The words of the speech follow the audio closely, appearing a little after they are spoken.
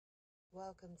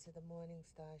Welcome to the Morning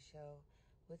Star Show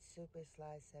with Super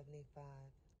Sly 75.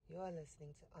 You're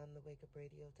listening to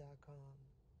OnTheWakeUpRadio.com.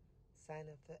 Sign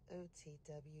up for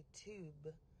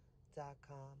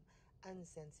OTWTube.com,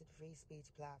 uncensored free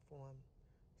speech platform.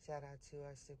 Shout out to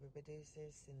our super producer,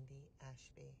 Cindy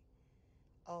Ashby.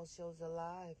 All shows are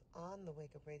live on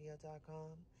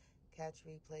TheWakeUpRadio.com. Catch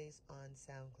replays on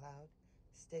SoundCloud,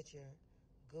 Stitcher,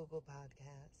 Google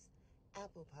Podcasts,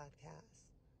 Apple Podcasts,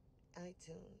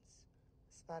 iTunes,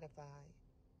 Spotify,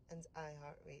 and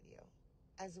iHeartRadio,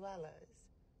 as well as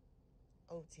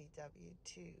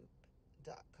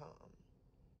OTWTube.com.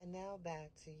 And now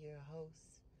back to your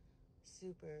host,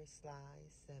 Super Sly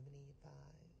 75.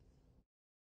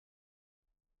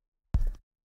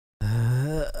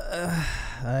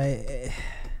 I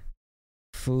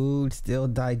food still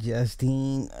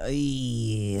digesting.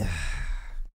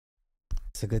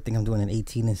 It's a good thing I'm doing an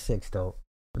 18 and 6 though.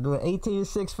 We're doing 18 and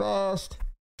 6 fast.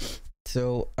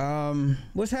 So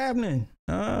what's happening?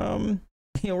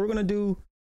 We're gonna do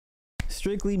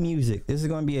strictly music. This is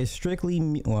gonna be a strictly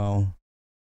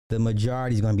the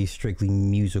majority is gonna be strictly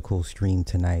musical stream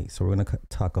tonight. So we're gonna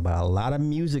talk about a lot of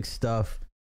music stuff.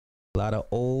 A lot of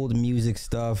old music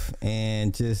stuff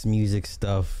and just music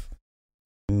stuff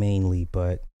mainly,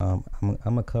 but I'm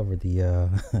gonna cover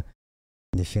the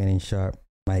the Shannon Sharpe,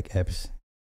 Mike Epps.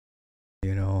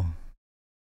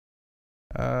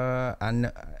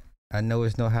 I know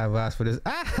it's no have us for this.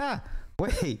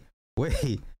 Wait.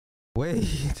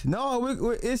 No,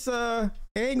 it's it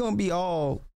ain't gonna be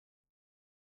all.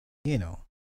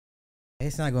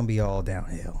 It's not gonna be all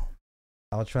downhill.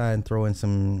 I'll try and throw in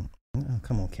some. Oh,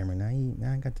 come on, Cameron.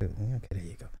 Now I got to. Okay, there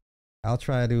you go. I'll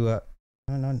try to.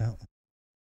 No.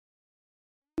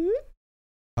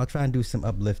 I'll try and do some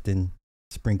uplifting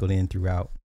sprinkled in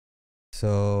throughout.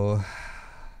 So,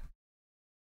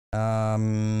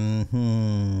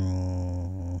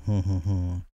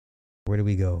 where do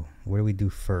we go? What do we do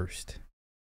first?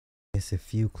 It's a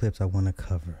few clips I want to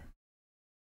cover.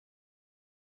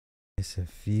 It's a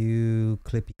few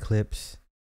clippy clips.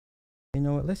 You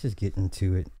know what? Let's just get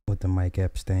into it with the Mike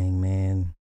Epps thing,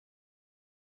 man.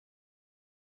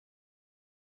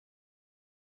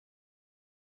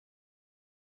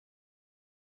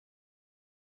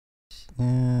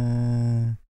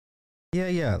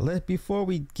 Yeah. Before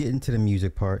we get into the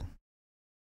music part,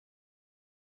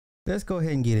 let's go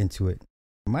ahead and get into it.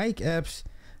 Mike Epps.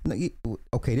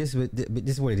 Okay, this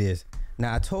is what it is.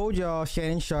 Now I told y'all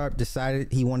Shannon Sharpe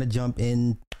decided he want to jump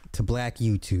in to Black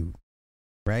YouTube.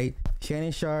 Right?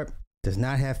 Shannon Sharpe does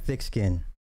not have thick skin.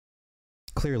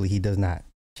 Clearly, he does not.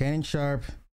 Shannon Sharpe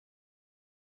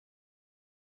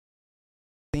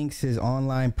thinks his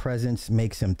online presence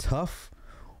makes him tough,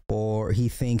 or he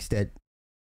thinks that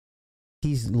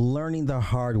he's learning the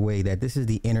hard way that this is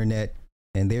the internet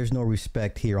and there's no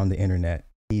respect here on the internet.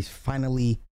 He's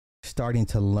finally starting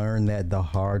to learn that the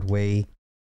hard way.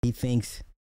 He thinks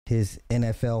his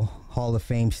NFL Hall of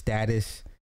Fame status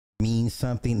means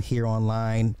something here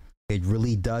online. It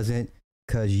really doesn't,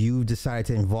 because you decided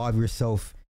to involve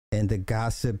yourself in the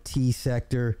gossip tea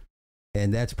sector,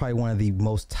 and that's probably one of the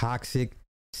most toxic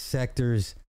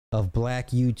sectors of Black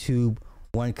YouTube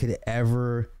one could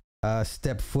ever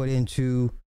step foot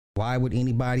into. Why would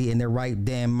anybody in their right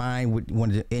damn mind would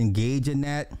want to engage in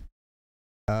that?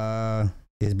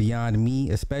 Is beyond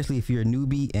me, especially if you're a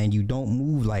newbie and you don't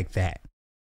move like that,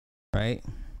 right?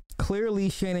 Clearly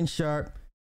Shannon Sharpe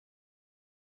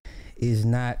is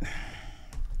not.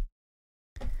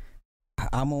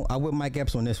 I with Mike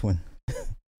Epps on this one.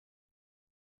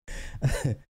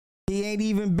 He ain't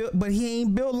even built, but he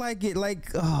ain't built like it. Like,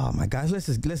 oh my gosh, let's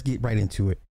get right into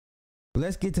it.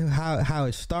 Let's get to how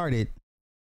it started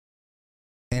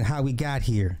and how we got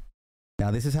here.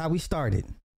 Now, this is how we started.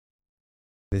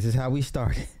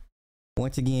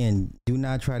 Once again, do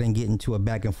not try to get into a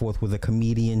back and forth with a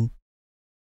comedian.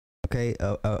 Okay,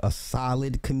 a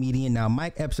solid comedian. Now,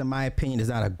 Mike Epps, in my opinion, is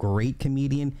not a great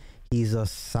comedian. He's a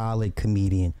solid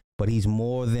comedian, but he's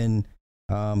more than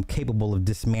capable of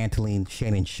dismantling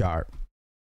Shannon Sharpe.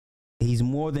 He's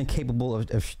more than capable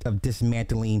of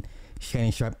dismantling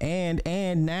Shannon Sharpe. And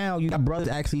now you got brothers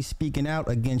actually speaking out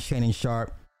against Shannon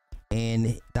Sharpe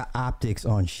and the optics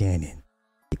on Shannon,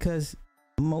 because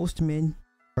most men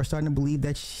are starting to believe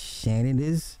that Shannon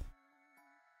is,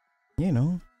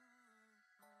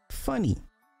 funny.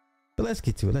 But let's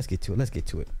get to it. That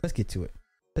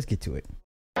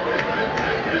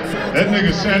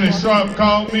nigga Shannon Sharpe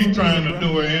called me trying to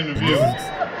do an interview.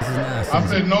 I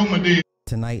said no, Medina.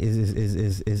 Tonight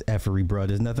is effery, bro.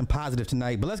 There's nothing positive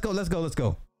tonight. But let's go.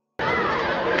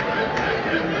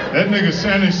 That nigga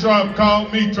Shannon Sharpe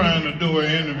called me trying to do an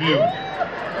interview.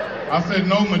 I said,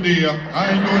 no, Medea,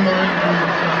 I ain't doing no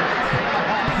interview.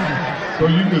 So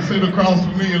you can sit across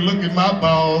from me and look at my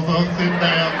balls. I'll sit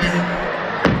down, nigga.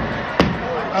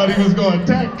 I thought he was going to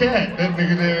attack Cat, that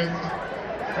nigga there.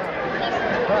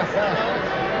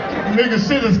 The nigga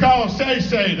shit is called Shay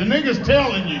Shay. The nigga's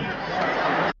telling you.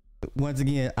 Once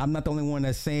again, I'm not the only one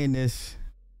that's saying this.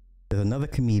 There's another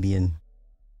comedian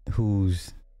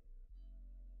who's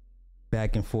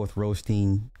back and forth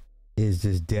roasting is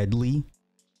just deadly.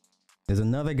 There's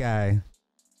another guy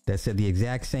that said the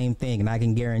exact same thing, and I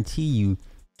can guarantee you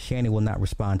Shannon will not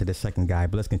respond to the second guy,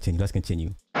 but let's continue.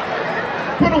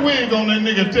 Put a wig on that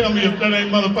nigga, tell me if that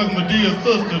ain't motherfucking Medea's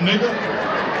sister, nigga.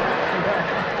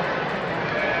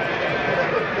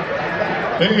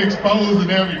 They exposing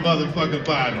every motherfucking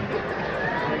body.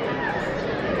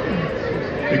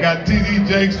 They got TD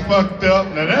Jakes fucked up.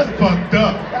 Now that's fucked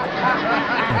up.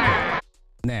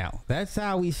 Now, that's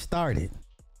how we started.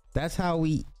 That's how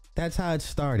it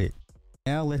started.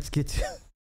 Now let's get to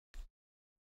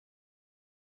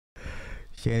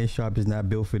Shannon Sharpe is not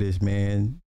built for this,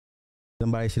 man.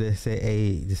 Somebody should have said,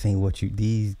 hey, this ain't what you,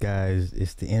 these guys,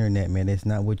 it's the internet, man. It's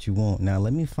not what you want. Now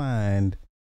let me find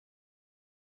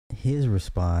his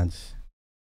response.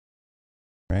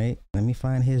 Right? Let me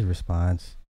find his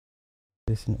response.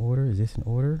 Is this in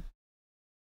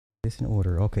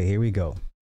order? Okay, here we go.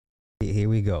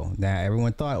 Now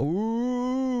everyone thought,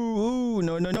 ooh,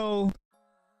 no.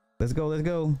 Let's go.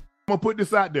 I'm gonna put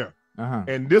this out there.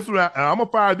 And this one, I'm gonna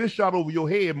fire this shot over your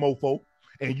head, mofo,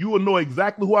 and you will know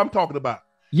exactly who I'm talking about.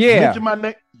 Yeah.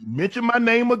 Mention my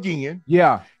name again.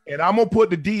 Yeah. And I'm gonna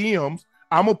put the DMs.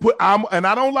 And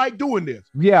I don't like doing this.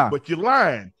 Yeah. But you're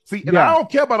lying. See, and I don't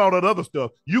care about all that other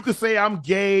stuff. You can say I'm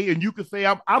gay, and you can say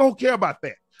I don't care about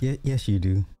that. Yes, you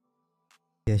do.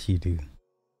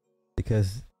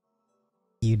 Because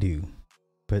you do.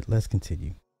 But let's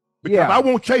continue. Because I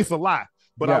won't chase a lie,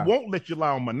 but I won't let you lie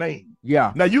on my name.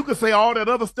 Yeah. Now you can say all that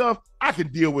other stuff. I can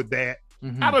deal with that.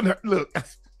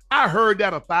 I heard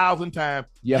that 1,000 times.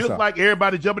 Yes, just like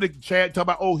everybody jumping in the chat talking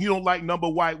about, oh, he don't like number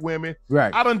white women.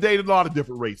 Right. I done dated a lot of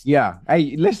different races. Yeah.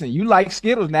 Hey, listen, you like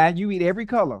Skittles now. You eat every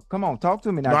color. Come on, talk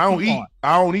to me now. No, I don't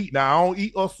eat. Now I don't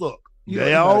eat or suck.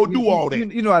 They all do all that.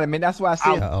 You know what I mean? That's why I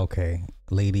said. Okay,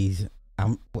 ladies,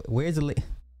 where's the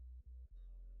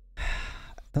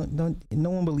don't no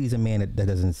one believes a man that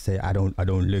doesn't say I don't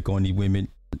lick on these women.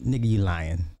 Nigga, you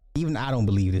lying. Even I don't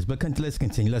believe this. But let's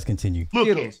continue.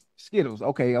 Skittles.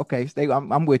 Okay. Stay.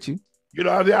 I'm with you. You know,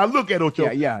 I look at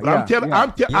it.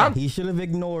 Yeah. He should have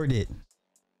ignored it.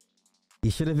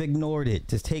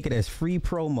 Just take it as free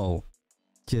promo.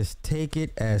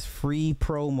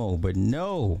 But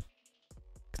no.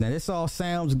 Now this all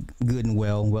sounds good and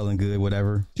well and good,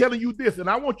 whatever. Telling you this, and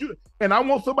I want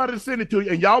somebody to send it to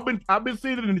you. And I've been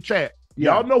seeing it in the chat.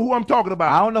 Yeah. Y'all know who I'm talking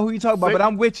about. I don't know who you're talking about, but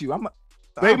I'm with you.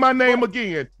 Say my name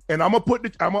again, and I'm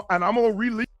gonna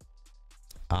release.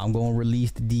 I'm gonna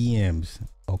release the DMs,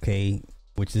 okay?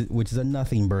 Which is a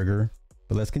nothing burger.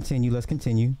 But let's continue.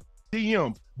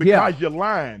 DMs because you're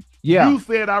lying. Yeah. You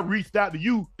said I reached out to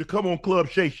you to come on Club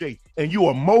Shay Shay, and you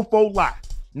a mofo lie.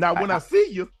 Now when I see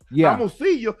you, I'm gonna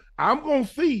see you. I'm gonna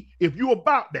see if you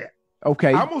about that.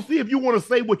 Okay. I'm gonna see if you want to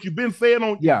say what you've been saying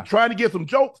on trying to get some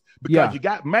jokes because you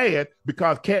got mad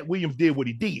because Cat Williams did what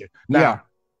he did.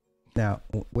 Now,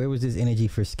 where was this energy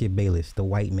for Skip Bayless, the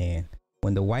white man?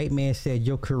 When the white man said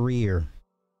your career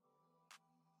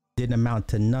didn't amount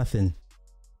to nothing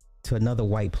to another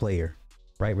white player,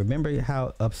 right? Remember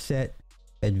how upset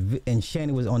and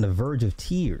Shannon was on the verge of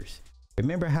tears.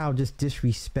 Remember how just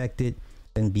disrespected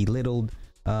and belittled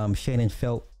Shannon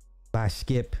felt by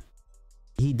Skip.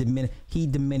 He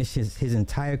diminished his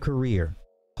entire career.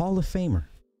 Hall of Famer,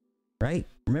 right?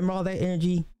 Remember all that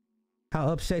energy? How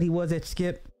upset he was at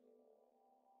Skip?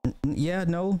 Yeah,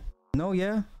 no,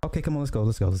 yeah. Okay, come on, let's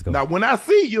go. Now, when I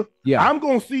see you, I'm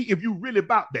gonna see if you really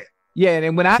about that. Yeah,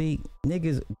 and when I see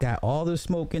niggas got all the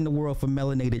smoke in the world for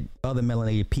other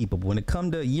melanated people, but when it come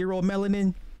to Euro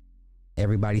melanin,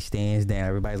 everybody stands down.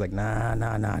 Everybody's like, nah.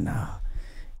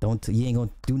 You ain't gonna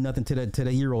do nothing to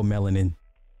the Euro melanin.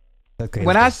 Okay.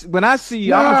 When I see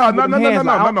you, no. I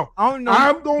don't know.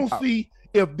 I'm gonna see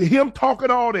if him talking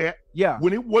all that. Yeah.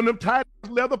 When it one of them tight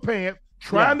leather pants,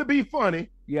 trying to be funny.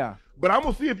 Yeah. But I'm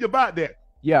gonna see if you're about that.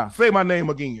 Yeah. Say my name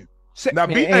again. Now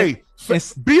be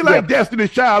like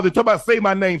Destiny's Child and talk about say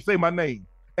my name.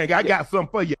 And I got something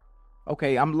for you.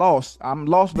 Okay, I'm lost,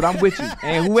 but I'm with you.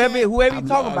 And whoever you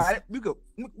talking about it, we go,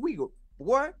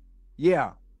 what?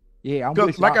 Yeah, I'm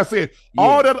with you. Like I said,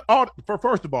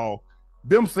 first of all,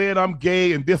 them saying I'm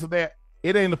gay and this and that,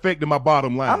 it ain't affecting my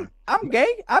bottom line. I'm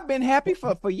gay. I've been happy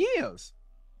for years.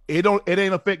 It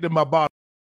ain't affecting my bottom.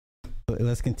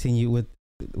 let's continue with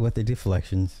the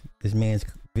deflections. This man's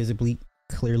visibly,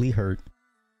 clearly hurt.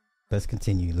 Let's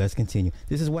continue.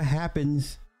 This is what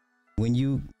happens when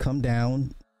you come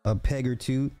down a peg or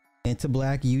two into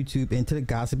Black YouTube, into the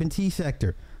gossip and tea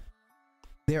sector.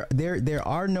 There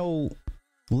are no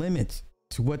limits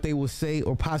to what they will say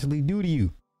or possibly do to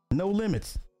you. No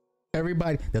limits.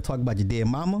 Everybody, they'll talk about your dead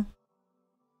mama.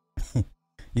 You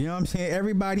know what I'm saying?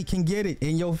 Everybody can get it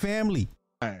in your family.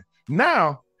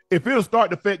 Now, if it'll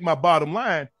start to affect my bottom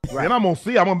line, then I'm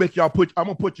gonna make you put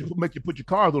your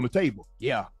cards on the table.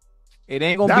 Yeah. It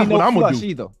ain't gonna be no flush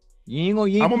either. I'm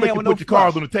gonna make you put your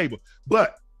cards on the table.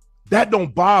 But that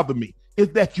don't bother me.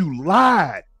 It's that you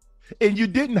lied and you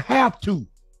didn't have to.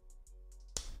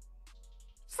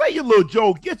 Say your little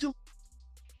joke. Get your.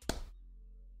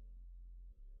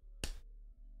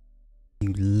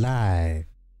 You lied.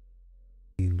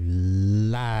 You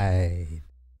lied.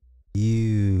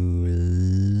 You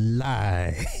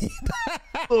lied.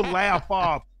 Little laugh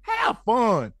off. Have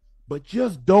fun. But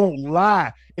just don't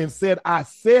lie and said I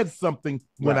said something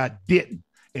when I didn't.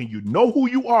 And you know who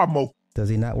you are, Mo. Does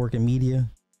he not work in media?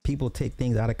 People take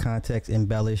things out of context,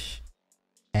 embellish,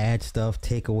 add stuff,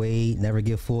 take away, never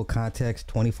give full context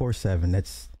 24/7.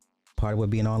 That's part of what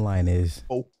being online is.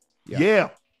 Oh, yeah.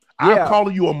 I'm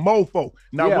calling you a mofo.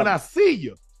 Now, when I see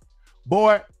you,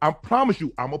 boy, I promise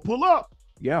you, I'm going to pull up.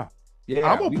 Yeah.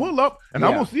 I'm going to pull up and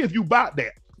I'm going to see if you bought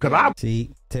that.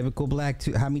 See, typical Black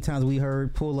too. How many times we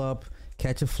heard pull up,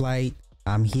 catch a flight,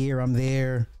 I'm here, I'm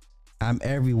there, I'm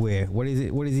everywhere. What is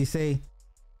it? What does he say?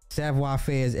 Savoir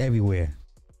faire is everywhere.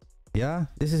 Yeah,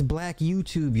 this is Black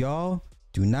YouTube, y'all.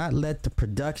 Do not let the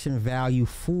production value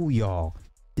fool y'all.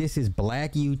 This is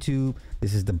Black YouTube.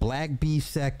 This is the Black beef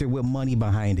sector with money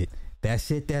behind it. That's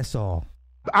it. That's all.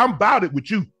 I'm about it with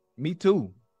you. Me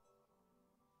too.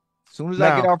 As soon as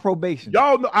I get off probation.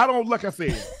 Y'all know, I don't, like I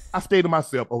said, I stay to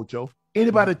myself, Ocho.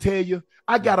 Anybody tell you,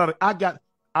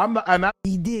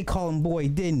 He did call him boy,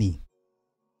 didn't he?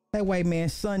 That white man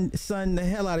son the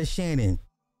hell out of Shannon.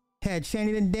 Had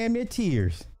Shannon in damn near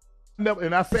tears.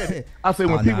 And I said it. I said,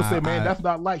 when people say, man, that's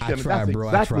not like Shannon. That's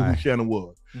exactly who Shannon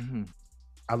was. Mm-hmm.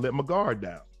 I let my guard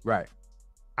down. Right.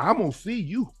 I'm going to see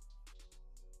you.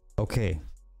 Okay.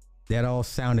 That all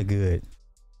sounded good.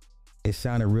 It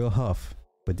sounded real huff.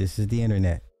 But this is the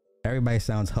internet. Everybody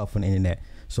sounds huff on the internet.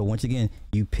 So once again,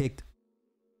 you picked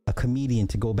a comedian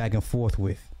to go back and forth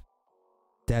with.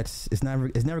 It's never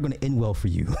going to end well for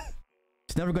you.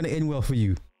 It's never going to end well for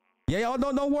you. Yeah, y'all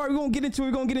don't worry. We're going to get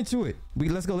into it.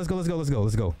 Let's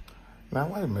go. Now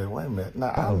wait a minute.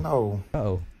 Now I know.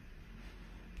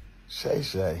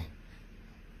 Shay.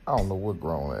 I don't know what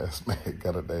grown ass man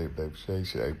got a name named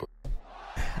Shay, but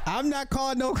I'm not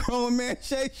calling no grown man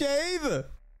Shay either.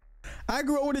 I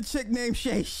grew up with a chick named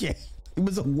Shay. It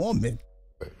was a woman.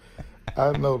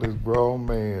 I know this grown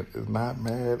man is not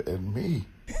mad at me.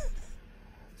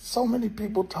 So many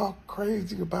people talk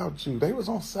crazy about you. They was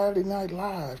on Saturday Night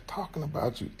Live talking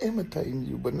about you, imitating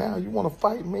you, but now you want to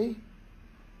fight me?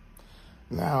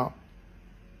 Now,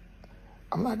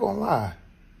 I'm not going to lie.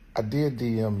 I did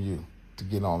DM you to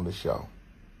get on the show.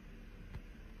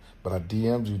 But I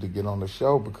DM'd you to get on the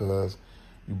show because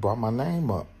you brought my name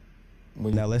up.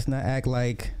 Now, let's not act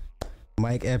like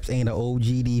Mike Epps ain't an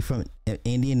OGD from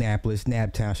Indianapolis,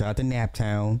 Naptown. Shout out to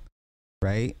Naptown,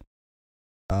 right?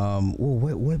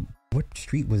 What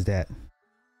street was that?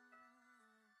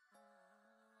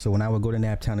 So when I would go to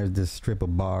Naptown, there's this strip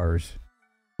of bars.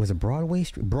 Was it Broadway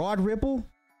Street? Broad Ripple?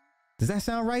 Does that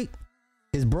sound right?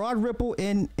 Is Broad Ripple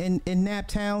in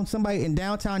Naptown? Somebody in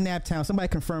downtown Naptown? Somebody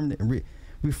confirm it.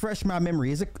 Refresh my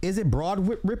memory. Is it Broad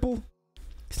Ripple?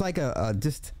 It's like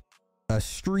just a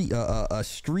street,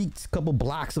 couple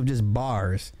blocks of just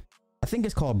bars. I think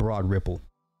it's called Broad Ripple.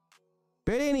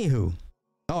 But anywho,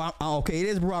 okay, it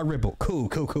is Broad Ripple. Cool.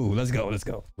 Let's go.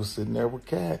 I was sitting there with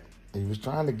Cat. He was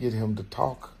trying to get him to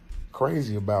talk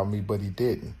crazy about me, but he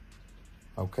didn't.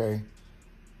 Okay.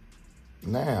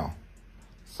 Now,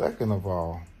 second of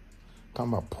all,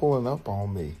 talking about pulling up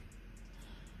on me.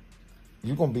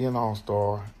 You're gonna be an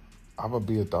all-star. I'm gonna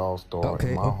be at the all-star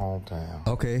in my hometown.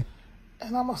 Okay.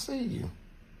 And I'm gonna see you.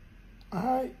 All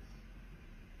right?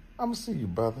 I'm gonna see you,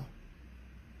 brother.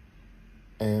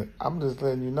 And I'm just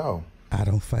letting you know. I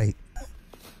don't fight.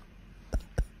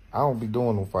 I don't be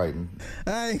doing no fighting.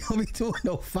 I ain't gonna be doing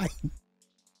no fighting.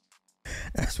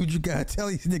 That's what you gotta tell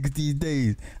these niggas these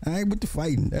days. I ain't with the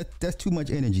fighting. That's too much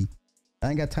energy. I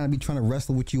ain't got time to be trying to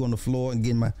wrestle with you on the floor and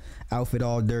getting my outfit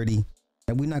all dirty.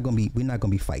 And we're not gonna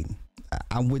be fighting.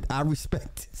 I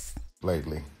respect this.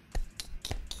 Lately.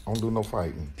 I don't do no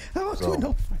fighting. I don't do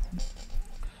no fighting.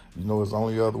 You know, there's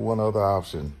only one other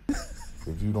option.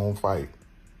 if you don't fight,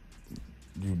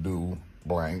 you do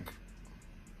blank,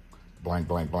 blank,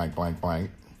 blank, blank, blank,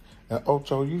 blank. And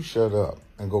Ocho, you shut up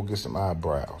and go get some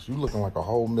eyebrows. You looking like a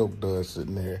whole milk dud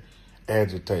sitting there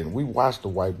agitating. We watched the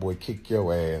white boy kick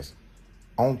your ass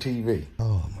on TV.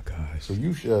 Oh, my gosh. So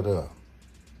you shut up.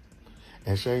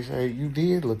 And Shay, you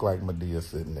did look like Madea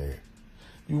sitting there.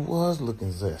 You was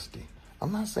looking zesty.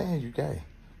 I'm not saying you gay,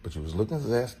 but you was looking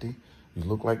zesty. You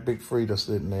look like Big Frida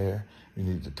sitting there. You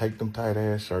need to take them tight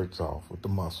ass shirts off with the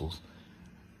muscles.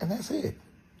 And that's it.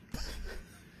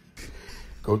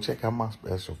 Go check out my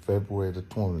special February the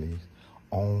 20th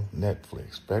on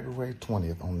Netflix. February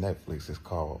 20th on Netflix is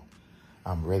called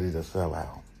I'm Ready to Sell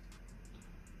Out.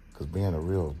 Because being a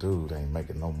real dude ain't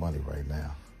making no money right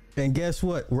now. And guess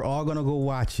what? We're all going to go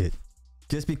watch it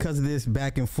just because of this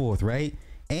back and forth, right?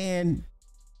 And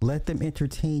let them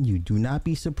entertain you. Do not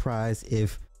be surprised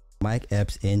if Mike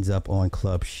Epps ends up on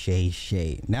Club Shay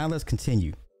Shay. Now let's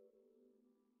continue.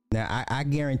 Now, I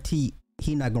guarantee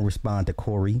he's not going to respond to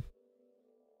Corey.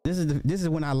 This is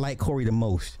when I like Corey the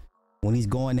most. When he's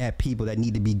going at people that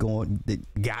need to be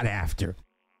got after.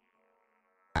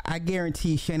 I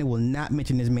guarantee Shannon will not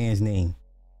mention this man's name.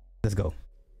 Let's go.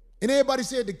 And everybody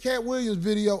said the Cat Williams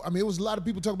video, I mean, it was a lot of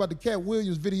people talking about the Cat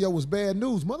Williams video was bad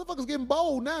news. Motherfuckers getting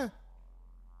bold now.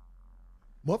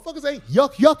 Motherfuckers ain't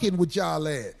yucking with y'all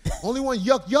ass. Only one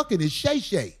yucking is Shay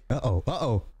Shay.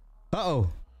 Uh-oh.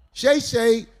 Shay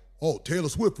Shay, oh, Taylor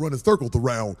Swift running circles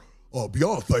around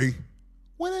Beyonce.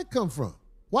 Where that come from?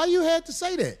 Why you had to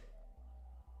say that?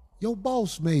 Your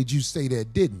boss made you say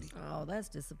that, didn't he? Oh, that's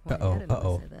disappointing. I didn't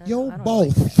know he said that. Your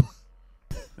boss.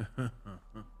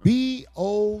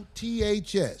 B-O-T-H-S.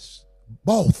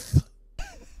 Both.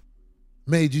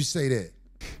 Made you say that.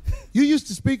 You used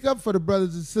to speak up for the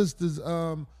brothers and sisters,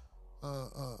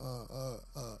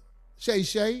 Shay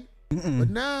Shay. But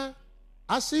now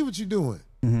I see what you're doing.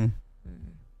 Mm-hmm.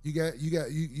 You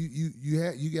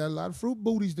got a lot of fruit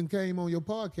booties that came on your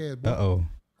podcast, boy. Uh-oh.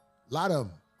 A lot of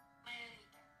them.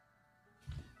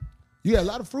 You got a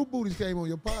lot of fruit booties came on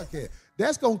your podcast.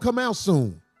 That's gonna come out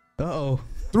soon. Uh-oh.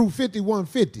 Through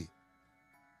 5150.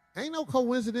 Ain't no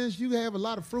coincidence you have a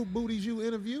lot of fruit booties you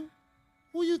interview.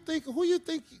 Who you think,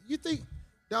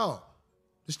 dog,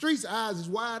 the streets' eyes is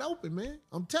wide open, man.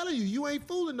 I'm telling you, you ain't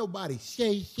fooling nobody.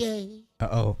 Shay Shay.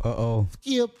 Uh-oh.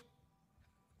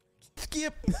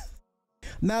 Skip.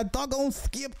 Now, doggone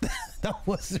Skip. That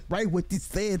wasn't right what you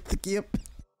said, Skip.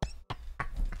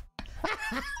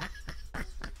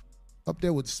 Up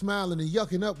there with smiling and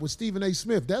yucking up with Stephen A.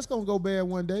 Smith. That's going to go bad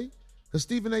one day. Because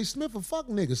Stephen A. Smith a fuck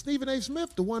nigga. Stephen A.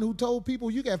 Smith, the one who told people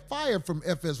you got fired from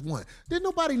FS1. Didn't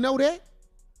nobody know that?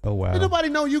 Oh, wow. Didn't nobody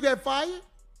know you got fired?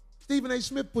 Stephen A.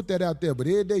 Smith put that out there. But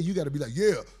every day you got to be like,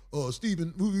 yeah,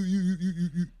 Stephen,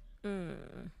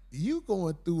 you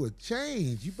going through a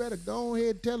change. You better go ahead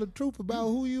and tell the truth about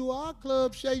who you are,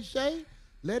 Club Shay Shay.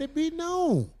 Let it be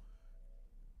known.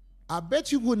 I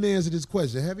bet you wouldn't answer this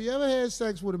question. Have you ever had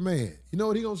sex with a man? You know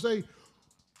what he gonna say?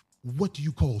 What do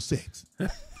you call sex?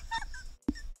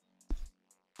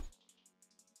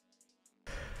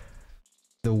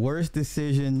 The worst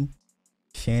decision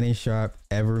Shannon Sharpe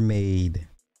ever made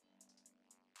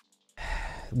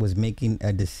was making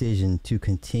a decision to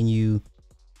continue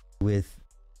with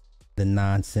the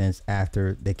nonsense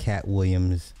after the Cat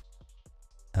Williams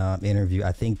interview.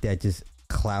 I think that just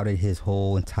clouded his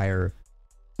whole entire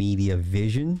media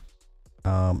vision.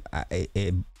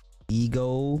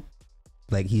 Ego,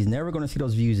 like he's never going to see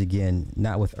those views again,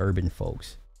 not with urban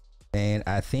folks. And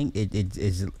I think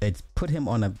it's put him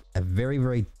on a very,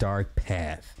 very dark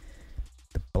path.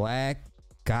 The black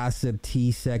gossip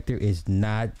tea sector is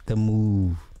not the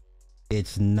move.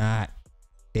 It's not.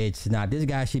 This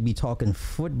guy should be talking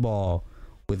football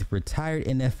with retired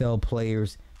NFL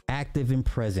players, active and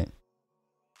present.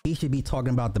 He should be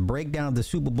talking about the breakdown of the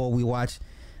Super Bowl we watched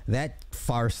that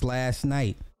farce last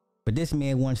night. But this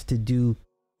man wants to do,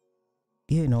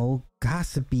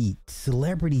 gossipy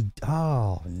celebrity.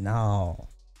 Oh no.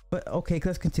 But okay,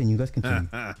 let's continue. You are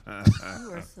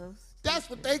so That's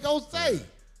what they gonna say.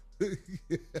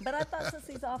 But I thought since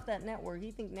he's off that network,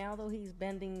 you think now though he's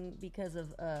bending because of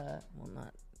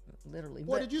not literally.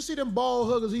 Boy, did you see them ball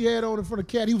huggers he had on in front of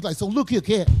Cat? He was like, "So look here,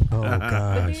 Cat." Oh But do you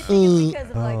gosh. think it's because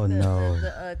of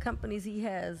the companies he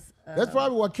has? That's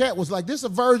probably why Cat was like, "This a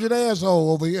virgin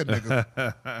asshole over here, nigga."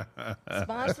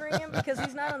 Sponsoring him because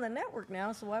he's not on the network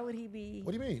now. So why would he be?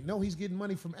 What do you mean? No, he's getting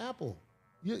money from Apple.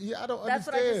 I don't That's understand.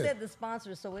 what I just said. The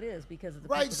sponsor, so it is because of the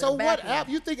right. people So that are what? backing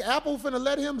him. You think Apple finna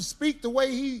let him speak the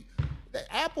way he?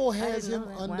 Apple has him know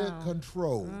that. under Wow.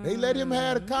 control. They let him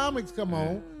have the comics come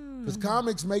on because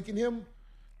comics making him.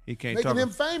 He can't making talk. him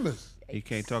famous. He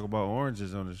can't talk about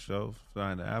oranges on the show.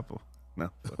 Flying the apple.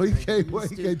 No. He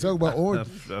can't talk about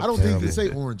oranges. I don't think he can say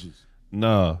oranges.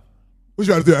 No. What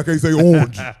you trying to say? I can't say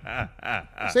oranges.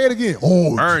 Say it again.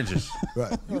 Oranges.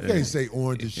 Right. You can't say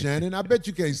oranges, Shannon. I bet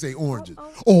you can't say oranges.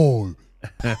 Oh.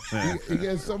 He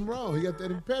got something wrong. He got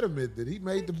that impediment that he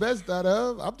made the best out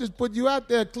of. I'm just putting you out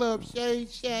there, Club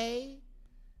Shay.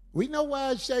 We know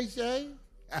why it's Shay.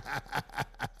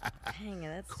 Dang it,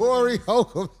 that's Corey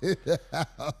Holcomb.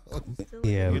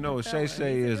 Yeah. You know what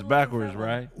Shay is backwards,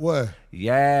 right? What?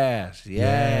 Yes. Oh,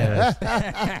 yeah.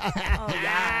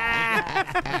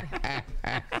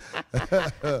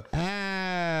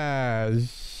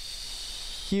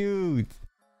 Shoot.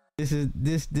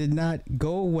 This did not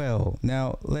go well.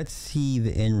 Now let's see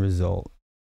the end result.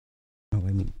 Oh,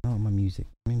 wait a minute. Oh, my music.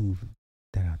 Let me move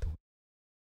that out the way.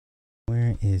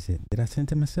 Where is it? Did I send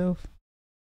it to myself?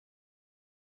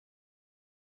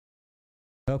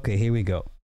 Okay, here we go.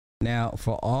 Now,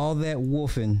 for all that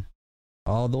woofing,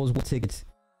 all those tickets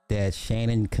that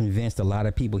Shannon convinced a lot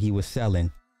of people he was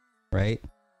selling, right?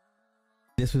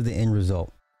 This was the end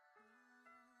result.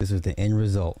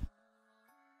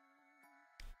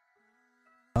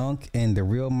 Unc and the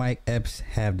real Mike Epps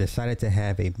have decided to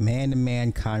have a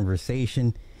man-to-man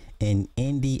conversation in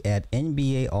Indy at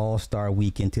NBA All-Star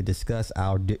Weekend to discuss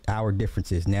our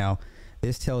differences. Now,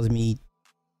 this tells me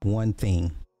one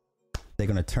thing. They're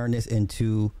going to turn this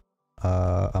into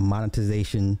a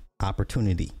monetization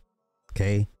opportunity.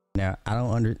 Okay. Now, I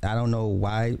don't know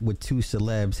why would two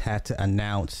celebs have to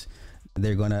announce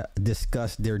they're going to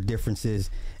discuss their differences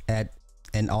at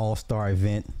an all-star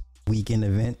weekend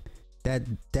event.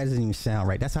 That doesn't even sound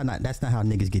right. That's not how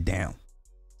niggas get down.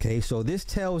 Okay. So this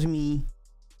tells me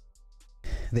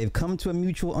they've come to a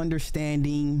mutual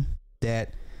understanding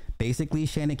that basically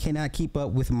Shannon cannot keep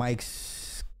up with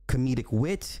Mike's comedic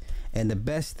wit. And the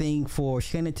best thing for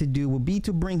Shannon to do would be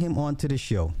to bring him onto the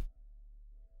show.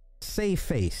 Save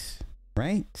face,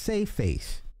 right? Save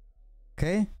face.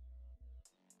 Okay.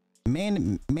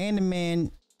 Man to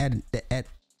man at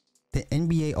the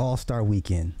NBA All-Star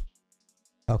Weekend.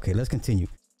 Okay, let's continue.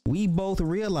 We both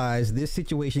realize this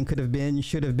situation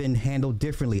should have been handled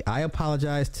differently. I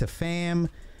apologize to fam,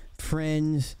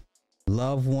 friends,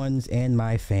 loved ones, and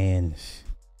my fans.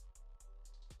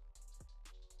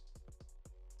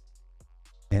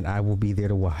 And I will be there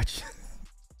to watch.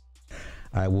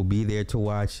 I will be there to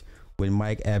watch when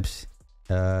Mike Epps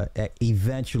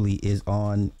eventually is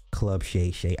on Club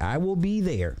Shay Shay. I will be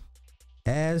there,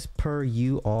 as per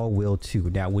you all will too.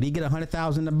 Now, would he get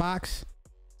 100,000 in the box?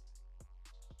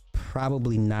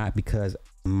 Probably not, because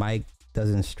Mike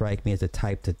doesn't strike me as the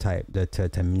type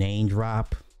to name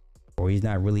drop, or he's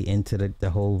not really into the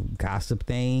whole gossip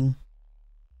thing,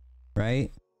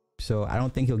 right? So I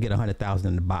don't think he'll get 100,000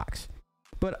 in the box.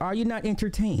 But are you not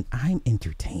entertained? I'm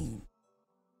entertained.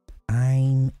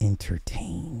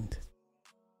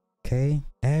 Okay,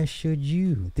 as should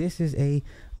you. This is a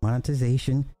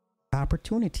monetization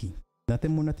opportunity.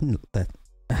 Nothing more, nothing less.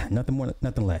 Nothing more,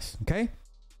 nothing less. Okay.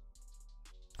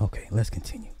 Okay, let's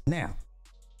continue. Now,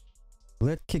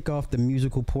 let's kick off the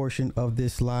musical portion of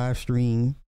this live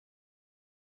stream.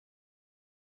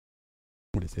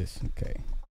 What is this? Okay.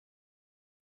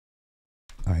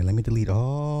 All right, let me delete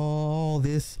all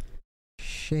this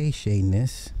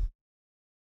shay-shayness.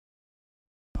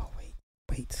 Oh,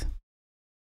 wait.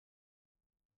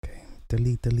 Okay,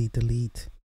 delete.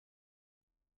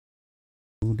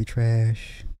 Move the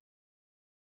trash.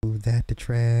 Move that to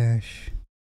trash.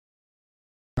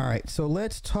 All right, so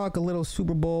let's talk a little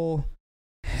Super Bowl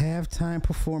halftime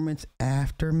performance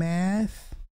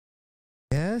aftermath.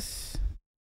 Yes?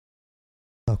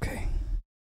 Okay.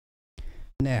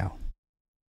 Now,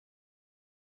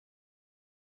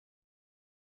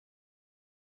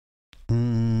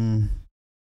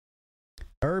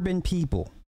 urban people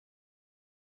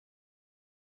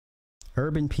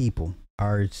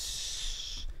are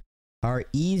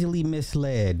easily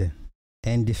misled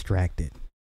and distracted,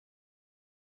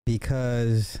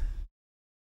 because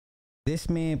this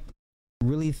man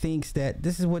really thinks that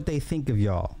this is what they think of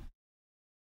y'all.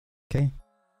 Okay?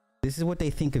 This is what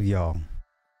they think of y'all.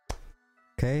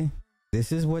 Okay?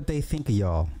 This is what they think of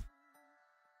y'all.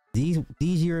 These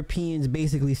Europeans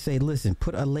basically say, listen,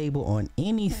 put a label on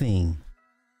anything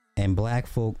and black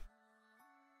folk,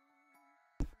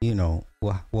 you know,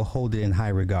 will hold it in high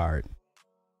regard.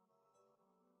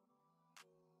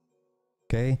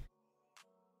 Okay?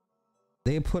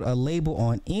 They put a label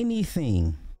on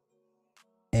anything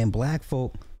and black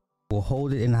folk will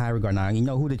hold it in high regard. Now, you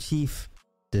know who the chief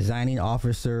designing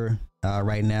officer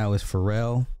right now is?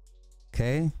 Pharrell.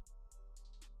 Okay?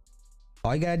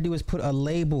 All you gotta do is put a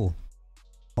label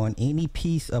on any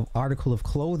piece of article of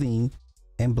clothing,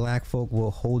 and black folk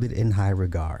will hold it in high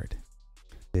regard.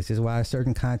 This is why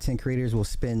certain content creators will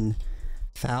spend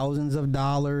thousands of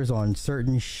dollars on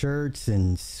certain shirts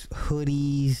and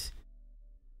hoodies.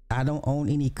 I don't own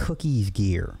any cookies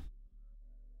gear.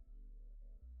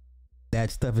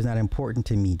 That stuff is not important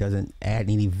to me. Doesn't add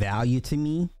any value to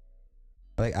me.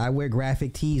 Like, I wear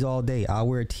graphic tees all day. I'll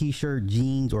wear a t-shirt,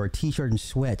 jeans, or a t-shirt and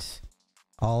sweats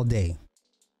all day.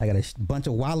 I got a bunch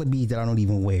of wallabies that I don't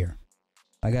even wear.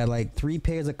 I got like 3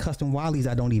 pairs of custom wallies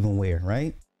I don't even wear,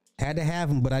 right? Had to have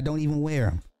them, but I don't even wear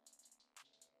them.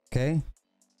 Okay?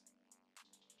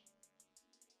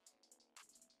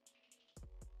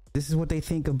 This is what they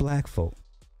think of black folk.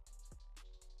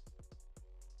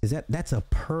 That's a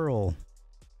pearl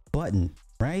button,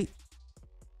 right?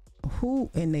 Who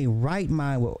in their right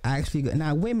mind will actually...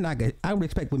 Now, women, I would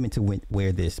expect women to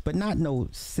wear this, but not no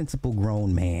sensible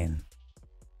grown man,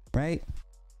 right?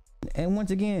 And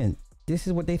once again, this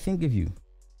is what they think of you.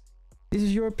 This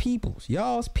is your peoples,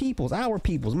 y'all's peoples, our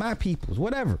peoples, my peoples,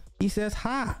 whatever. He says,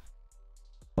 hi.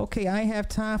 Okay, I ain't have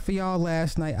time for y'all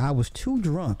last night. I was too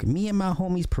drunk. Me and my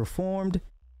homies performed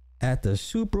at the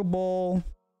Super Bowl.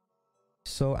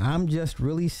 So I'm just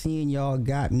really seeing y'all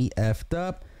got me effed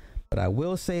up. But I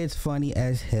will say it's funny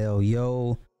as hell.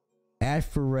 Yo, at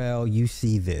Pharrell, you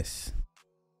see this.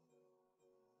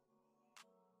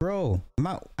 Bro,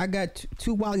 I got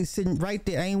 2 wallies sitting right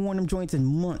there. I ain't worn them joints in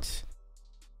months.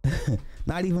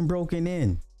 Not even broken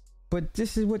in. But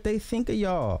this is what they think of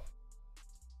y'all.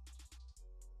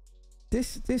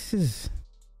 This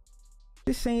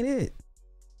ain't it.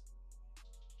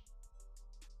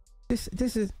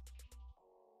 This is...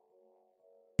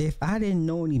 If I didn't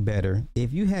know any better,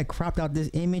 if you had cropped out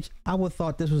this image, I would have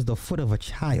thought this was the foot of a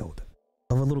child,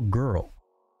 of a little girl.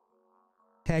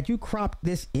 Had you cropped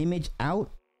this image out,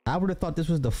 I would have thought this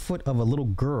was the foot of a little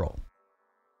girl.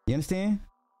 You understand?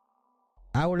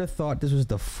 I would have thought this was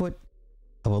the foot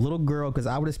of a little girl, because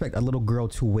I would expect a little girl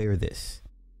to wear this.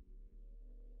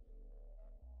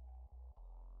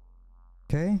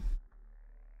 Okay?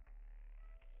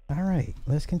 All right,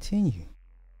 let's continue.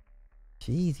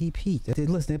 Jeez, Pete.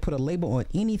 Listen, they put a label on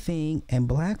anything and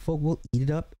black folk will eat it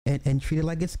up and treat it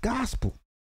like it's gospel.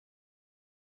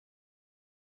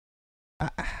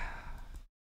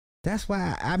 That's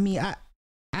why,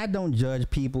 I don't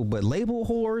judge people, but label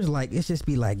whores, like, it's just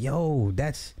be like, yo,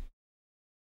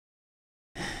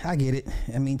 I get it.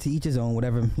 I mean, to each his own,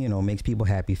 whatever, makes people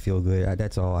happy, feel good.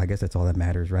 That's all. I guess that's all that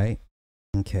matters, right?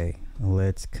 Okay,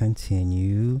 let's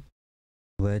continue.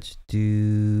 Let's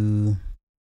do...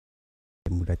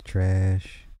 Move that to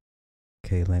trash.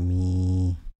 Okay, let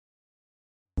me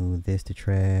move this to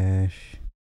trash.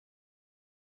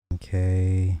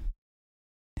 Okay.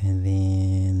 And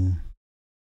then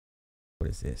what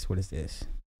is this?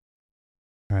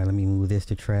 All right, let me move this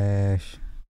to trash.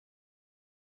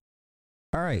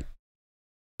 All right.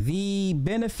 The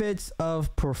benefits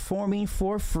of performing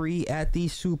for free at the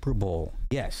Super Bowl.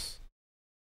 Yes.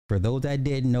 For those that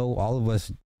didn't know, all of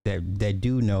us that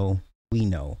do know, we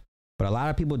know. But a lot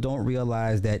of people don't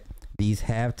realize that these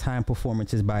halftime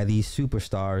performances by these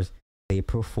superstars, they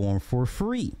perform for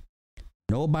free.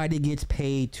 Nobody gets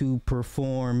paid to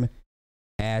perform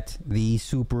at the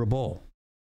Super Bowl.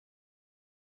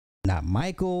 Not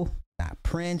Michael, not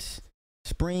Prince,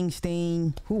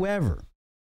 Springsteen, whoever.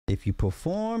 If you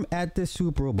perform at the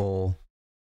Super Bowl,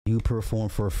 you perform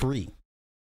for free.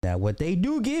 Now, what they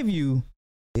do give you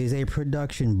is a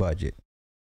production budget.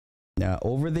 Now,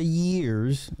 over the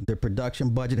years, the production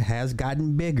budget has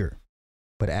gotten bigger.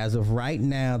 But as of right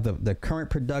now, the current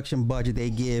production budget they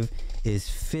give is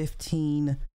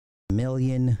 $15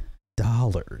 million.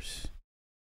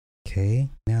 Okay,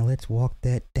 now let's walk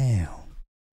that down.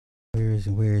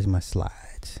 Where's my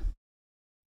slides?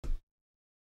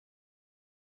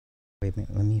 Wait a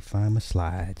minute, let me find my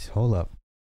slides. Hold up.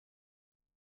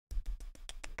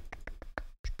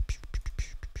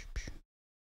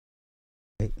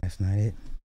 Wait, that's not it.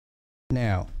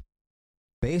 Now,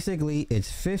 basically,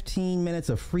 it's 15 minutes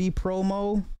of free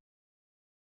promo,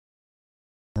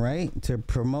 right? To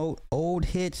promote old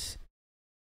hits,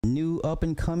 new up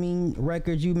and coming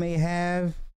records you may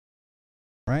have,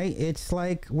 right? It's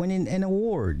like winning an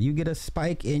award. You get a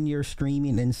spike in your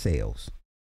streaming and sales.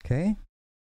 Okay?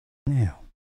 Now.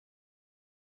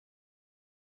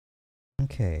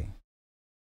 Okay.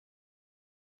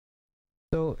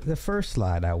 So the first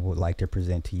slide I would like to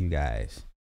present to you guys.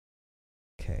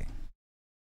 Okay.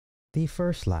 The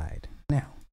first slide.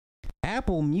 Now,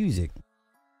 Apple Music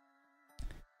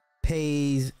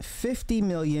pays $50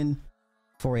 million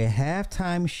for a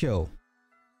halftime show.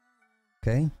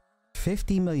 Okay?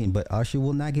 $50 million, but Usher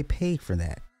will not get paid for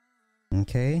that.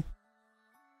 Okay.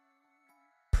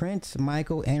 Prince,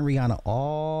 Michael, and Rihanna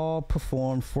all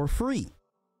performed for free.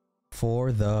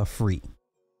 For the free.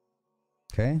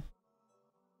 Okay.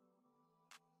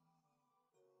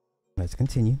 Let's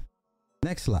continue.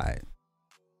 Next slide.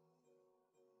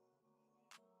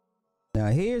 Now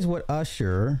here's what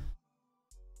Usher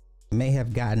may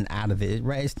have gotten out of it.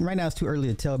 Right now it's too early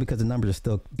to tell because the numbers are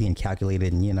still being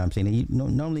calculated, and you know what I'm saying.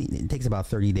 Normally it takes about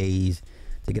 30 days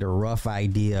to get a rough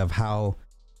idea of how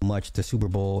much the Super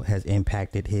Bowl has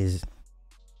impacted his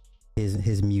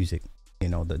music. You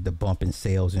know, the bump in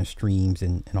sales and streams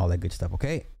and all that good stuff.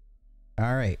 Okay.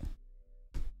 All right.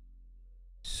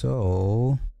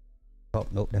 So, oh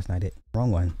nope, that's not it.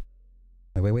 Wrong one.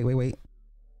 Wait.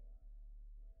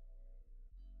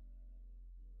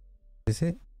 Is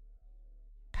it?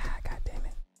 God damn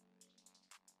it.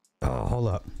 Oh, hold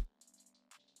up.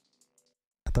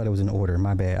 I thought it was in order.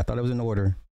 My bad. I thought it was in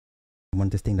order. I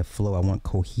want this thing to flow. I want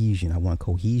cohesion. I want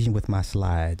cohesion with my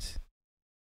slides.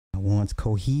 I want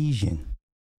cohesion.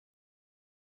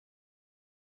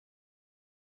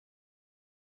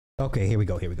 Okay, here we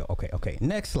go. Okay.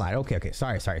 Next slide. Okay.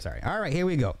 Sorry. All right, here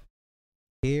we go.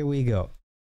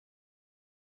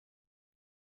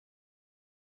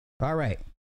 All right.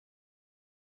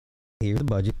 Here's the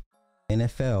budget.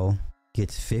 NFL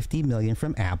gets $50 million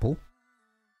from Apple.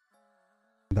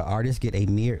 The artists get a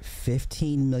mere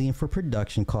 $15 million for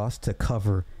production costs to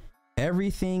cover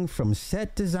everything from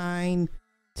set design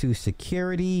to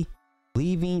security,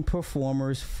 leaving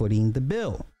performers footing the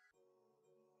bill.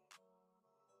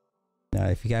 Now,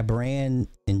 if you got brand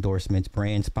endorsements,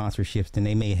 brand sponsorships, then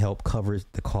they may help cover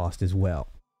the cost as well.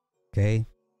 Okay.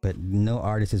 But no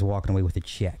artist is walking away with a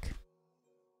check.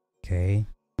 Okay.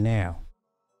 Now,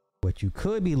 what you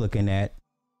could be looking at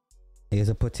is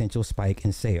a potential spike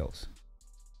in sales.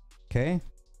 Okay.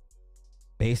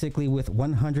 Basically, with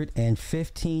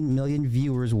 115 million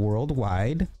viewers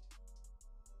worldwide.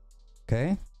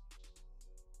 Okay.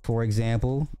 For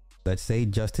example, let's say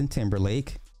Justin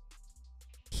Timberlake.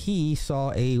 He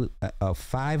saw a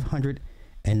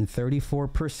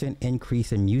 534%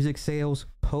 increase in music sales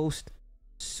post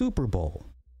Super Bowl.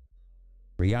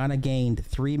 Rihanna gained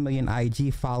 3 million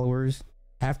IG followers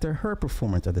after her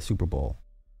performance of the Super Bowl.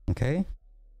 Okay.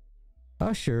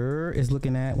 Usher is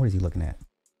looking at, what is he looking at?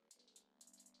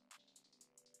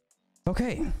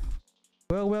 Okay.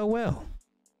 Well.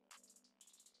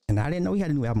 And I didn't know he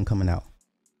had a new album coming out.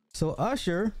 So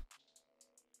Usher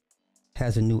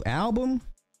has a new album.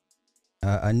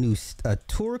 A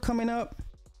tour coming up.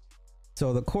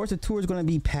 So the course of tour is going to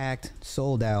be packed,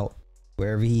 sold out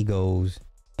wherever he goes,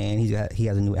 and he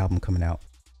has a new album coming out,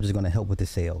 which is going to help with the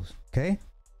sales. Okay.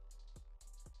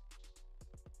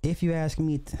 If you ask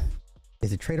me,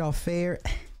 is the trade-off fair?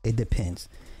 It depends.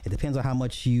 It depends on how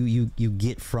much you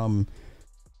get from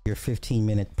your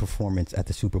 15-minute performance at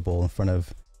the Super Bowl in front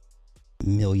of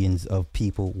millions of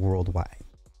people worldwide.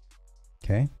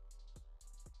 Okay.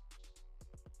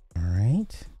 All right.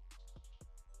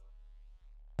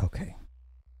 Okay.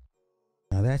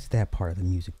 Now that's that part of the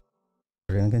music.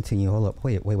 We're going to continue. Hold up.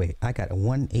 Wait. I got a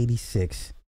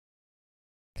 186.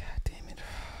 God damn it.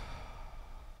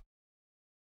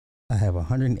 I have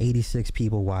 186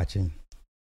 people watching.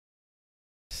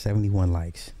 71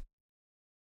 likes.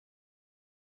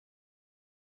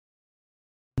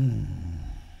 I'm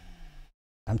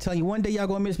telling you, one day y'all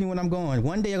gonna miss me when I'm gone.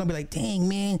 One day y'all gonna be like, dang,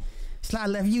 man, Sly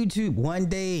left YouTube. One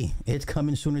day, it's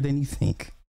coming sooner than you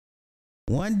think.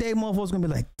 One day, motherfuckers gonna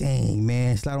be like, dang,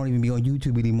 man, Sly don't even be on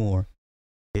YouTube anymore.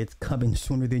 It's coming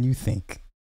sooner than you think.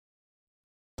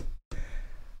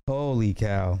 Holy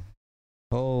cow.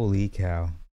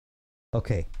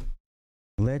 Okay,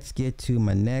 let's get to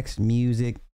my next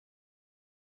music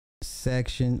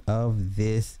section of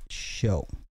this show.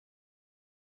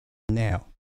 Now,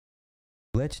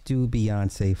 let's do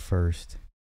Beyonce first,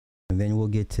 and then we'll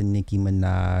get to Nicki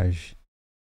Minaj,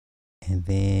 and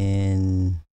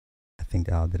then I think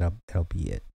that'll be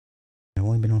it. I've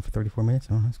only been on for 34 minutes.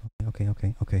 Oh, that's okay.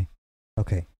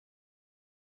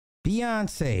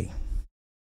 Beyonce,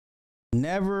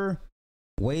 never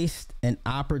waste an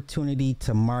opportunity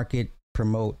to market,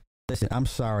 promote. Listen, I'm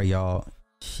sorry, y'all.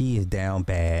 She is down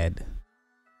bad.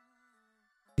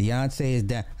 Beyonce is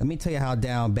down. Let me tell you how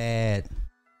down bad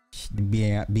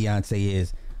Beyonce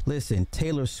is. Listen,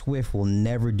 Taylor Swift will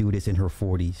never do this in her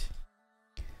 40s.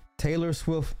 Taylor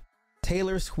Swift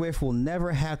will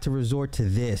never have to resort to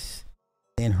this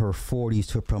in her 40s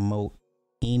to promote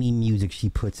any music she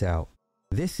puts out.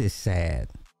 This is sad.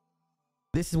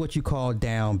 This is what you call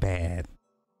down bad.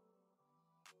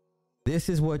 This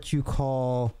is what you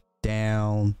call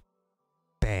down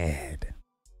bad.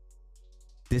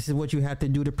 This is what you have to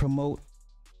do to promote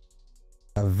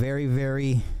a very,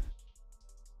 very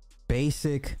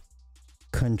basic,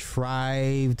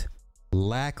 contrived,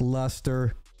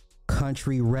 lackluster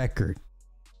country record.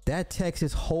 That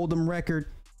Texas Hold'em record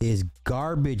is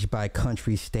garbage by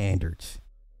country standards.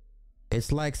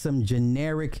 It's like some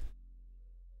generic,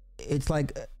 it's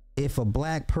like if a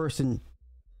black person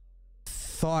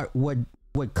thought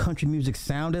what country music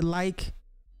sounded like,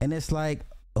 and it's like,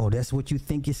 oh, that's what you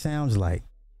think it sounds like.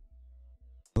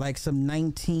 Like some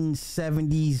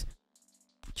 1970s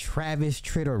Travis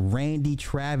Tritt or Randy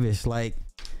Travis. Like,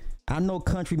 I'm no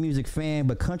country music fan,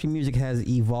 but country music has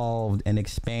evolved and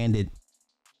expanded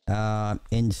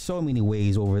in so many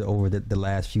ways over the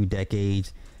last few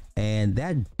decades. And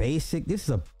this is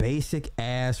a basic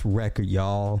ass record,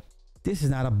 y'all. This is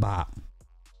not a bop.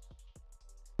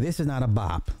 This is not a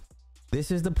bop.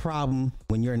 This is the problem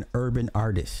when you're an urban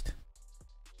artist.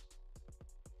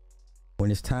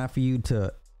 When it's time for you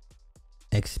to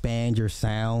expand your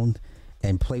sound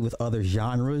and play with other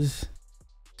genres,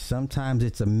 sometimes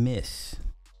it's a miss,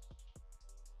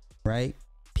 right?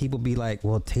 People be like,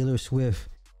 well, Taylor Swift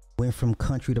went from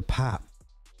country to pop.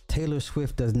 Taylor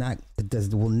Swift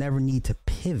will never need to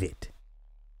pivot.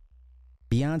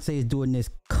 Beyonce is doing this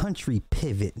country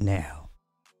pivot now.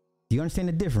 Do you understand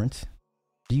the difference?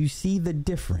 Do you see the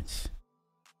difference?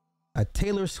 A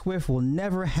Taylor Swift will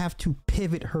never have to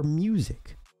pivot her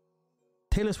music.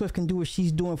 Taylor Swift can do what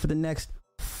she's doing for the next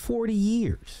 40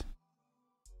 years.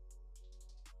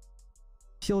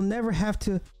 She'll never have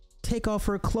to take off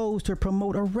her clothes to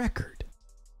promote a record.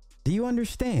 Do you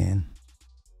understand?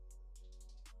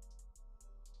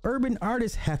 Urban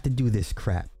artists have to do this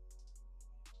crap.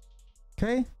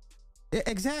 Okay?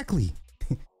 Exactly.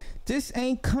 This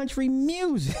ain't country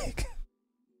music.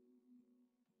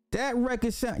 That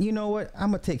record sound, you know what?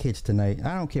 I'm gonna take hits tonight.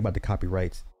 I don't care about the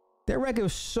copyrights. That record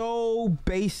was so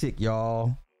basic,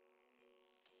 y'all.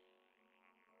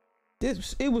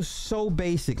 It was so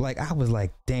basic. Like, I was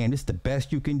like, damn, this is the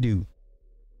best you can do.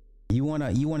 You want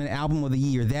an album of the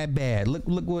year that bad? Look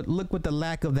what the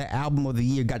lack of that album of the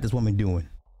year got this woman doing.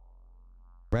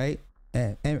 Right?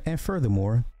 And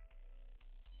furthermore,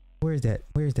 where's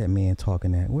that man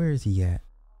talking at? Where is he at?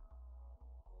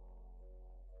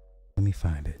 Let me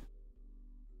find it.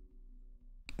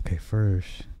 Okay,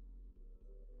 first.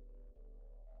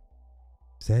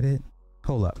 Is that it?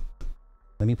 Hold up.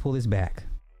 Let me pull this back.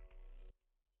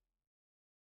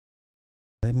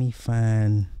 Let me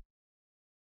find.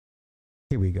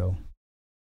 Here we go.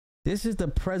 This is the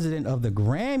president of the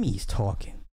Grammys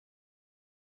talking.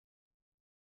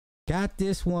 Got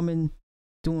this woman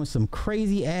doing some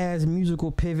crazy ass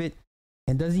musical pivot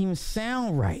and doesn't even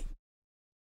sound right.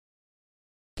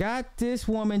 Got this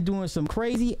woman doing some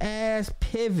crazy ass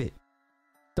pivot.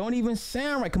 Don't even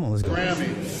sound right. Come on, let's go.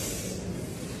 Grammy.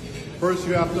 First,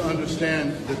 you have to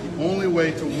understand that the only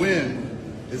way to win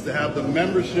is to have the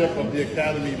membership of the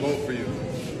Academy vote for you.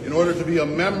 In order to be a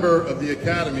member of the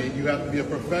Academy, you have to be a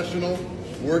professional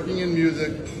working in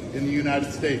music in the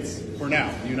United States. For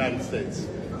now, the United States.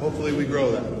 Hopefully we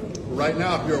grow that. Right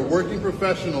now, if you're a working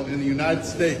professional in the United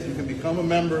States, you can become a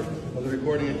member of the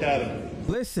Recording Academy.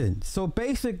 Listen, so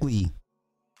basically,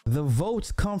 the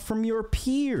votes come from your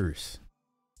peers.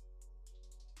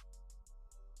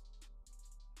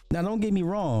 Now, don't get me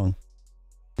wrong.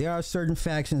 There are certain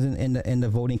factions in the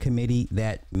voting committee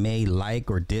that may like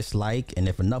or dislike. And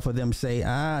if enough of them say,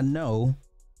 no,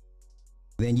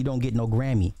 then you don't get no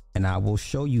Grammy. And I will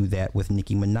show you that with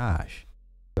Nicki Minaj.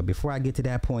 But before I get to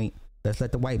that point, let's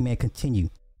let the white man continue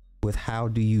with how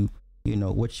do you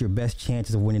what's your best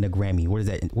chances of winning a Grammy? What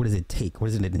does it take? What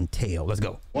does it entail? Let's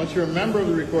go. Once you're a member of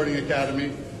the Recording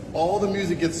Academy, all the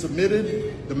music gets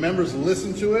submitted, the members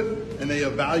listen to it, and they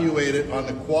evaluate it on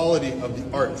the quality of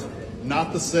the art.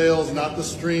 Not the sales, not the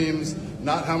streams,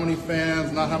 not how many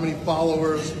fans, not how many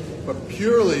followers, but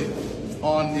purely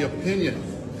on the opinion.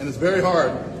 And it's very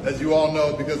hard, as you all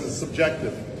know, because it's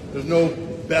subjective. There's no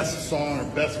best song or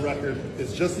best record.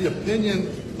 It's just the opinion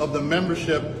of the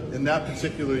membership in that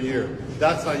particular year.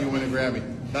 That's how you win a Grammy.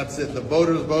 That's it. The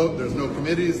voters vote. There's no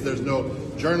committees. There's no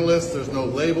journalists. There's no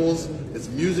labels. It's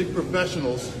music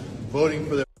professionals voting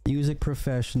for their music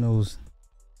professionals,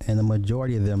 and the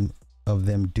majority of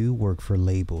them do work for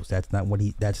labels. That's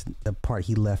the part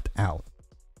he left out.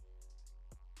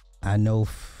 I know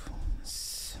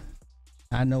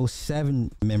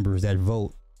 7 members that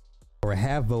vote or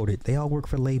have voted. They all work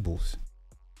for labels.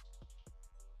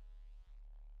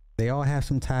 They all have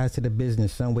some ties to the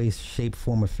business, some way, shape,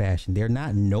 form, or fashion. They're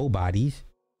not nobodies,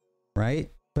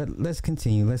 right? But let's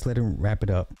continue. Let's let him wrap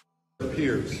it up.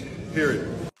 Peers, period.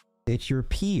 It's your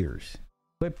peers.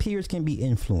 But peers can be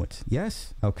influenced.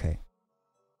 Yes? Okay.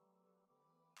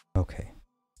 Okay.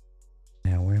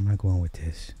 Now, where am I going with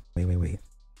this? Wait.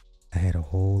 I had a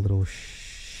whole little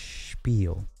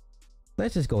spiel.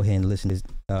 Let's just go ahead and listen to this,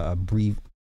 a brief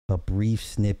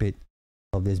snippet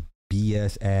of this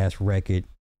BS ass record.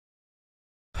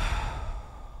 Beyonce.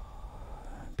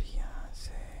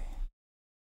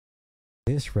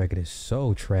 This record is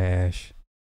so trash.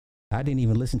 I didn't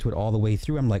even listen to it all the way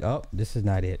through. I'm like, oh, this is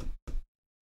not it.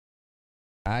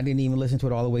 I didn't even listen to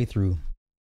it all the way through.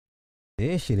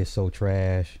 This shit is so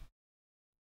trash.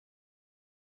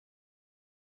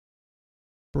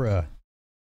 Bruh.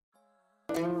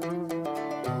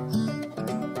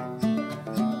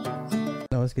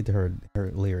 No, let's get to her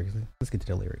lyrics. Let's get to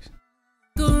the lyrics.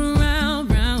 Go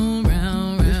round, round,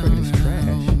 round, this record is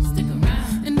trash. Stick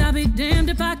around. And I'll be damned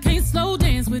if I can't slow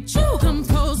dance with you. Come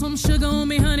pour some sugar on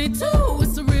me, honey, too.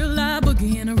 It's a real live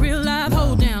boogie and a real live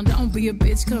hold down. Don't be a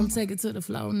bitch, come take it to the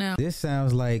floor now. This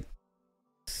sounds like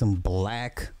some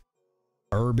black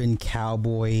urban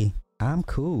cowboy. I'm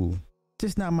cool.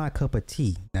 Just not my cup of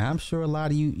tea. Now, I'm sure a lot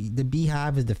of you, the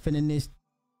Beehive is defending this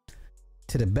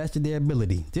to the best of their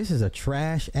ability. This is a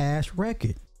trash ass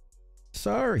record.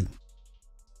 Sorry.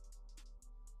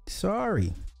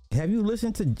 Have you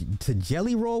listened to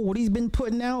Jelly Roll, what he's been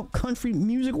putting out country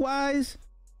music wise?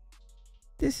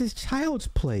 This is child's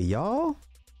play, y'all.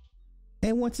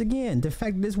 And once again, the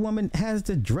fact that this woman has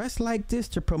to dress like this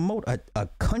to promote a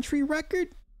country record.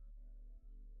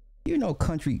 You know,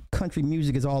 country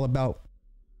music is all about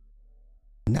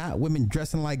not women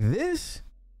dressing like this.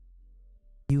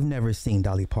 You've never seen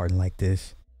Dolly Parton like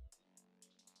this.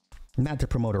 Not to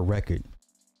promote a record,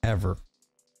 ever.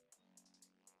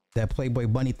 That Playboy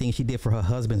Bunny thing she did for her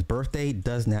husband's birthday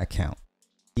does not count.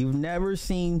 You've never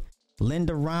seen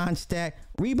Linda Ronstadt,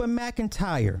 Reba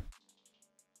McEntire.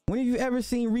 When have you ever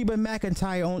seen Reba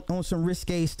McEntire on some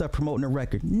risque stuff promoting a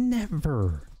record?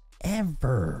 Never,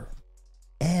 ever.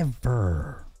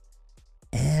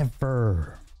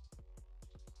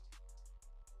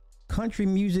 Country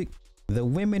music, the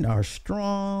women are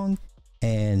strong,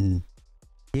 and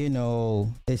you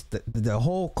know, it's the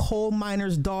whole coal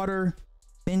miner's daughter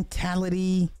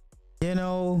mentality. You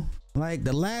know, like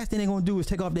the last thing they're gonna do is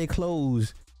take off their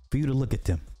clothes for you to look at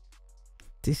them.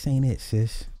 This ain't it,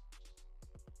 sis.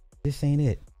 This ain't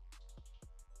it.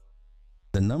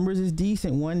 The numbers is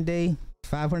decent one day,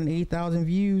 580,000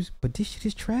 views, but this shit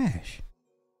is trash.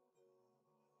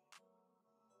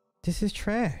 This is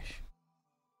trash.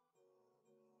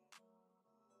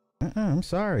 I'm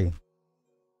sorry.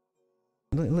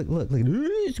 Look.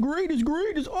 It's great,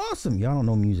 it's awesome. Y'all don't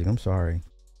know music. I'm sorry.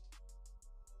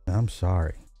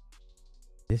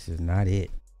 This is not it.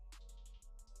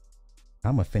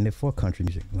 I'm offended for country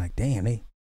music. Like, damn, they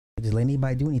just let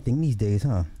anybody do anything these days,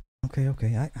 huh?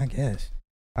 Okay, I guess.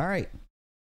 All right.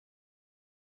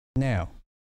 Now,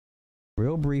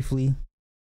 real briefly.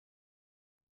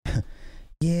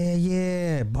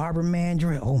 Yeah, Barbara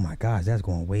Mandrell. Oh my gosh, that's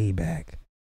going way back.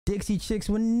 Dixie Chicks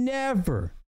would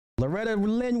never. Loretta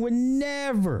Lynn would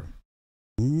never.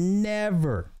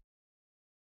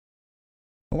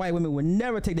 White women would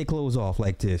never take their clothes off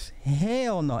like this.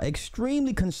 Hell no.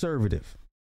 Extremely conservative.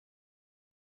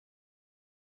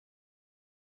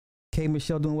 K.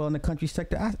 Michelle doing well in the country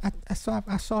sector. I saw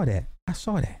that.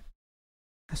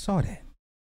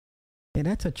 Yeah,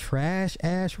 that's a trash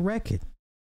ass record.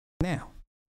 Now,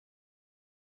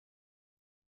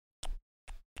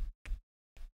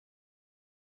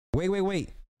 wait,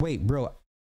 bro.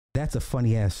 That's a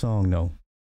funny ass song, though.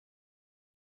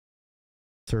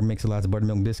 Sir Mix-a-Lot's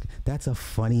Buttermilk Biscuit. That's a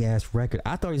funny ass record.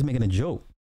 I thought he was making a joke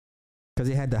because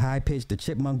he had the high pitched, the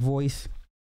chipmunk voice,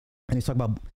 and he's talking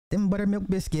about them buttermilk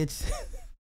biscuits.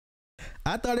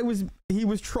 I thought he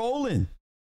was trolling.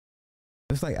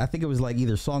 It's like, I think it was like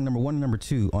either song number 1 or number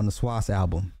 2 on the Swass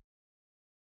album.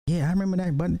 Yeah, I remember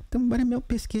that. Them buttermilk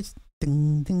biscuits.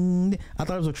 Ding, ding, ding. I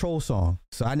thought it was a troll song,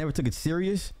 so I never took it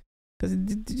serious because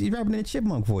he's rapping in a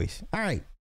chipmunk voice. All right,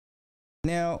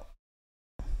 now,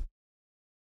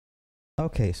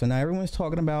 okay, so now everyone's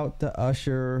talking about the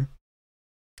Usher,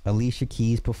 Alicia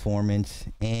Keys performance,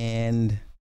 and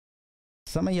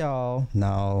some of y'all,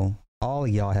 no, all of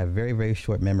y'all have very, very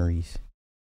short memories.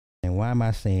 And why am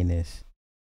I saying this?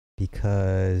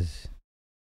 Because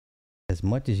as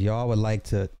much as y'all would like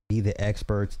to be the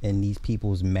experts in these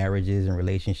people's marriages and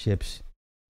relationships,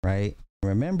 right?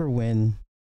 Remember when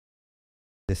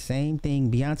the same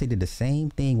thing, Beyonce did the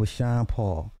same thing with Sean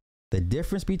Paul. The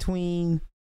difference between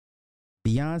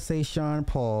Beyonce, Sean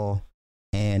Paul,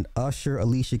 and Usher,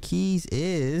 Alicia Keys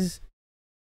is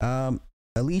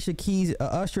Alicia Keys,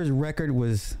 Usher's record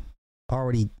was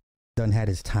already done had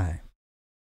his time.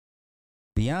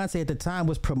 Beyonce at the time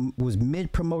was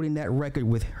mid promoting that record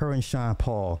with her and Sean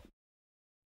Paul,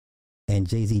 and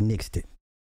Jay-Z nixed it,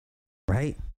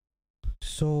 right?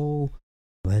 So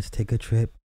let's take a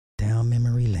trip down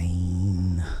memory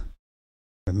lane.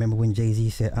 Remember when Jay-Z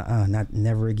said,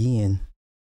 never again.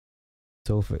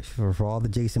 So for all the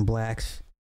Jason Blacks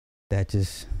that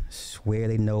just swear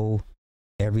they know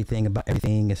everything about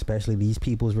everything, especially these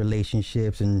people's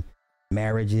relationships and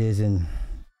marriages, and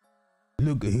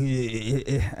look,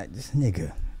 this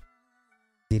nigga,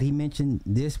 did he mention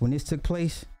this when this took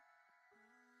place?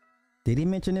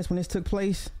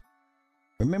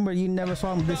 Remember, you never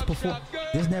saw him this before.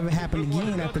 This never happened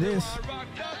again after this.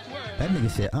 That nigga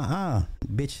said,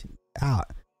 bitch, out.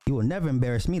 You will never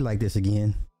embarrass me like this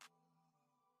again.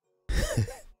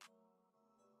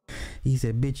 He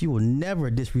said, bitch, you will never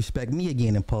disrespect me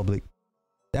again in public.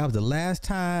 That was the last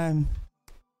time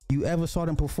you ever saw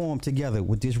them perform together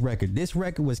with this record. This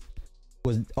record was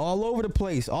all over the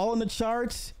place, all in the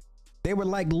charts. They were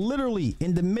like literally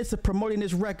in the midst of promoting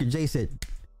this record. Jay said,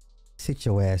 sit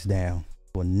your ass down.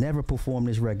 Will never perform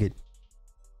this record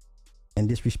and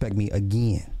disrespect me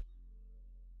again.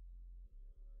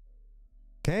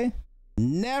 Okay?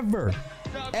 Never,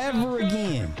 ever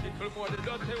again.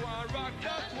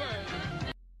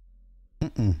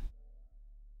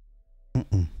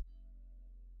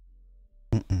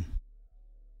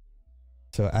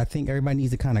 So I think everybody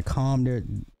needs to kind of calm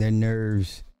their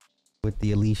nerves with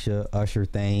the Alicia Usher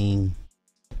thing.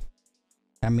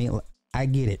 I mean, I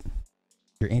get it.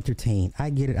 You're entertained. I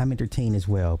get it. I'm entertained as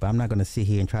well. But I'm not going to sit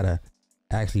here and try to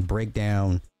actually break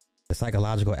down the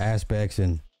psychological aspects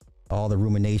and all the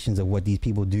ruminations of what these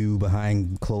people do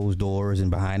behind closed doors and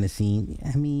behind the scene.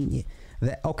 I mean,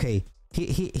 okay.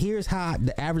 Here's how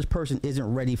the average person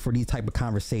isn't ready for these type of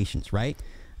conversations, right?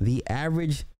 The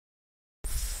average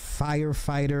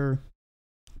firefighter,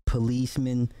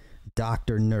 policeman,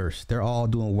 doctor, nurse, they're all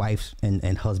doing wife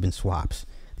and husband swaps.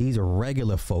 These are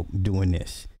regular folk doing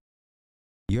this.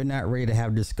 You're not ready to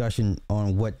have a discussion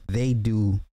on what they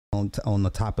do on the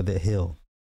top of the hill.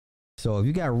 So if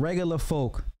you got regular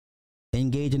folk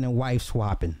engaging in wife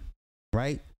swapping,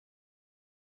 right?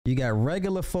 You got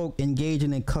regular folk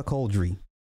engaging in cuckoldry.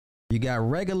 You got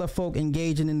regular folk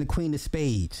engaging in the Queen of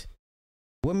Spades.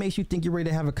 What makes you think you're ready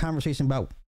to have a conversation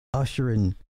about Usher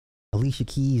and Alicia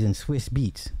Keys and Swiss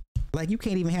Beats? Like, you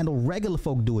can't even handle regular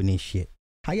folk doing this shit.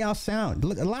 How y'all sound?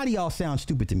 Look, a lot of y'all sound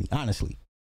stupid to me, honestly.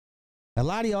 A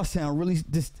lot of y'all sound really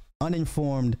just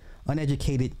uninformed,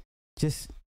 uneducated,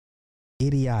 just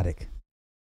idiotic.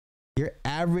 Your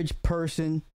average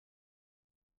person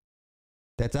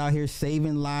that's out here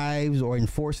saving lives or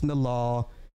enforcing the law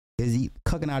is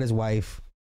cooking out his wife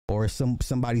or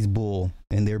somebody's bull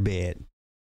in their bed.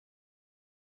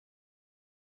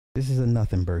 This is a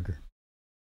nothing burger.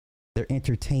 They're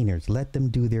entertainers. Let them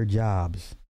do their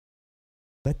jobs.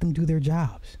 Let them do their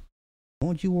jobs.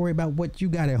 Don't you worry about what you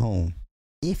got at home.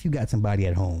 If you got somebody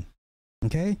at home.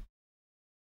 Okay?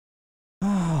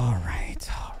 All right.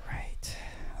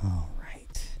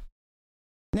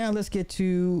 Now let's get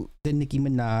to the Nicki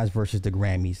Minaj versus the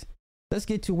Grammys. Let's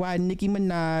get to why Nicki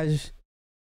Minaj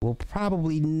will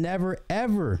probably never,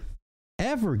 ever,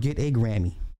 ever get a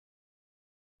Grammy.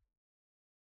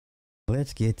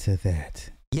 Let's get to that.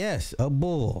 Yes, a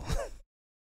bull.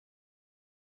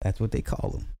 That's what they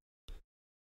call them.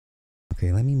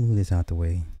 Okay, let me move this out the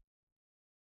way.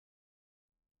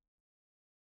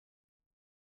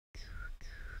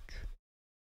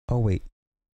 Oh, wait.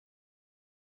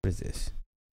 What is this?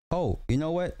 Oh, you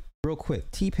know what? Real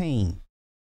quick. T-Pain.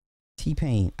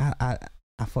 I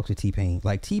fucks with T-Pain.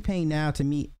 Like, T-Pain now, to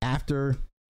me, after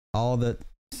all the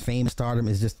fame stardom,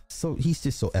 is just so, he's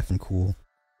just so effing cool.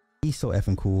 He's so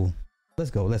effing cool.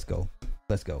 Let's go.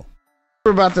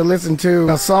 We're about to listen to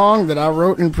a song that I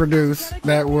wrote and produced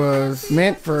that was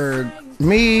meant for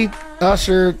me,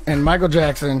 Usher, and Michael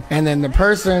Jackson, and then the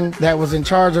person that was in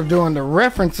charge of doing the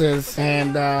references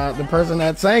and the person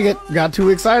that sang it got too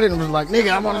excited and was like,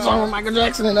 nigga, I want a song with Michael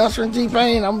Jackson and Usher and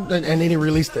T-Pain, and then he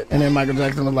released it. And then Michael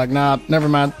Jackson was like, nah, never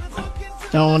mind, I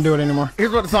don't want to do it anymore.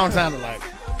 Here's what the song sounded like.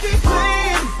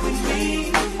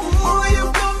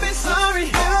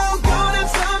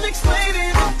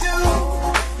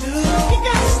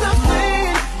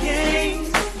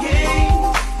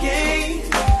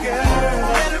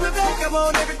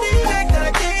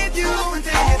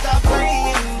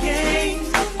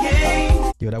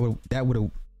 Yo, that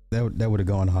would have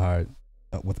gone hard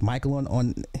with Michael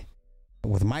on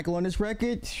this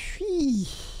record.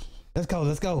 Let's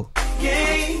go.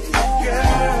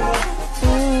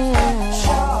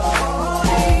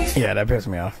 Yeah, that pissed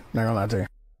me off. Not gonna lie to you.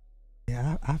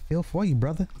 Yeah, I feel for you,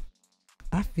 brother.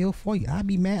 I feel for you. I'd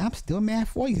be mad. I'm still mad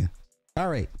for you. All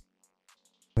right.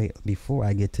 Wait, before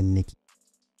I get to Nicki,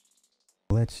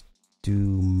 let's do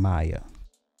Maya.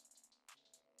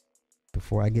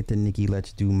 Before I get to Nicki,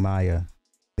 let's do Maya.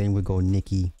 Then we'll go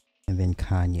Nicki and then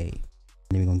Kanye. And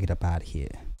then we're going to get up out of here.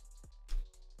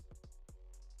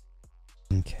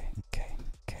 Okay.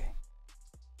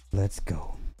 Let's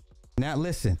go. Now,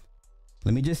 listen.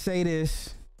 Let me just say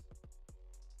this.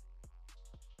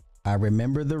 I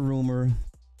remember the rumor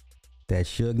that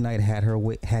Suge Knight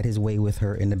had his way with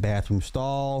her in the bathroom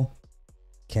stall.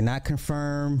 Cannot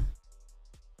confirm.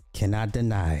 Cannot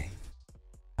deny.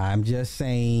 I'm just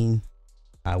saying,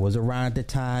 I was around at the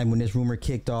time when this rumor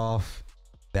kicked off.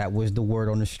 That was the word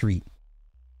on the street.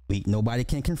 Nobody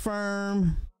can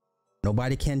confirm.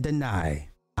 Nobody can deny.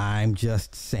 I'm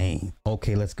just saying.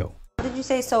 Okay, let's go. Why did you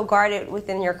say so guarded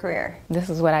within your career? This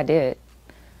is what I did.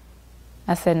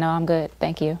 I said, no, I'm good.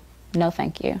 Thank you. No,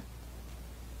 thank you.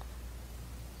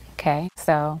 Okay,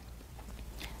 so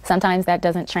sometimes that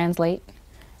doesn't translate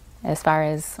as far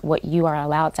as what you are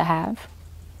allowed to have,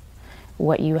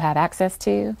 what you have access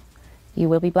to. You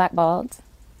will be blackballed.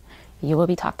 You will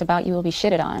be talked about. You will be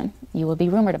shitted on. You will be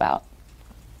rumored about.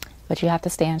 But you have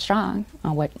to stand strong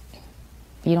on what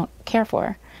you don't care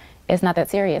for. It's not that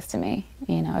serious to me,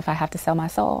 if I have to sell my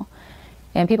soul.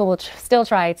 And people will still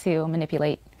try to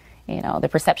manipulate, the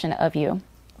perception of you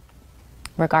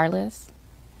regardless.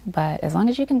 But as long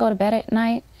as you can go to bed at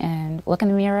night and look in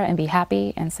the mirror and be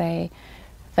happy and say,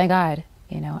 thank God,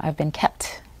 I've been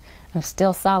kept. I'm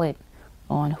still solid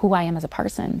on who I am as a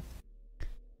person.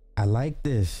 I like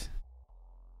this.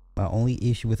 My only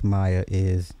issue with Maya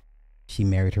is she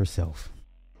married herself.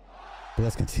 But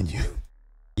let's continue.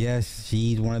 Yes,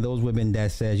 she's one of those women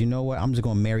that says, you know what, I'm just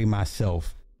going to marry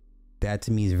myself. That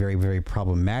to me is very, very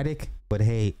problematic. But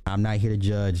hey, I'm not here to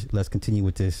judge. Let's continue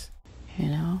with this.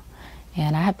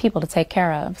 And I have people to take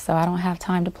care of, so I don't have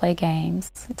time to play games,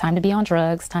 time to be on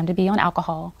drugs, time to be on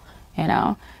alcohol,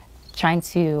 trying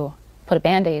to put a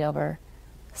Band-Aid over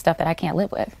stuff that I can't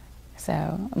live with.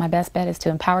 So my best bet is to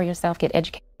empower yourself, get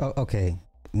educated. Oh, okay.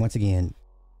 Once again,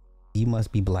 you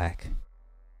must be black.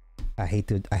 I hate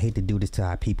to do this to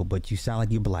our people, but you sound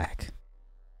like you're black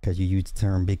because you used the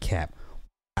term big cap.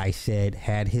 I said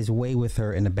had his way with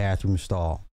her in the bathroom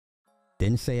stall.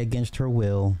 Didn't say against her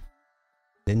will.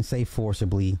 Didn't say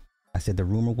forcibly. I said the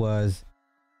rumor was,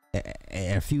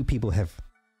 and a few people have.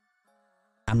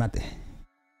 I'm not.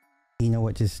 You know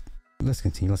what? Just let's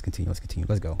continue. Let's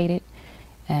go.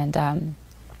 And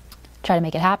try to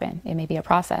make it happen. It may be a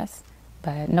process,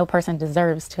 but no person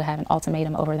deserves to have an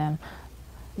ultimatum over them.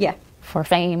 Yeah. For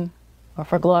fame or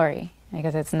for glory,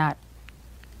 because it's not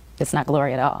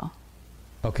glory at all.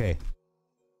 Okay.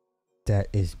 That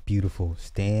is beautiful.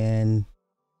 Stand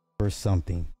for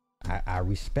something. I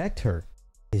respect her.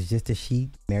 It's just that she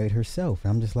married herself.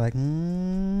 I'm just like, I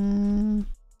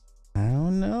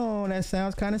don't know. That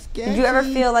sounds kind of scary. Did you ever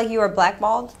feel like you were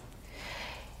blackballed?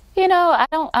 I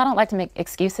don't like to make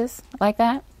excuses like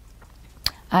that.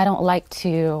 I don't like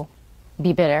to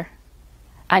be bitter.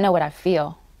 I know what I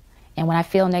feel. And when I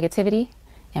feel negativity,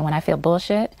 and when I feel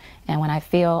bullshit, and when I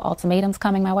feel ultimatums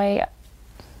coming my way,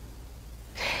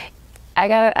 I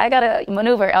gotta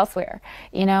maneuver elsewhere,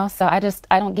 So I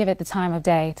don't give it the time of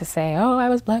day to say, oh, I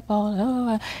was blackballed.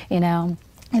 Oh,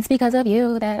 it's because of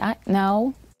you that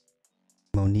no.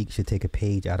 Monique should take a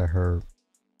page out of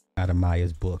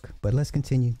Maya's book. But let's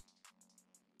continue.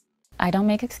 I don't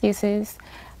make excuses.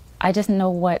 I just know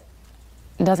what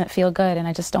doesn't feel good, and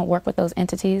I just don't work with those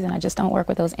entities, and I just don't work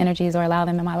with those energies or allow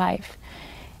them in my life.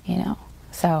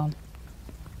 So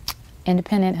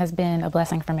independent has been a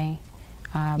blessing for me.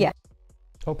 Yeah.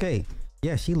 Okay.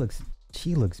 Yeah, she looks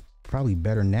probably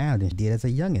better now than she did as a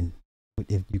youngin',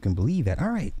 if you can believe that. All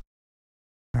right,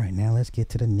 now let's get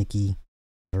to the Nicki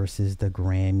versus the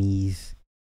Grammys,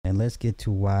 and let's get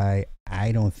to why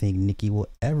I don't think Nicki will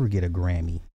ever get a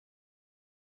Grammy.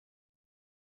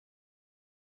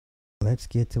 Let's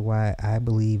get to why I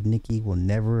believe Nicki will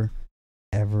never,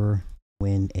 ever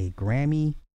win a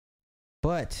Grammy.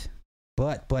 But.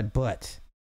 What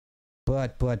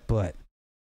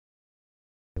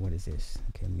is this?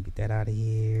 Okay, let me get that out of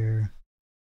here.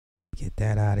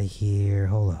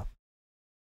 Hold up.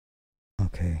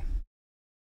 Okay.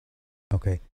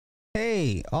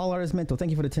 Hey, All Artists Mental.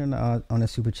 Thank you for the turn on the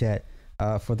super chat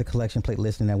for the collection plate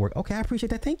listening network. Okay, I appreciate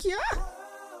that. Thank you.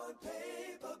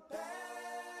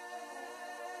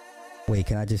 Wait,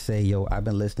 can I just say, yo, I've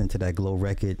been listening to that Glow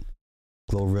record,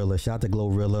 Glorilla. Shout out to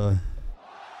Glorilla.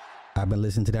 I've been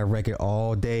listening to that record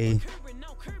all day.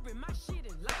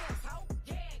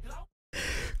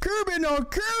 Curbin on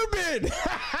Curbin.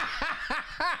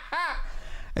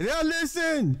 Now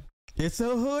listen, it's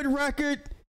a hood record.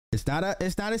 It's not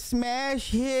a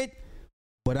smash hit,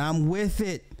 but I'm with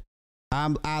it.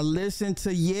 I listen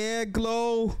to Yeah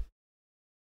Glow.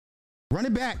 Run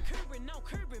it back.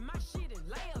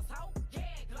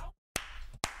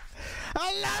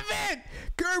 I love it.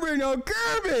 Curbin on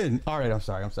Curbin. All right, I'm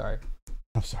sorry. I'm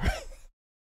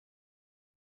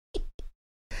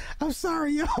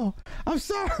sorry, y'all. I'm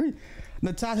sorry.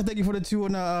 Natasha, thank you for the 2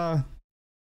 on the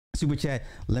super chat.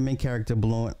 Lemon character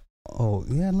blowing. Oh,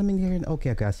 yeah, lemon character.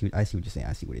 Okay, I see what you're saying.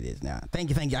 I see what it is now. Thank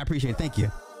you. I appreciate it.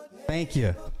 Thank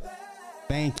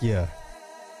you.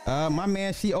 My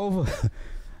man, she over.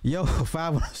 Yo,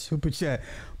 5 on the super chat.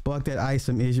 Buck that ice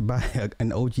some ish by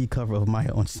an OG cover of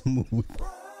Maya on Smooth.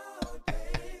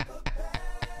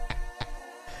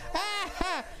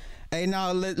 Hey,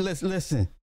 now listen.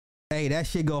 Hey, that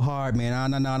shit go hard, man.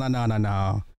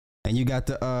 No. And you got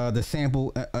the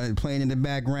sample playing in the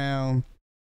background.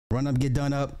 Run Up, Get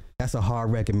Done Up. That's a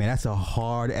hard record, man. That's a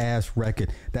hard ass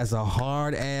record. That's a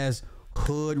hard ass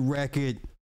hood record.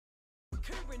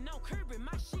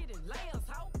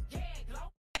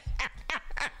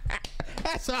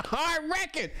 That's a hard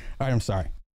record. All right, I'm sorry.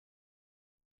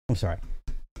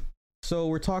 So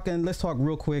let's talk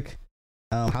real quick.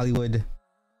 Hollywood.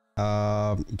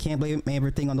 You can't blame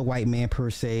everything on the white man per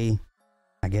se.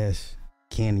 I guess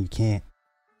you can't.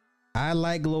 I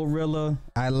like Glorilla.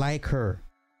 I like her.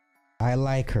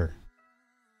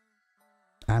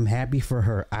 I'm happy for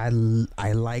her. I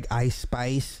like Ice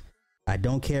Spice. I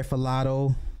don't care for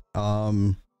Lotto.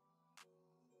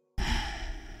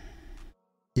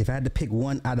 If I had to pick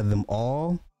one out of them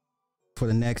all for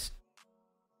the next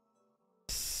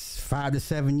 5 to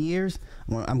 7 years,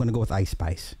 I'm going to go with Ice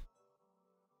Spice.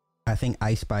 I think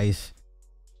Ice Spice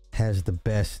has the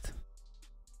best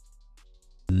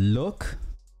look.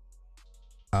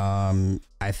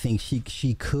 I think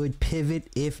she could pivot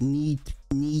if need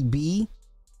be.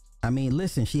 I mean,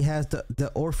 listen, she has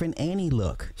the Orphan Annie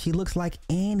look. She looks like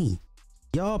Annie.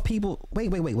 Y'all people,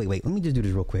 wait. Let me just do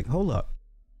this real quick. Hold up.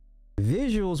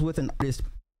 Visuals with an artist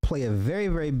play a very,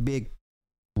 very big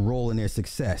role in their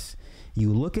success.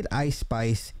 You look at Ice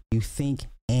Spice, you think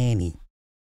Annie.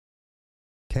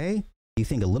 Okay? You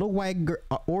think a little white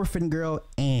orphan girl,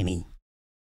 Annie.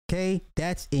 Okay?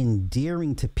 That's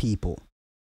endearing to people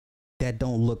that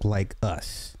don't look like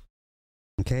us.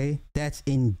 Okay? That's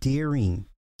endearing.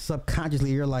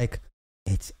 Subconsciously, you're like,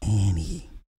 it's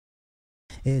Annie.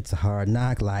 It's a hard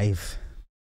knock life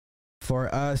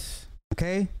for us.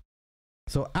 Okay?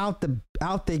 So out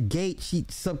the gate, she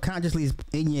subconsciously is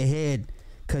in your head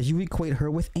because you equate her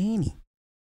with Annie.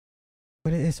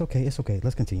 But it's okay.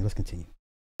 Let's continue.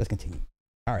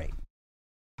 All right.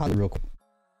 Holly, real quick.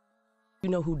 You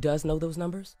know who does know those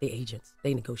numbers? The agents.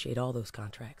 They negotiate all those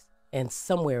contracts. And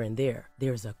somewhere in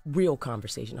there's a real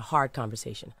conversation, a hard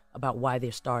conversation about why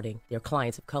they're starting their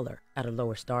clients of color at a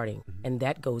lower starting. Mm-hmm. And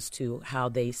that goes to how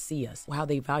they see us, how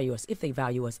they value us, if they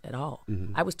value us at all.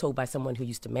 Mm-hmm. I was told by someone who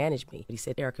used to manage me, he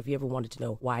said, Eric, if you ever wanted to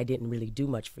know why I didn't really do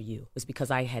much for you, it was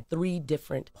because I had 3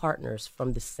 different partners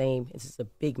from the same, this is a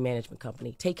big management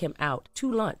company, take him out to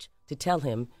lunch to tell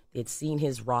him they'd seen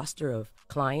his roster of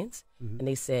clients. Mm-hmm. And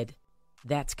they said,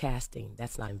 that's casting.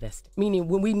 That's not investing. Meaning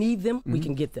when we need them, we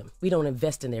can get them. We don't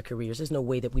invest in their careers. There's no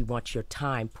way that we want your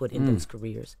time put in those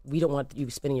careers. We don't want you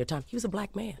spending your time. He was a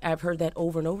black man. I've heard that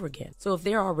over and over again. So if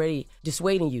they're already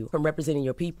dissuading you from representing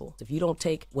your people, if you don't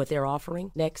take what they're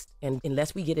offering next, and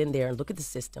unless we get in there and look at the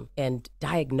system and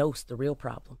diagnose the real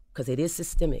problem, because it is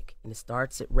systemic and it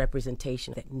starts at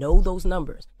representation that know those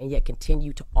numbers and yet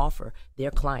continue to offer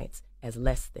their clients as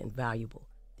less than valuable,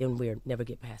 then we'll never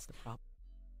get past the problem.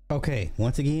 Okay,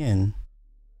 once again,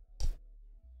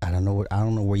 I don't know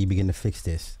where you begin to fix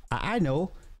this. I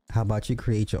know. How about you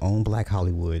create your own Black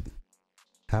Hollywood?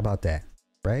 How about that?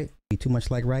 Right? Be too much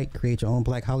like right? Create your own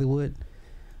Black Hollywood,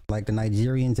 like the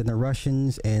Nigerians and the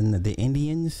Russians and the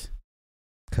Indians.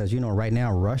 Because right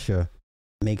now Russia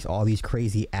makes all these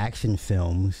crazy action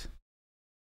films.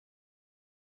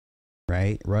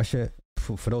 Right? Russia,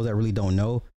 for those that really don't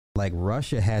know, like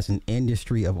Russia has an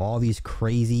industry of all these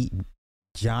crazy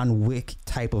John Wick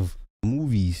type of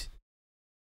movies.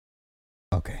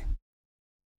 Okay.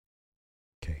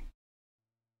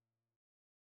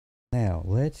 Now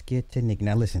let's get to Nicki.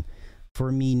 Now listen,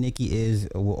 for me, Nicki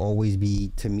will always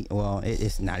be, to me, well,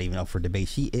 it's not even up for debate.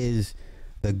 She is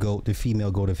the GOAT, the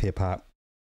female GOAT of hip hop.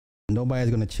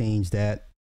 Nobody's gonna change that.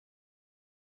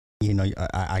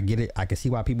 I get it. I can see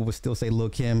why people would still say Lil'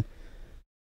 Kim.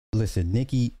 Listen,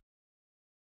 Nicki.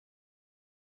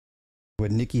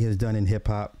 What Nicki has done in hip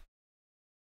hop,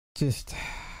 just,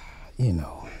 you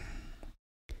know.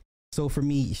 So for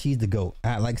me, she's the GOAT.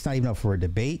 Like, it's not even up for a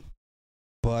debate,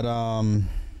 but and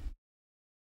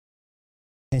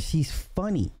she's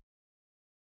funny.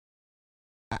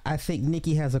 I think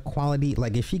Nicki has a quality.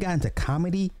 Like, if she got into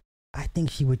comedy, I think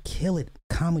she would kill it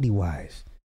comedy wise.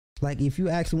 Like, if you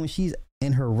actually, when she's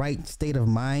in her right state of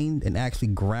mind and actually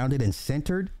grounded and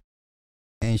centered,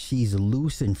 and she's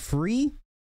loose and free,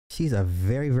 she's a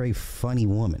very, very funny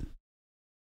woman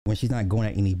when she's not going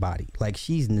at anybody. Like,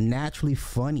 she's naturally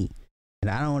funny. And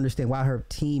I don't understand why her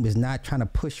team is not trying to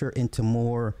push her into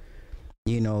more,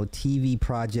 you know, TV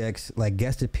projects, like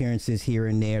guest appearances here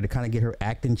and there to kind of get her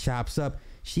acting chops up.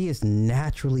 She is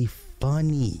naturally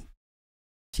funny.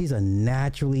 She's a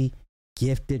naturally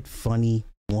gifted, funny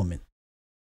woman.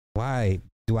 Why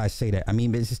do I say that? I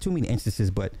mean, there's just too many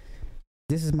instances, but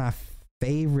this is my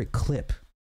favorite clip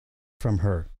from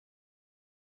her.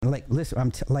 Like,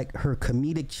 listen, like her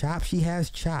comedic chops. She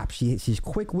has chops. She's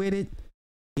quick-witted.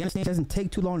 You understand? It doesn't take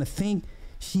too long to think.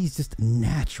 She's just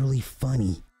naturally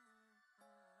funny.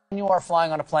 When you are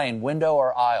flying on a plane, window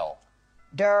or aisle?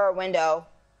 Window.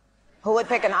 Who would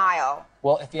pick an aisle?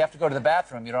 Well, if you have to go to the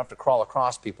bathroom, you don't have to crawl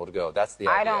across people to go. That's the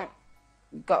idea. I don't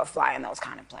go fly in those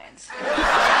kind of planes.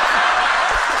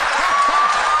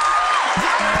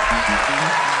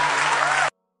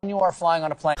 When you are flying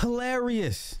on a plane.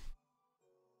 Hilarious.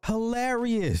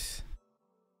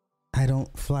 I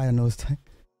don't fly on those types.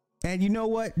 And you know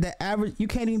what? The average, you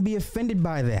can't even be offended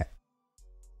by that.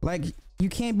 Like, you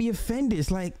can't be offended.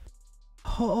 It's like,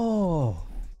 you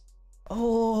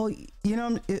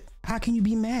know, how can you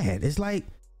be mad? It's like,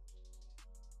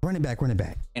 run it back.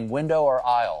 In window or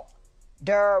aisle?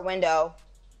 Window.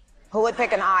 Who would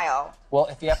pick an aisle? Well,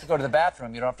 if you have to go to the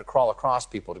bathroom, you don't have to crawl across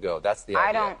people to go. That's the idea.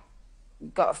 I don't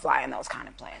go fly in those kind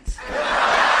of planes.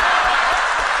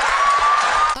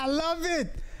 I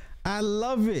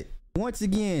love it. Once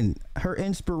again, her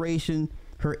inspiration,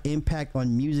 her impact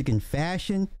on music and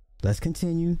fashion. Let's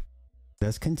continue.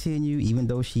 Even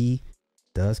though she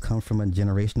does come from a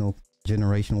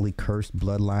generationally cursed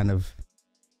bloodline of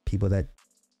people that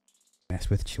mess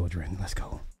with children. Let's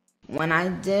go. When I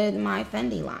did my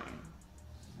Fendi line,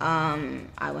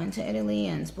 I went to Italy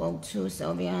and spoke to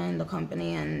Sylvia and the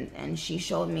company, and she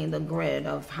showed me the grid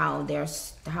of how their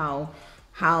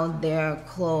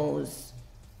clothes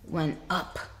went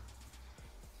up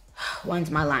once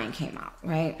my line came out,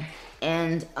 right?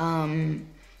 And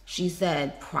she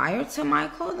said prior to my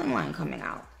clothing line coming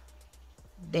out,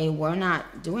 they were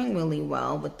not doing really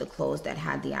well with the clothes that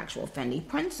had the actual Fendi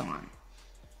prints on.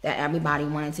 That everybody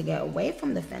wanted to get away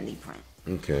from the Fendi print.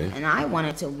 Okay. And I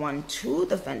wanted to run to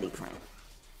the Fendi print.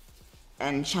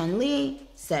 And Chun-Li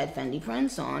said Fendi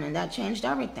prints on, and that changed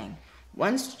everything.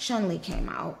 Once Chun-Li came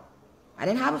out, I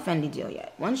didn't have a Fendi deal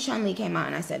yet. Once Chun-Li came out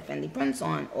and I said Fendi prints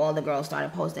on, all the girls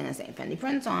started posting and saying Fendi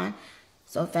prints on.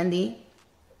 So Fendi,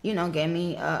 you know, gave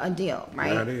me a deal,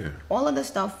 right? Right here. All of the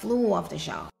stuff flew off the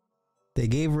shelf. They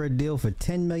gave her a deal for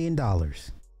 $10 million.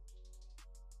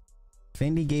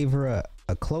 Fendi gave her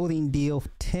a clothing deal for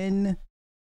 $10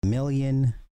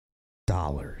 million.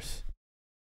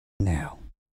 Now,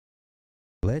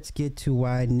 let's get to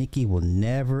why Nicki will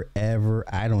never, ever,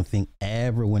 I don't think,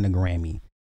 ever win a Grammy.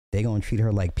 They're going to treat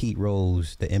her like Pete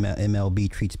Rose, the MLB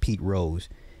treats Pete Rose.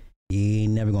 He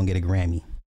ain't never going to get a Grammy.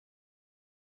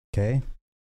 Okay?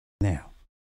 Now,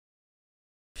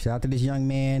 shout out to this young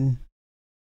man.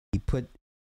 He put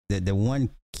the one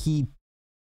key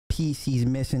piece he's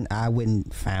missing. I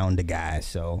wouldn't found the guy.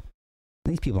 So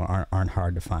these people aren't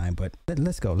hard to find. But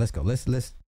let's go. Let's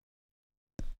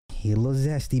He's a little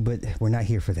zesty, but we're not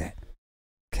here for that.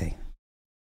 Okay.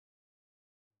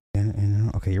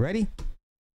 Okay, you ready?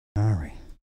 All right.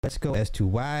 Let's go as to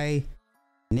why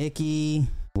Nicki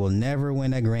will never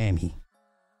win a Grammy.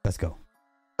 Let's go.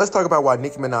 Let's talk about why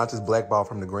Nicki Minaj is blackballed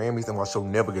from the Grammys and why she'll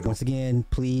never get. Once again,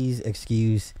 please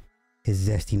excuse his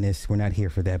zestiness. We're not here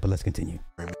for that, but let's continue.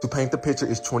 To paint the picture,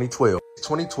 it's 2012.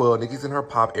 2012, Nicki's in her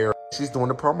pop era. She's doing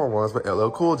the promo runs with LL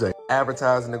Cool J,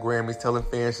 advertising the Grammys, telling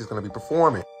fans she's going to be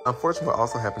performing. Unfortunately, what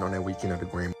also happened on that weekend of the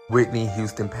Grammys, Whitney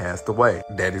Houston passed away.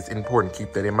 That is important.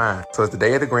 Keep that in mind. So it's the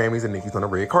day of the Grammys and Nicki's on the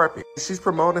red carpet. She's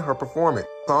promoting her performance.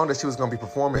 The song that she was going to be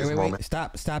performing this moment.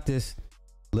 Stop this.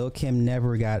 Lil' Kim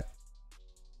never got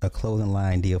a clothing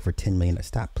line deal for $10 million.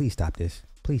 Stop. Please stop this.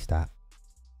 Please stop.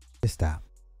 Just stop.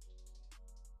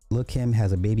 Lil' Kim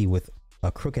has a baby with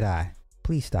a crooked eye.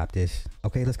 Please stop this.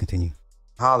 Okay, let's continue.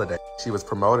 Holiday. She was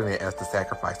promoting it as the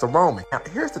sacrifice of Roman. Now,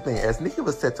 here's the thing. As Nicki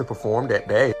was set to perform that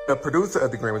day, the producer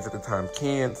of the Grammys at the time,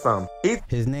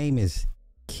 his name is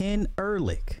Ken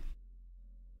Ehrlich.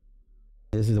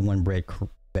 This is the one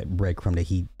breadcrumb that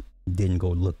he didn't go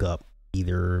look up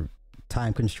either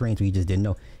time constraints, we just didn't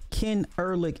know. Ken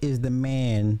Ehrlich is the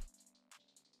man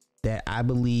that I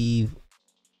believe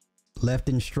left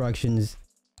instructions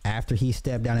after he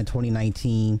stepped down in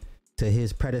 2019 to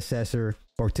his predecessor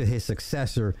or to his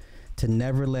successor to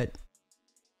never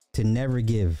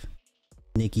give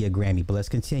Nicki a Grammy. But let's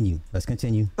continue.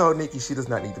 So Nicki, she does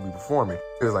not need to be performing.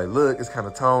 It was like, look, it's kind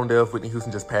of tone deaf. Whitney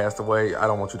Houston just passed away. I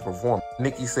don't want you to perform.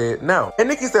 Nicki said no. And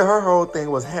Nicki said her whole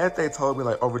thing was, had they told me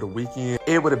like over the weekend,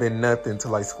 it would have been nothing to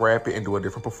like scrap it and do a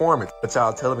different performance. But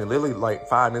y'all telling me literally like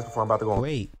 5 minutes before I'm about to go on.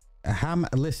 Wait,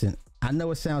 listen, I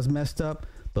know it sounds messed up,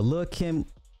 but Lil' Kim,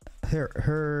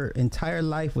 her entire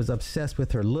life was obsessed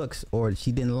with her looks, or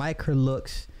she didn't like her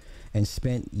looks and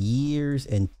spent years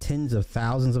and tens of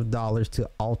thousands of dollars to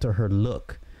alter her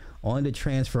look, only to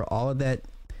transfer all of that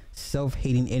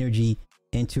self-hating energy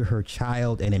into her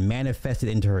child, and it manifested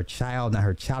into her child. Now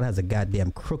her child has a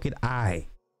goddamn crooked eye.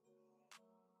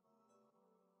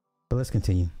 But let's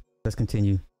continue.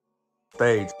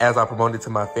 Stage as I promoted to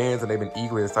my fans, and they've been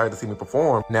eagerly excited to see me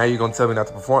perform. Now you're gonna tell me not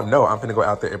to perform? No, I'm finna go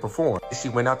out there and perform. She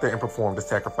went out there and performed The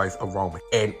Sacrifice of Roman,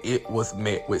 and it was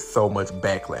met with so much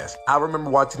backlash. I remember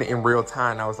watching it in real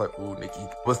time, and I was like, ooh, Nicki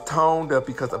was toned up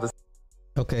because of the...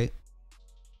 Okay,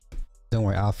 don't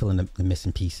worry, I'll fill in the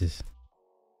missing pieces.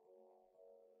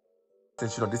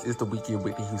 Since, you know, this is the weekend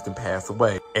Whitney Houston passed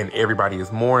away, and everybody is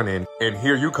mourning, and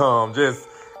here you come, just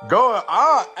going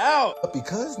all out. But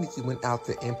because Nicki went out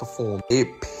there and performed, it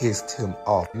pissed him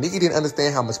off. Nicki didn't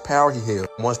understand how much power he held.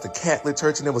 Once the Catholic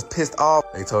Church and it was pissed off,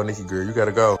 they told Nicki, girl, you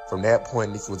gotta go. From that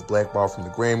point, Nicki was blackballed from the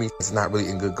Grammys. It's not really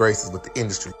in good graces with the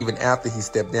industry. Even after he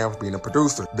stepped down from being a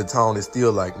producer, the tone is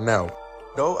still like, no.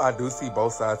 Though I do see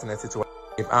both sides in that situation.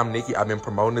 If I'm Nicki, I've been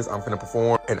promoting this, I'm finna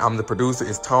perform, and I'm the producer,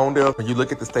 it's tone deaf. When you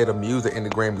look at the state of music in the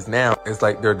Grammys now, it's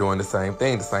like they're doing the same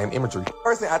thing, the same imagery.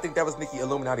 Personally, I think that was Nicki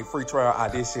Illuminati free trial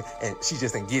audition, and she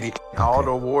just didn't get it. And all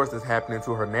the awards that's happening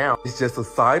to her now, it's just a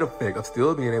side effect of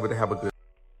still being able to have a good...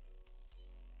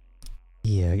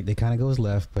 Yeah, it kind of goes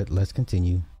left, but let's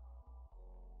continue.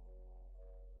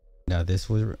 Now this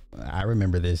was, I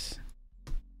remember this.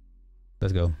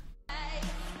 Let's go.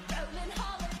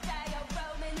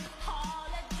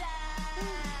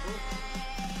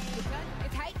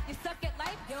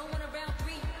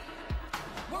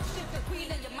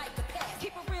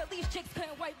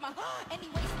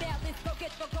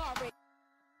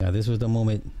 Now this was the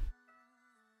moment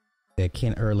that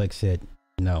Ken Ehrlich said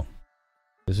no.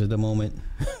 This is the moment.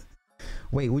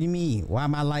 Wait, what do you mean? Why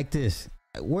am I like this?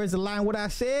 Where's the line what I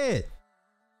said?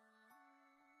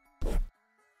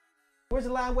 Where's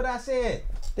the line what I said?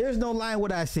 There's no line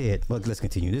what I said. Look, let's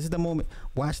continue. This is the moment.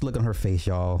 Watch the look on her face,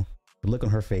 y'all. The look on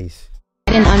her face.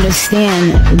 I didn't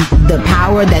understand the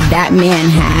power that man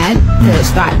had to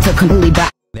start to completely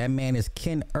back. That man is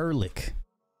Ken Ehrlich.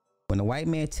 When a white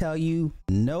man tell you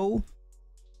no,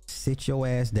 sit your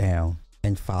ass down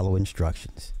and follow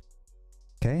instructions.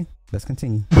 Okay, let's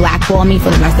continue. Blackball me for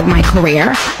the rest of my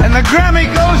career. And the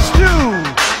Grammy goes to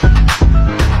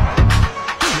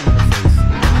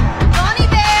Bonnie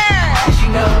Bear. She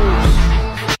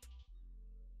knows.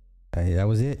 Hey, that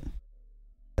was it.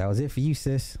 That was it for you,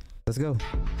 sis. Let's go.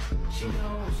 She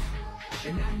knows.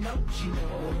 And I know she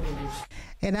knows.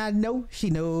 And I know she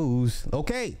knows.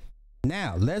 Okay.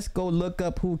 Now, let's go look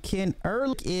up who Ken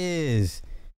Ehrlich is.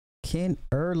 Ken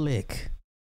Ehrlich.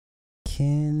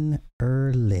 Ken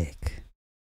Ehrlich.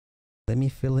 Let me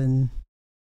fill in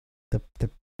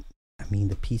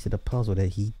the piece of the puzzle that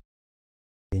he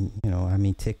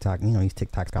didn't, TikTok, these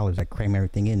TikTok scholars like cram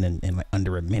everything in like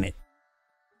under a minute.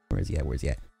 Where's he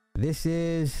at? This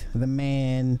is the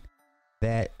man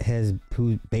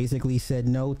who basically said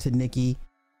no to Nicki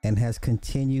and has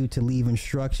continued to leave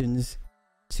instructions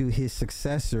to his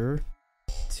successor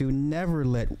to never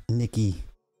let Nicki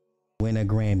win a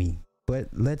Grammy. But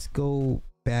let's go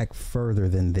back further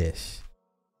than this.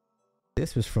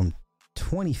 This was from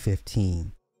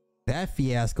 2015. That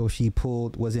fiasco she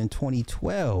pulled was in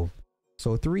 2012.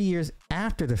 So 3 years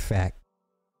after the fact,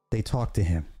 they talked to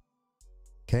him.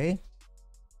 Okay?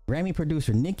 Grammy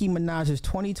producer Nicki Minaj's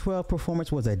 2012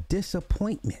 performance was a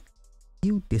disappointment.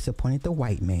 You disappointed the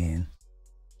white man.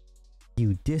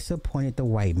 You disappointed the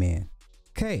white man.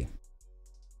 Okay.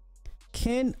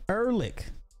 Ken Ehrlich,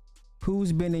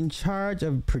 who's been in charge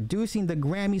of producing the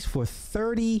Grammys for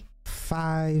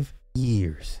 35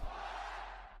 years.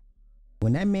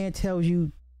 When that man tells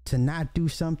you to not do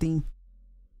something,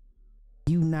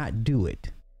 you not do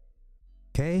it.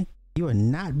 Okay? You are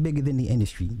not bigger than the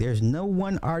industry. There's no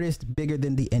one artist bigger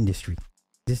than the industry.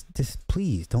 Just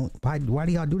please don't. Why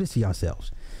do y'all do this to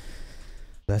yourselves?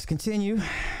 Let's continue.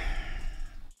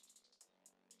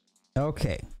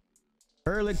 Okay.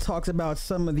 Ehrlich talks about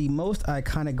some of the most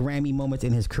iconic Grammy moments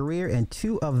in his career and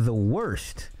two of the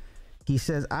worst. He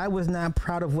says, I was not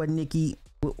proud of what Nicki,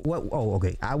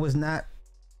 I was not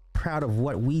proud of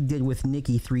what we did with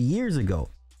Nicki 3 years ago.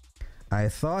 I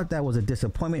thought that was a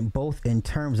disappointment both in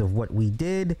terms of what we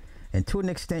did and to an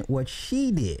extent what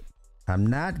she did. I'm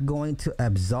not going to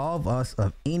absolve us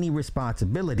of any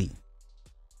responsibility,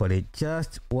 but it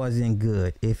just wasn't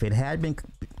good. If it had been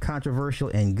controversial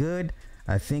and good,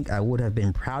 I think I would have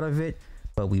been proud of it,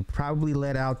 but we probably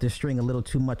let out the string a little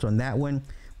too much on that one.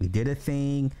 We did a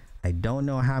thing, I don't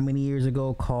know how many years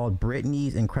ago, called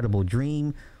Britney's Incredible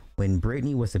Dream. When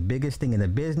Britney was the biggest thing in the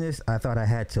business, I thought I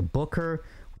had to book her.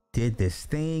 Did this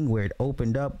thing where it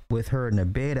opened up with her in the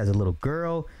bed as a little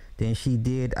girl. Then she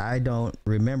did, I don't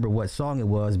remember what song it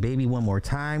was, Baby One More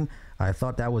Time. I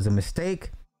thought that was a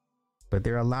mistake, but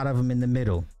there are a lot of them in the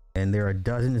middle, and there are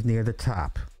dozens near the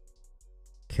top.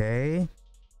 Okay?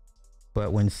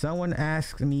 But when someone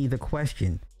asks me the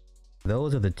question,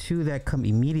 those are the two that come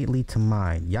immediately to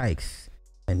mind. Yikes.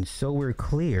 And so we're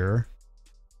clear,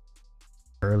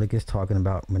 Ehrlich is talking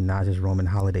about Minaj's Roman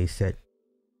Holiday set.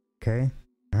 Okay?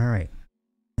 All right.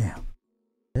 Now,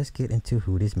 let's get into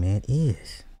who this man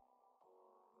is.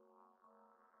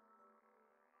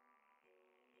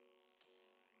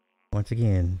 Once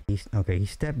again, he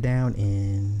stepped down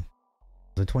in,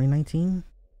 was it 2019?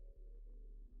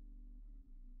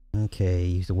 Okay,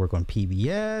 he used to work on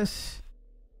PBS,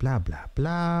 blah, blah,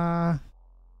 blah.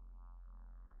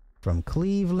 From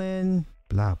Cleveland,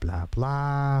 blah, blah,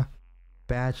 blah.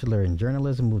 Bachelor in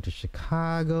journalism, moved to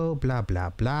Chicago, blah,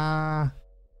 blah, blah.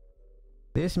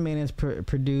 This man has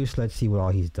produced, let's see what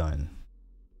all he's done.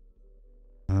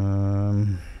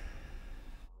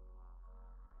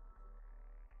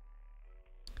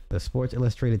 The Sports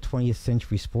Illustrated 20th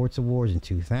Century Sports Awards in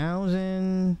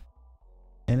 2000.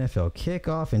 NFL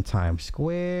Kickoff in Times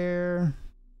Square.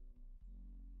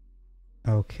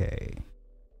 Okay.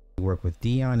 He worked with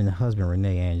Dion and husband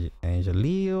Renee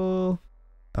Angelillo.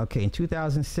 Okay, in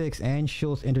 2006, Ann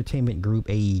Schultz Entertainment Group,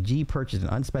 AEG, purchased an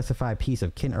unspecified piece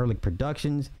of Ken Ehrlich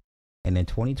Productions. And in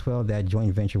 2012, that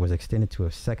joint venture was extended to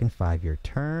a second 5-year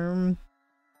term.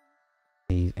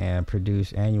 He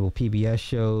produced annual PBS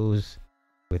shows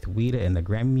with Weta and the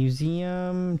Grammy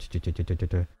Museum.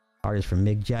 Artists from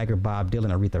Mick Jagger, Bob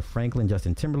Dylan, Aretha Franklin,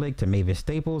 Justin Timberlake, to Mavis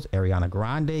Staples, Ariana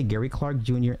Grande, Gary Clark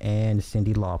Jr., and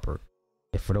Cyndi Lauper.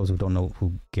 If for those who don't know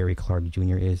who Gary Clark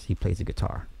Jr. is, he plays the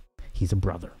guitar. He's a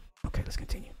brother. Okay, let's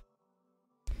continue.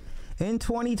 In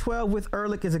 2012, with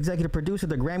Ehrlich as executive producer,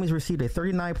 the Grammys received a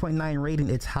 39.9 rating,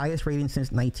 its highest rating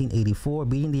since 1984,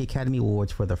 beating the Academy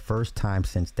Awards for the first time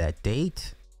since that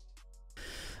date.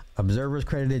 Observers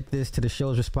credited this to the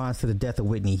show's response to the death of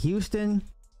Whitney Houston,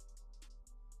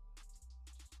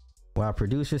 while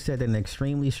producers said that an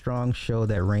extremely strong show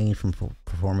that ranged from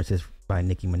performances by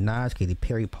Nicki Minaj, Katy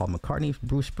Perry, Paul McCartney,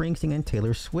 Bruce Springsteen, and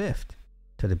Taylor Swift,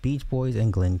 to the Beach Boys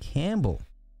and Glenn Campbell.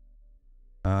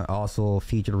 Also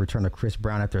featured a return of Chris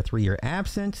Brown after a 3-year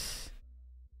absence.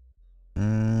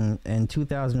 In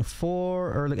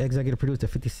 2004, Ehrlich executive produced the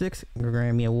 56th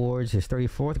Grammy Awards, his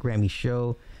 34th Grammy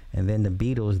show, and then the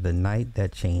Beatles, The Night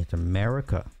That Changed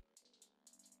America.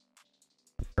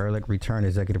 Ehrlich returned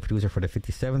as executive producer for the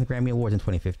 57th Grammy Awards in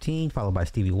 2015, followed by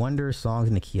Stevie Wonder's Songs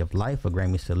in the Key of Life, a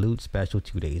Grammy Salute special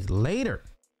 2 days later.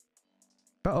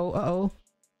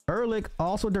 Ehrlich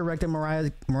also directed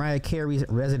Mariah Carey's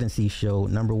residency show,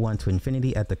 Number One to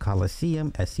Infinity, at the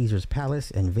Coliseum at Caesar's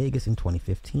Palace in Vegas in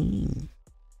 2015.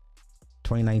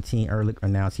 2019, Ehrlich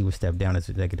announced he would step down as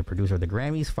executive producer of the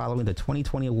Grammys following the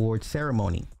 2020 awards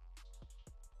ceremony.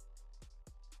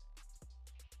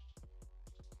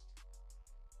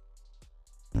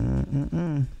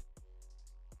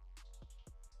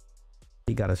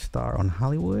 He got a star on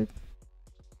Hollywood.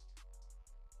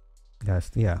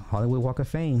 Hollywood Walk of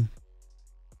Fame.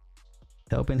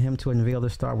 Helping him to unveil the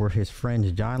star were his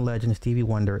friends John Legend, Stevie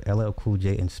Wonder, LL Cool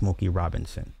J, and Smokey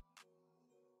Robinson.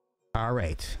 All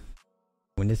right.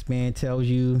 When this man tells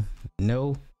you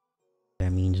no,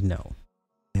 that means no.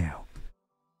 Now,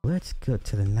 let's go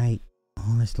to the night.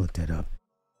 Oh, let's look that up.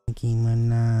 Nicki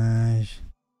Minaj.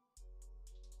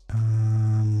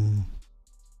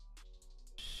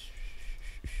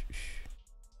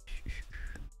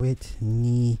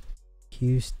 Whitney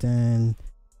Houston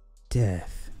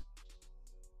death.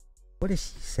 What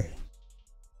does she say?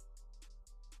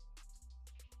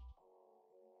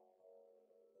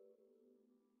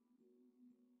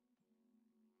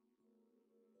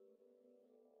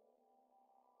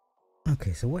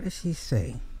 Okay, so what does she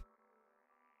say?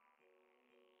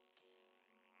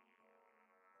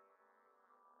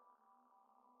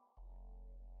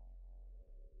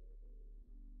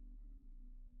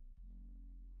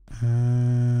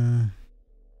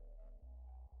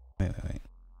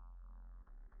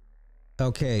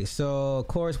 Okay, so of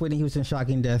course Whitney Houston's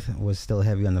shocking death was still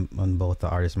heavy on both the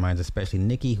artists' minds, especially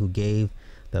Nicki, who gave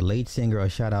the late singer a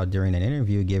shout out during an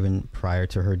interview given prior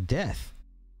to her death.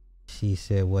 She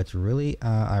said, "What's really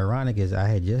ironic is I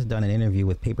had just done an interview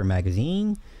with Paper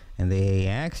Magazine, and they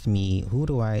asked me who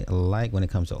do I like when it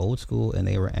comes to old school, and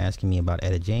they were asking me about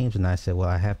Etta James, and I said, well,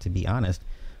 I have to be honest.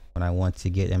 When I want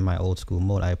to get in my old school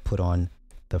mode, I put on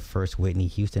the first Whitney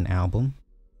Houston album.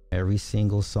 Every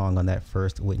single song on that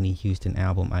first Whitney Houston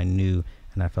album I knew,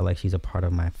 and I felt like she's a part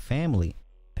of my family.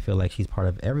 I feel like she's part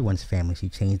of everyone's family. She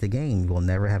changed the game. We'll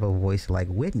never have a voice like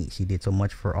Whitney. She did so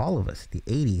much for all of us. The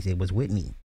 80s, it was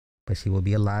Whitney, but she will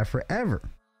be alive forever."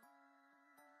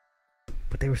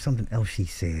 But there was something else she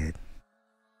said.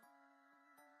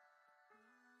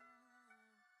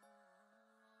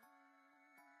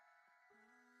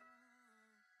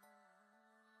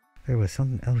 There was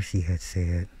something else she had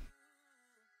said.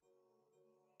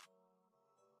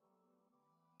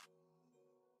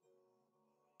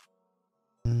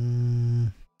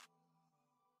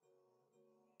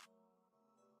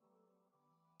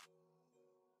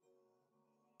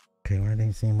 Okay, what are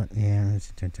they saying? What? Yeah,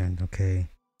 okay.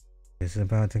 This is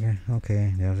about to.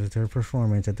 Okay, that was their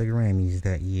performance at the Grammys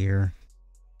that year.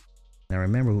 Now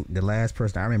remember, the last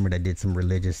person I remember that did some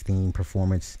religious themed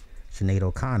performance, Sinead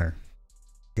O'Connor,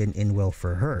 didn't end well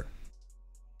for her.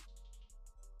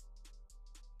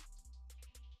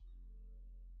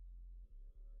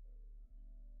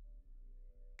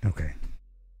 Okay.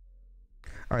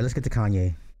 All right, let's get to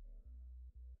Kanye.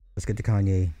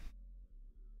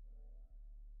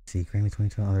 See, Grammy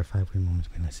 2012, other 5 great moments.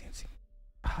 Let's see.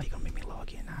 Oh, you're gonna make me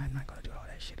log in. Nah, I'm not gonna do all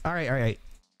that shit. All right.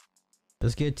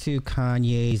 Let's get to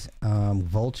Kanye's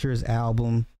Vultures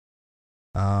album.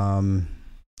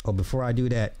 Before I do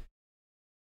that,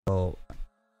 I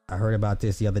heard about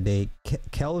this the other day.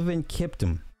 Kelvin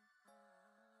Kiptum.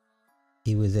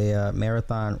 He was a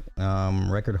marathon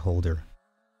record holder.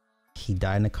 He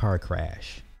died in a car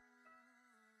crash.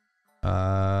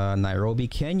 Nairobi,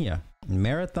 Kenya.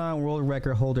 Marathon world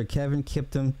record holder Kevin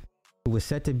Kiptum, who was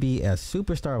set to be a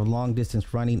superstar of long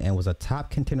distance running and was a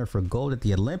top contender for gold at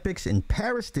the Olympics in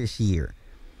Paris this year,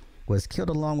 was killed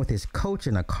along with his coach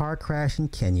in a car crash in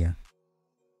Kenya.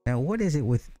 Now, what is it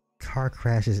with car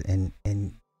crashes in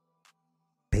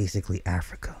basically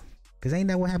Africa? Because ain't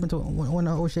that what happened to one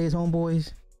of O'Shea's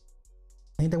homeboys?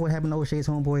 Ain't that what happened to O'Shea's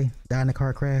homeboy? Died in a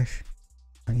car crash?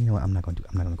 You know what? I'm not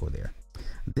gonna go there.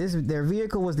 Their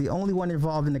vehicle was the only one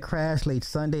involved in the crash late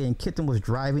Sunday, and Kiptum was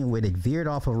driving when it veered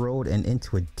off a road and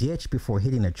into a ditch before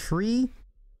hitting a tree.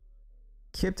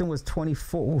 Kiptum was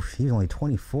 24. Oof, he was only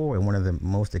 24 and one of the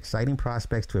most exciting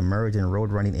prospects to emerge in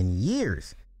road running in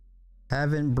years.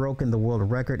 Having broken the world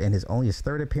record and only his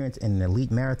third appearance in an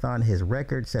elite marathon, his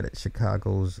record set at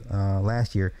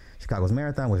last year, Chicago's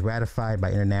marathon, was ratified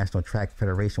by International Track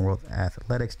Federation World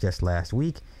Athletics just last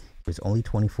week. He was only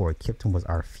 24. Kiptum was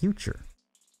our future.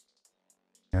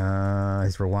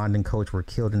 His Rwandan coach were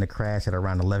killed in the crash at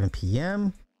around 11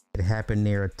 p.m. It happened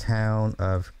near a town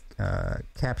of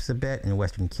Kapsabet in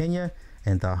western Kenya,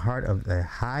 and the heart of the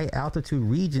high altitude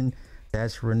region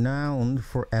that's renowned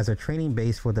as a training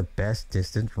base for the best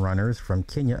distance runners from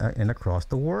Kenya and across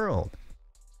the world.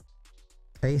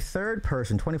 A third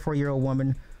person, 24-year-old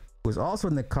woman, who was also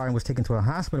in the car and was taken to a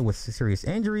hospital with serious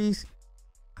injuries.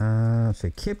 So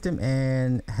Kiptum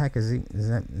and Hakazimana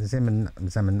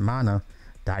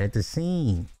died at the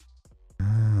scene.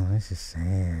 Oh, this is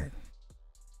sad.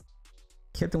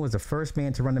 Kiptum was the first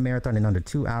man to run the marathon in under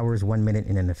 2 hours, 1 minute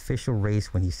in an official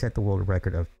race when he set the world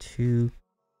record of 2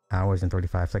 hours and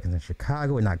 35 seconds in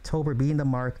Chicago in October, beating the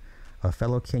mark of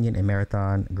fellow Kenyan and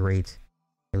marathon great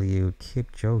Eliud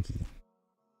Kipchoge.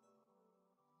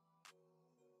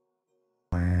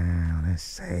 Wow, that's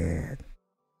sad.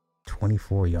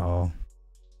 24, y'all.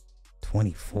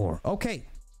 24. Okay.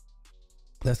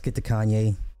 Let's get to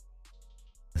Kanye.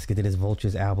 Let's get to this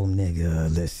Vultures album,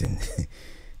 nigga. Listen,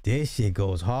 this shit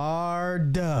goes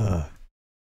hard.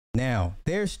 Now,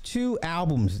 there's 2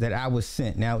 albums that I was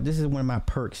sent. Now, this is one of my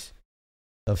perks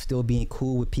of still being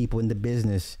cool with people in the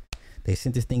business. They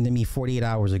sent this thing to me 48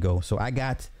 hours ago. So I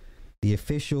got the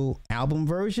official album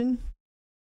version.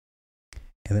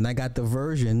 And then I got the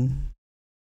version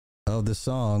of the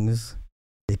songs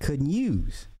they couldn't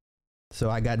use.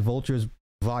 So I got Vultures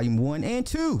Volume 1 and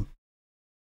 2.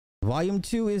 Volume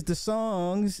 2 is the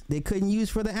songs they couldn't use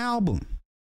for the album.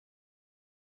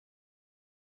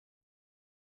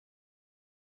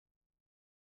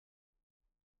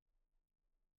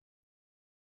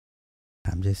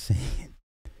 I'm just saying.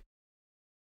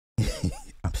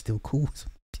 I'm still cool with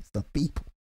some people.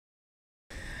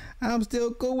 I'm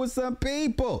still cool with some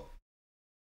people.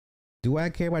 Do I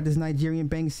care about this Nigerian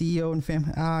bank CEO and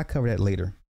fam? I'll cover that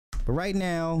later. But right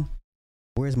now,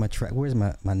 where's my track? Where's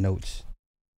my notes?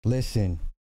 Listen,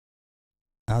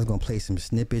 I was gonna play some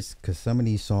snippets because some of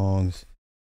these songs,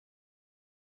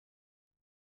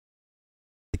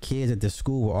 the kids at the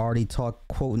school were already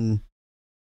quoting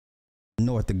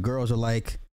North. The girls are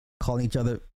like calling each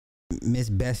other Miss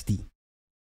Bestie.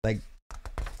 Like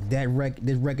this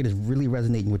record is really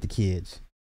resonating with the kids.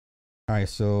 All right,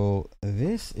 so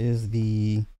this is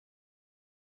the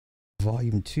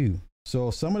volume 2. So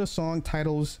some of the song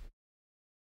titles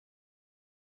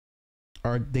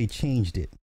they changed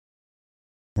it,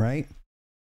 right?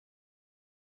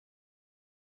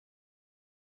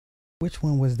 Which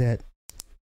one was that?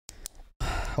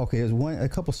 Okay, there's a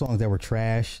couple songs that were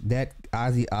trash. That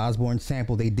Ozzy Osbourne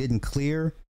sample they didn't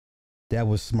clear. That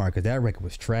was smart because that record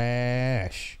was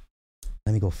trash.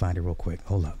 Let me go find it real quick.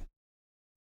 Hold up.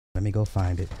 Let me go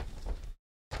find it.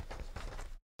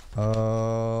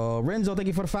 Renzo, thank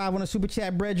you for the 5 on the super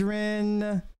chat,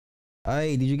 brethren.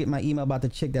 Hey, did you get my email about the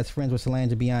chick that's friends with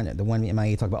Solange Beyond? The one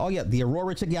MIA talked about. Oh yeah, the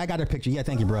Aurora chick. Yeah, I got her picture. Yeah,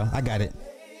 thank you, bro. I got it.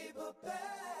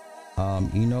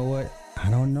 You know what? I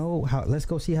don't know how. Let's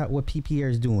go see what PPR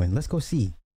is doing. Let's go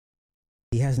see.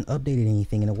 He hasn't updated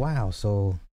anything in a while,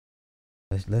 so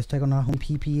let's check on our home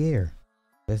PPR.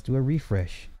 Let's do a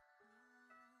refresh.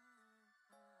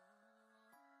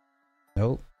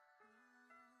 Nope.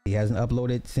 He hasn't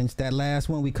uploaded since that last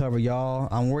one we covered, y'all.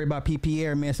 I'm worried about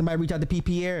PPR, man. Somebody reach out to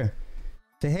PPR.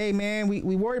 Say, hey, man, we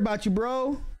worried about you,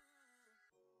 bro.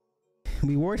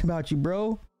 We worried about you,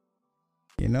 bro.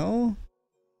 You know?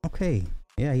 Okay.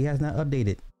 Yeah, he has not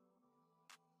updated.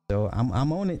 So I'm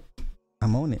on it.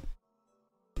 I'm on it.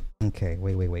 Okay,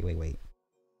 wait.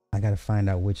 I gotta find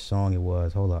out which song it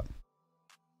was. Hold up.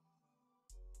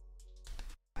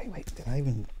 Wait. Did I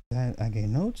get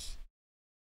notes?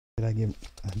 Did I give?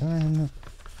 I don't know.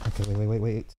 Okay,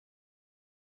 wait.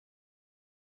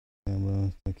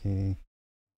 Okay.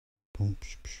 Boom.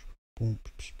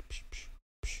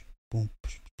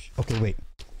 Okay, wait.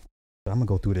 I'm gonna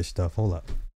go through this stuff. Hold up.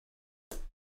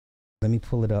 Let me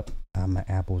pull it up on my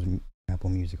Apple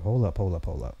Music. Hold up.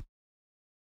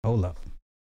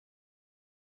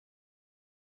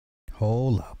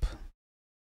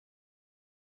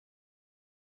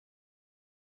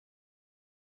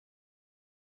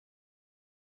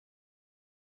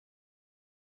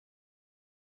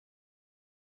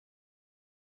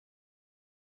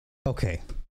 Okay.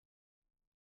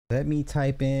 Let me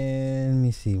type in, let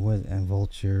me see, what and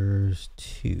Vultures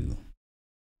 2.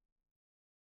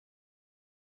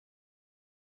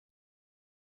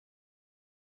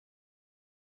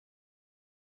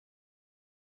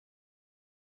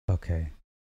 Okay.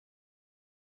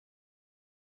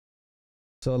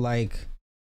 So like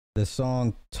the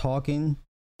song Talking,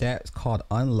 that's called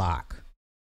Unlock,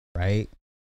 right?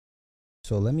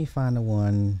 So let me find the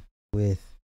one with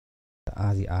the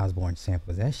Ozzy Osbourne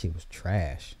sample. That shit was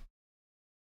trash.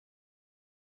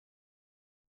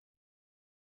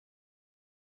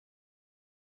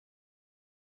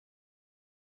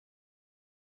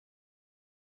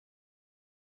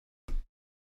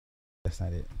 That's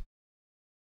not it.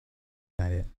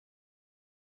 Not it.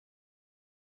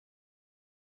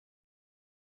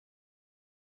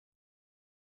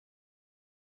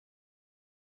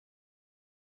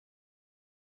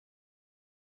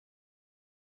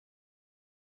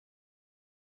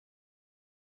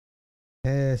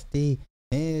 SD,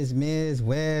 Ms.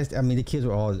 West. I mean, the kids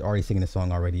were all already singing the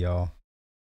song already, y'all.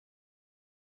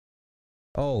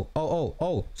 Oh.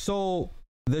 So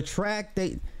the track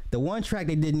the one track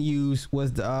they didn't use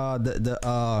was the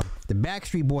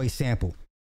Backstreet Boys sample.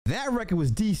 That record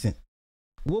was decent.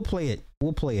 We'll play it.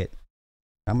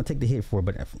 I'm gonna take the hit for it,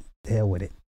 but the hell with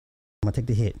it. I'm gonna take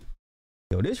the hit.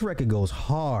 Yo, this record goes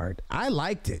hard. I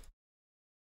liked it.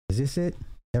 Is this it,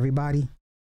 everybody?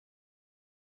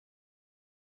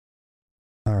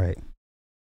 All right.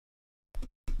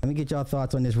 Let me get y'all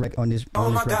thoughts on this record. Oh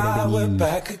my God, we're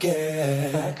back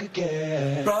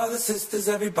again. Brothers, sisters,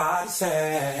 everybody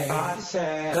say.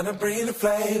 Gonna bring the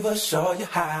flavor, show you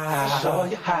how.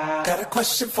 Got a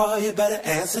question for you, better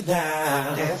answer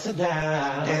now.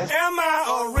 Am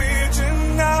I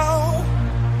original?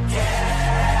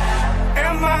 Yeah.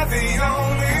 Am I the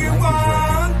only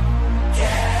one?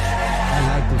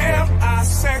 Yeah. Am I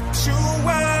sexual?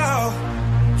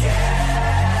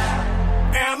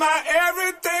 Am I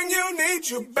everything you need?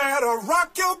 You better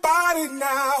rock your body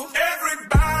now.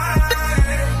 Everybody.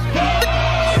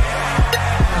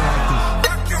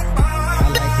 Rock your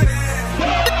body.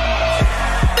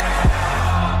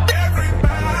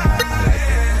 Everybody.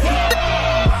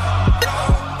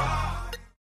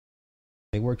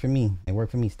 They worked for me. It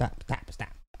worked for me. Stop. All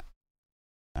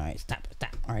right, stop.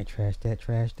 All right, trash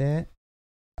that.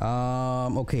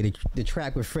 Okay, the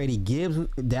track with Freddie Gibbs,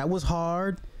 that was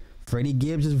hard. Freddie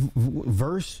Gibbs'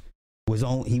 verse was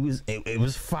on. It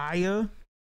was fire,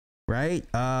 right?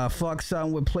 Fuck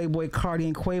something with Playboy Cardi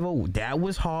and Quavo, that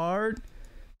was hard.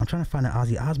 I'm trying to find an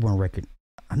Ozzy Osbourne record.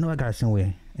 I know I got it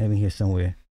somewhere. Over here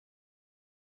somewhere.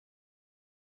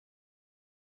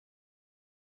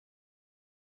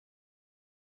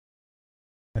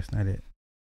 That's not it.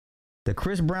 The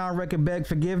Chris Brown record, Beg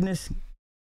Forgiveness,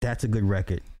 that's a good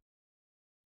record.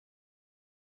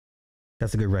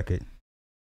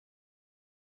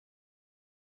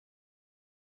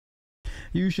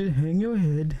 You should hang your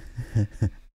head.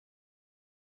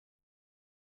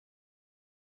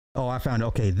 Oh, I found it.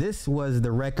 Okay, this was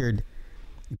the record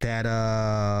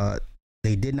that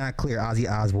they did not clear Ozzy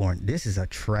Osbourne. This is a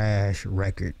trash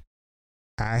record.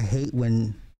 I hate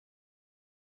when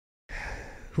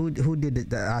who did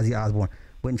the Ozzy Osbourne?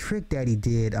 When Trick Daddy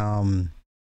did an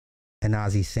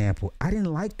Ozzy sample. I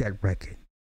didn't like that record.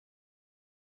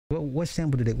 What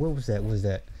sample did it? What was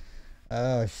that?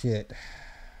 Oh shit.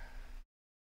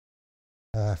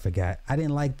 I forgot. I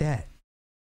didn't like that.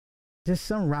 Just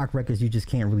some rock records you just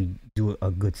can't really do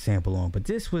a good sample on. But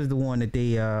this was the one that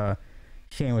they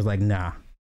Shannon was like, nah.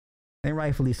 And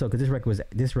rightfully so, because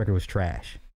this record was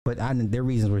trash. But their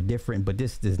reasons were different, but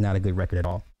this is not a good record at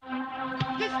all.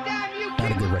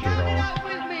 Not a good record at all.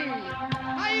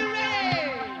 Are you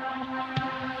ready?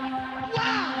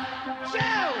 1, 2,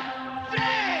 3.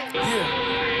 Yeah.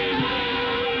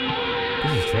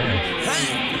 This is trash.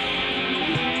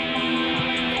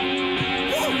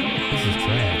 This is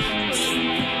trash.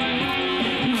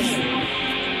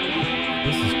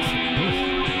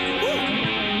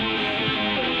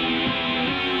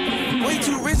 Way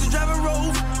too rich to drive a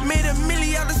Rover. Made $1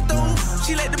 million out the stove.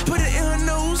 She like to put it in her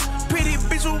nose. Pretty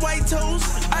bitch with white toes.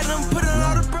 I done put on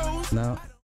all the bros. No,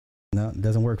 it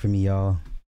doesn't work for me, y'all.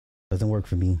 Doesn't work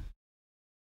for me.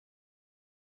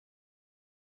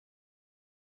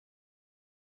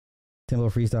 Timbo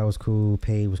Freestyle was cool.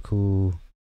 Paid was cool.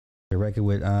 The record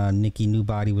with Nicki, New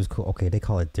Body was cool. Okay, they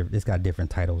call it different. It's got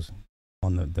different titles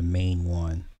on the main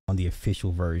one, on the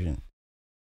official version.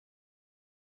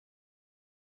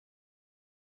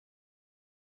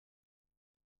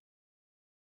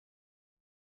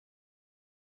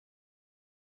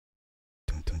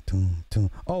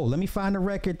 Oh, let me find a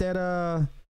record that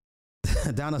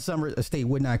Donna Summer Estate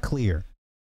would not clear.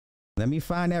 Let me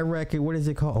find that record. What is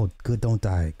it called? Oh, Good Don't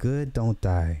Die. Good Don't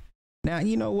Die. Now,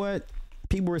 you know what?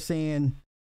 People were saying,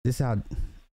 this is how,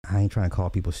 I ain't trying to call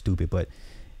people stupid, but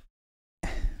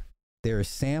there are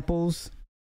samples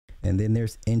and then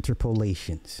there's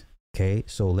interpolations. Okay,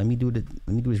 so let me do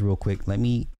this real quick. Let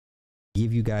me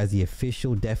give you guys the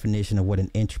official definition of what an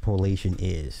interpolation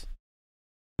is.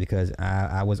 Because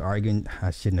I was arguing, I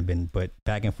shouldn't have been, but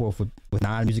back and forth with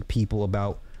non-music people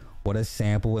about what a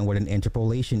sample and what an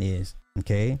interpolation is.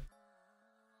 Okay.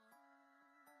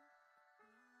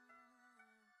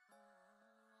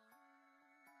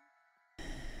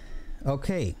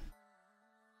 Okay.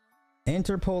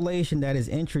 Interpolation, that is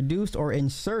introduced or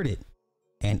inserted.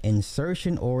 An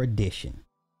insertion or addition.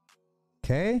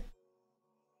 Okay.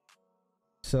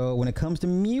 So when it comes to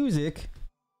music,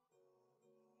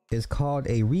 it's called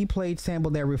a replayed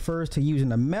sample that refers to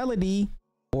using a melody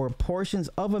or portions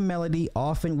of a melody,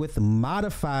 often with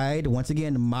modified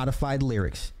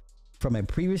lyrics from a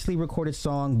previously recorded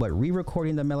song, but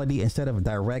re-recording the melody instead of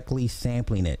directly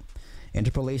sampling it.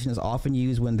 Interpolation is often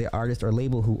used when the artist or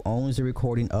label who owns the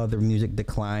recording of the music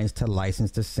declines to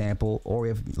license the sample, or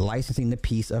if licensing the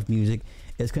piece of music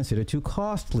is considered too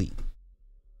costly.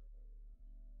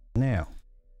 Now,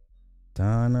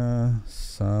 Donna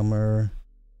Summer.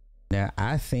 Now,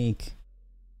 I think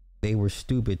they were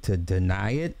stupid to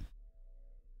deny it,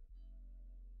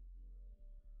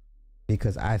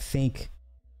 because I think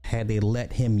had they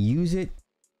let him use it,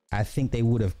 I think they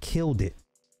would have killed it.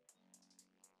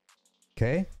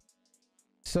 Okay?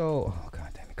 So, oh god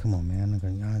damn it, come on, man.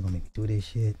 Y'all gonna make me do this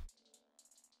shit.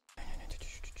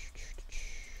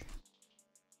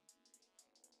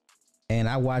 And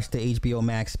I watched the HBO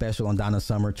Max special on Donna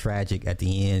Summer, tragic at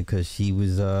the end, because she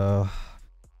was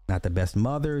not the best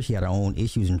mother. She had her own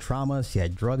issues and trauma. She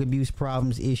had drug abuse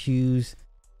problems, issues.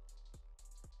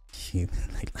 She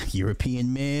like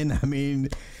European men. I mean,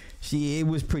 it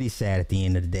was pretty sad at the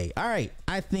end of the day. All right,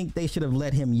 I think they should have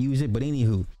let him use it. But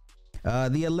anywho,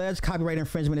 the alleged copyright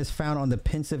infringement is found on the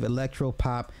pensive electro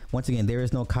pop. Once again, there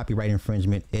is no copyright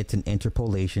infringement. It's an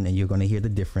interpolation, and you're going to hear the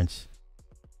difference.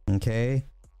 Okay.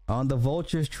 On the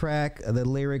Vultures track, the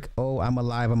lyric, "Oh, I'm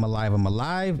alive, I'm alive, I'm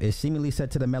alive," is seemingly set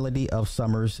to the melody of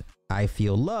Summer's "I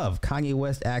Feel Love." Kanye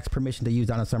West asked permission to use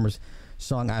Donna Summer's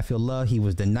song "I Feel Love." He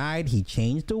was denied. He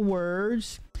changed the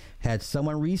words, had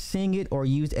someone re-sing it, or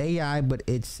used AI, but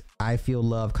it's "I Feel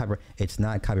Love" copyright. It's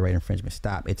not copyright infringement.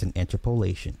 Stop. It's an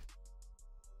interpolation.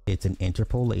 It's an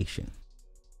interpolation.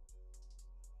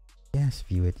 Yes,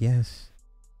 view it. Yes.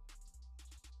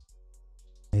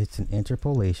 It's an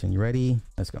interpolation. You ready?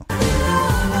 Let's go.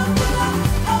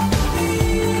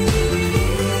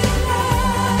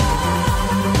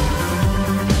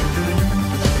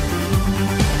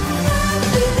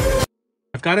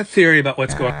 I've got a theory about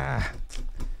what's going on.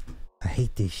 I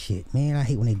hate this shit, man. I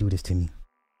hate when they do this to me.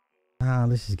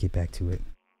 Let's just get back to it.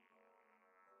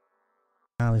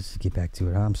 Let's just get back to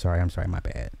it. I'm sorry, my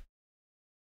bad.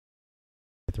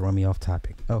 Throw me off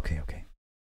topic. Okay.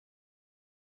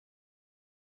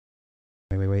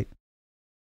 Wait.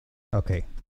 Okay.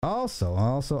 Also.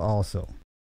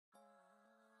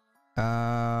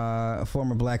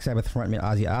 Former Black Sabbath frontman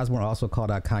Ozzy Osbourne also called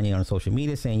out Kanye on social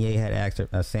media, saying Ye had asked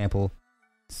a sample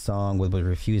song was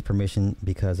refused permission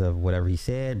because of whatever he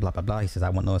said. Blah blah blah. He says, "I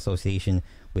want no association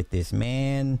with this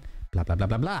man." Blah blah blah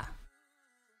blah blah.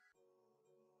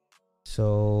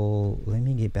 So let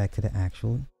me get back to the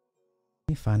actual. Let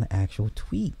me find the actual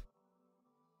tweet.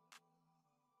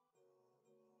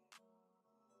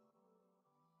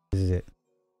 This is it,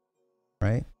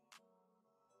 right?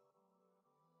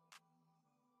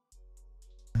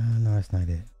 No, that's not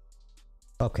it.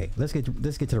 Okay, let's get to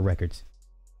the records.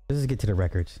 Let's get to the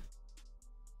records.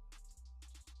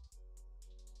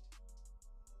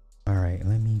 All right,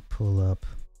 let me pull up.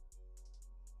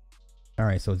 All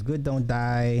right, so it's Good Don't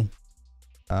Die.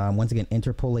 Once again,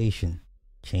 interpolation.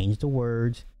 Change the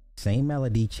words. Same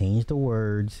melody. Change the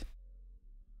words.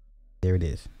 There it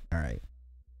is. All right.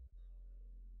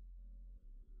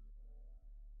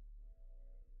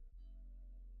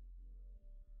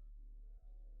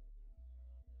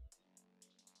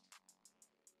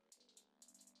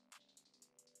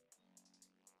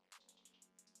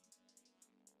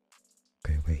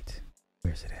 Okay, wait.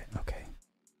 Where's it at? Okay.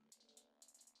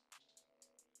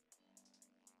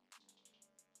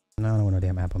 No, I don't want no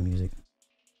damn Apple Music.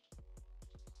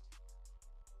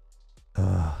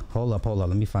 Hold up. Let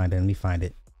me find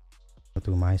it. Go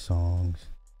through my songs.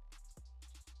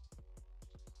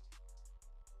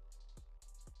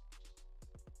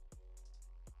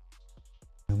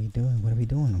 What are we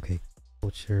doing? Okay.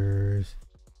 Vultures.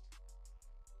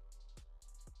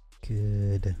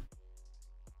 Good.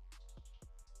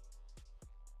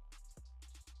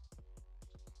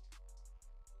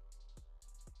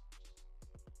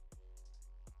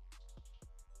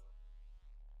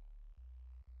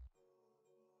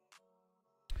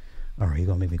 All right, you're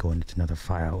gonna make me go into another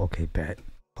file. Okay, bet.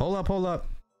 Hold up.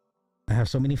 I have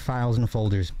so many files and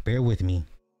folders. Bear with me.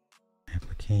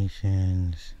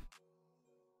 Applications.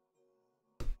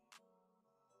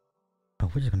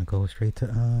 Oh, we're just gonna go straight to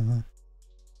the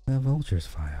Vultures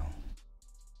file.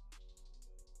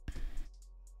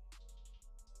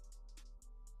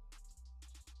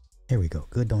 Here we go.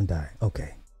 Good Don't Die.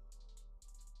 Okay.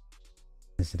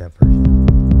 This is that version.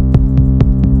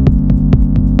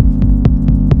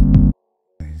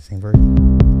 Same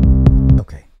version.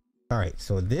 Okay. All right.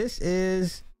 So this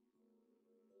is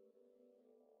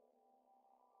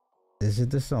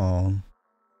the song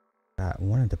I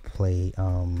wanted to play.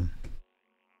 Okay,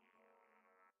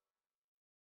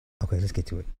 let's get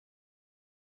to it.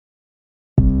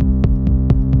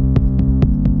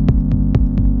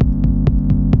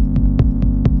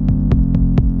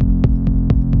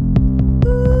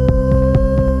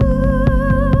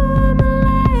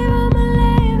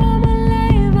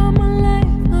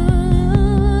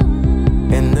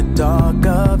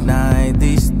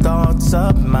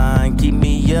 Of mine keep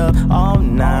me up all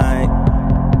night.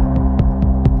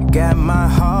 Got my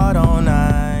heart on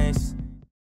ice.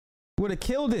 Would have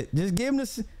killed it. Just give him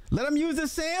this. Let him use the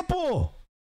sample.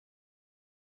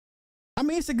 I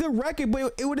mean, it's a good record,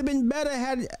 but it would have been better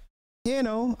had, you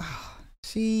know.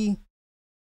 See,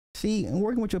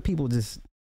 working with your people just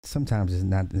sometimes is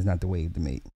not the way to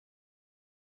make.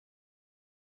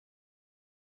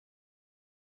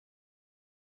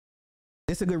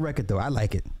 It's a good record though. I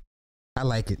like it.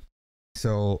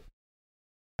 So,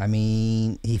 I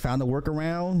mean, he found a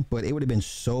workaround, but it would have been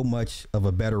so much of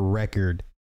a better record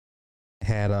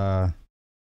had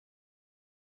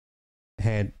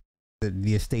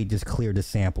the estate just cleared the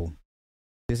sample.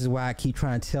 This is why I keep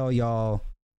trying to tell y'all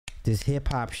this hip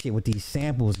hop shit with these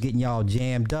samples getting y'all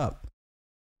jammed up.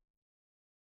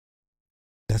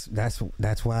 That's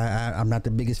why I'm not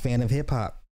the biggest fan of hip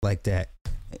hop like that.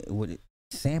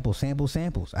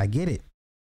 samples. I get it.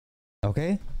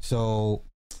 Okay, so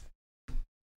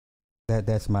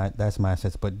that's my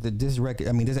sense. But this record,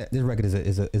 I mean, this record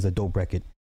is a dope record.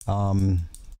 A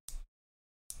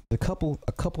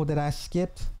couple that I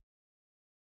skipped.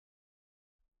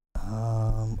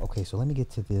 Okay, so let me get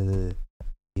to the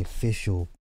official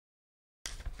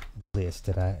list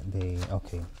that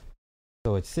okay.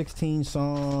 So it's 16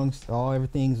 songs.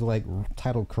 Everything's like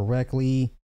titled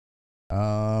correctly.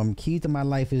 Key to My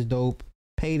Life is dope.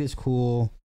 Paid is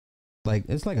cool. Like,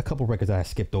 it's like a couple records I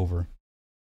skipped over.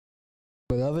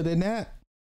 But other than that,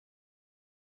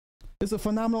 it's a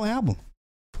phenomenal album.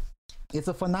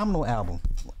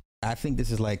 I think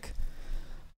this is like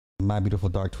My Beautiful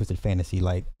Dark Twisted Fantasy.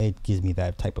 Like, it gives me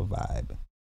that type of vibe.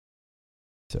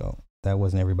 So that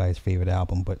wasn't everybody's favorite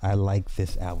album, but I like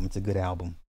this album. It's a good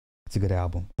album.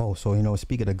 Oh, so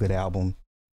speaking of good albums,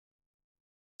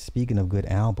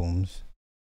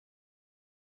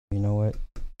 you know what?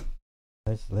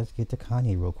 Let's get to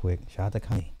Kanye real quick. Shout out to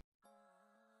Kanye.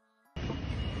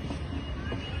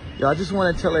 Yo, I just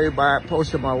want to tell everybody I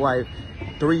posted my wife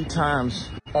 3 times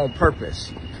on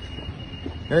purpose.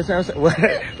 You understand what I'm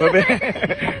saying?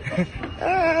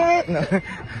 No.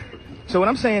 So what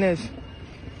I'm saying is,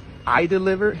 I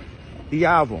delivered the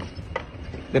album.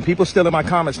 Then people still in my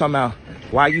comments talking about,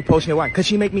 why are you posting your wife? Because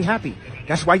she make me happy.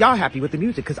 That's why y'all happy with the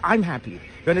music, because I'm happy.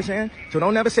 You understand? So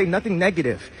don't ever say nothing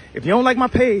negative. If you don't like my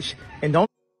page, and don't...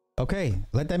 Okay,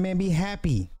 let that man be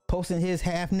happy. Posting his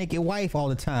half-naked wife all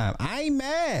the time. I ain't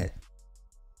mad.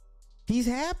 He's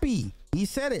happy. He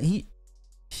said it.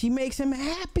 She makes him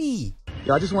happy.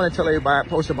 Yo, I just want to tell everybody I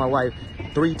posted my wife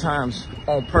 3 times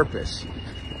on purpose.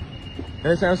 You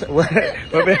understand what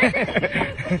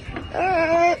I'm saying?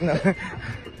 No.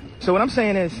 So what I'm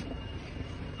saying is,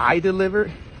 I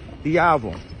delivered the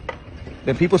album.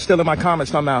 Then people still in my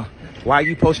comments talking about, why are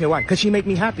you posting your wife? Because she make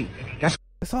me happy. That's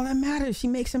all that matters. She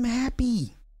makes him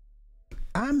happy.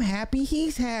 I'm happy.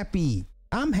 He's happy.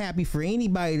 I'm happy for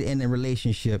anybody in a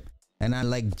relationship. And I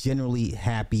like generally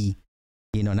happy,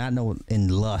 not in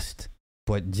lust,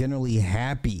 but generally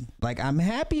happy. Like, I'm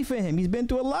happy for him. He's been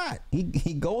through a lot.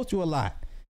 He goes through a lot.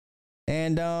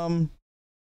 And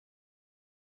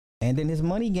then his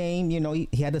money game,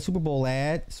 he had the Super Bowl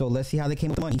ad. So let's see how they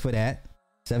came with money for that.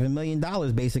 $7 million,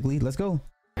 basically. Let's go.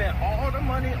 Spent all the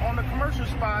money on the commercial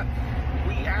spot.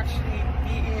 We actually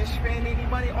didn't spend any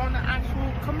money on the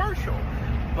actual commercial.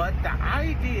 But the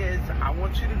idea is, I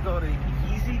want you to go to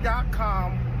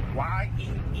Yeezy.com,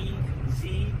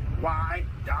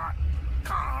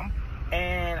 YEEZY.com,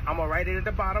 and I'm gonna write it at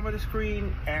the bottom of the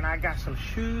screen. And I got some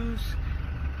shoes,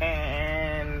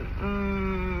 and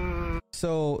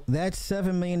so that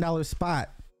 $7 million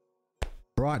spot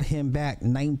brought him back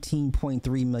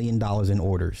 $19.3 million in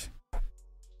orders.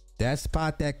 That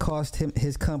spot that cost him,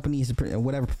 his company's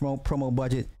whatever promo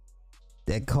budget,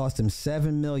 that cost him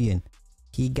 $7 million.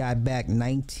 He got back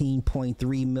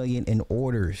 $19.3 million in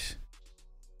orders.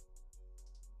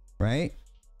 Right?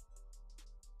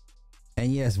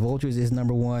 And yes, Vultures is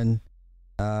number one,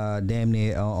 damn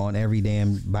near on every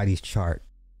damn body's chart.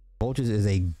 Vultures is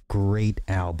a great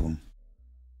album.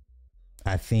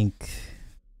 I think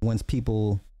once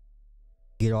people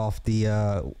get off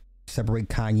the separate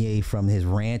Kanye from his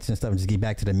rants and stuff and just get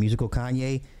back to the musical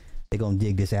Kanye, they're gonna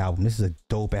dig this album. This is a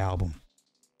dope album.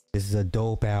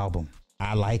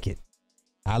 I like it.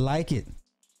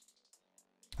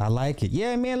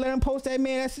 Yeah, man, let him post that,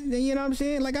 man. That's, you know what I'm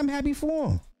saying? Like, I'm happy for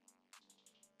him.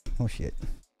 Oh shit.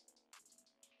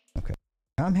 Okay.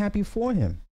 I'm happy for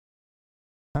him.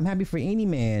 I'm happy for any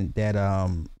man that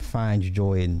finds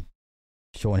joy in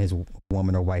showing his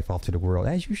woman or wife off to the world.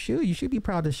 As you should. You should be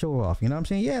proud to show off. You know what I'm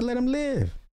saying? Yeah, let him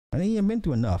live. I think he ain't been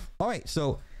through enough. All right,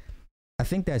 so I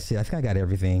think that's it. I think I got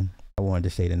everything I wanted to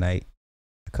say tonight.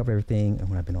 I covered everything. And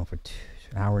when I've been on for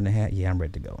an hour and a half, yeah, I'm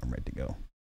ready to go.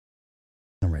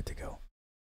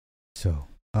 So,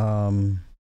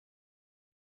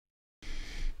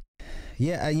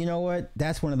 yeah, you know what?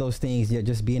 That's one of those things. Yeah,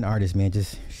 just be an artist, man.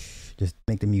 Just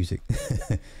make the music.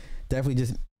 Definitely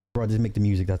just make the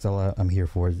music. That's all I'm here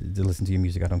for, is to listen to your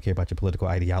music. I don't care about your political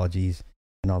ideologies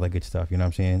and all that good stuff. You know what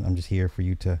I'm saying? I'm just here for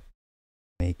you to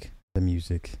make the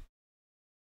music.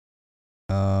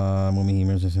 Oh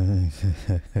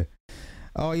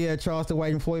yeah, Charleston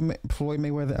White and Floyd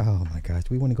Mayweather. Oh my gosh,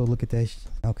 do we want to go look at that?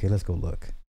 Okay, let's go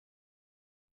look.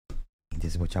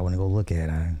 This is what y'all want to go look at.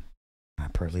 I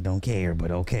personally don't care,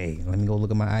 but okay. Let me go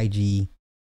look at my IG.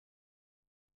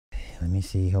 Let me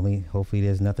see. Hopefully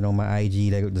there's nothing on my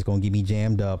IG that's gonna get me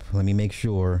jammed up. Let me make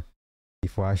sure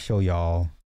before I show y'all.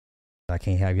 I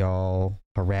can't have y'all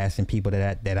harassing people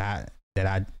that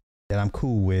that I'm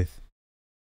cool with.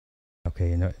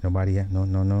 Okay, nobody yet?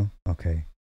 No. Okay.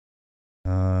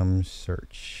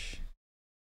 Search.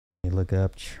 Let me look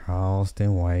up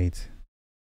Charleston White.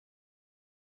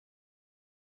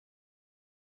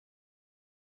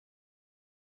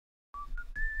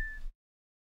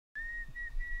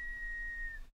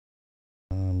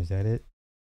 Is that it?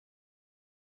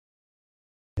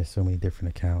 There's so many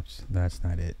different accounts. That's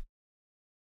not it.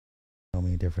 So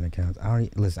many different accounts.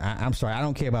 I'm sorry. I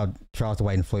don't care about Charleston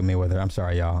White and Floyd Mayweather. I'm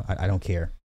sorry, y'all. I don't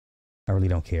care. I really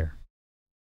don't care.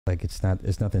 Like it's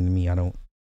nothing to me. I don't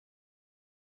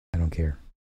care.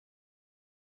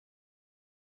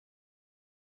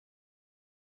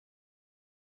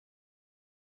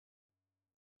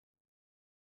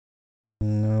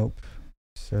 Nope.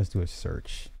 So let's do a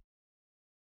search.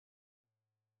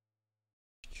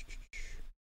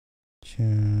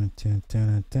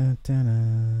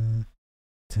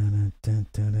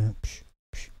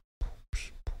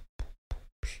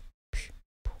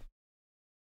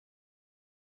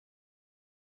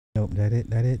 Nope, that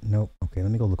it? Nope. Okay,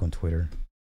 let me go look on Twitter.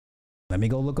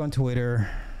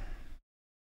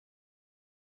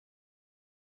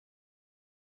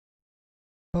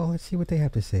 Oh, let's see what they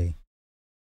have to say.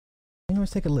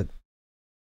 Let's take a look.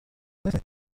 Listen.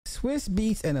 Swiss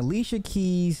Beats and Alicia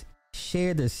Keys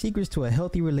share their secrets to a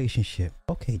healthy relationship.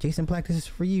 Okay, Jason Black, this is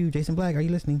for you. Jason Black, are you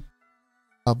listening?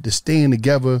 Of the staying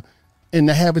together and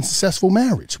the having successful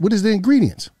marriage. What is the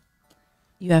ingredients?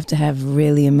 You have to have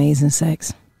really amazing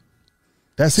sex.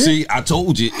 That's it. See, I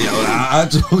told you. I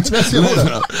told you.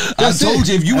 I told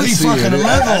you if you ain't fucking the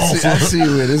level off. I see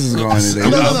where this is going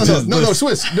today. No,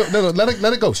 Swiss. No,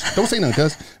 let it go. Don't say nothing,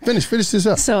 cuz. Finish this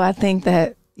up. So I think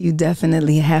that you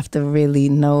definitely have to really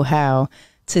know how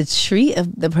to treat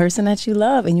the person that you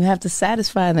love, and you have to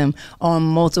satisfy them on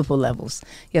multiple levels.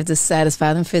 You have to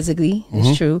satisfy them physically.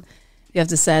 It's true. You have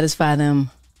to satisfy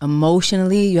them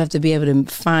emotionally. You have to be able to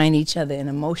find each other in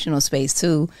emotional space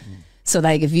too. So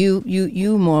like if you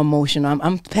more emotional,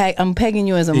 I'm pegging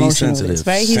you as emotional,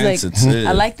 right? He's like,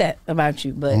 I like that about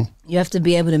you, but you have to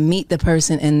be able to meet the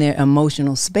person in their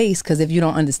emotional space, because if you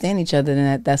don't understand each other,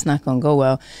 then that's not going to go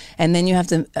well. And then you have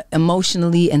to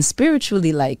emotionally and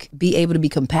spiritually like be able to be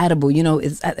compatible. You know,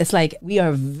 it's like we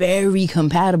are very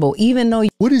compatible, even though.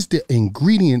 What is the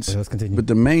ingredients? Let's continue. But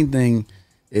the main thing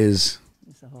is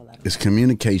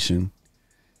communication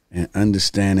and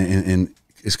understanding, and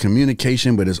it's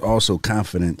communication, but it's also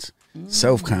confidence,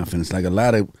 self-confidence. Like a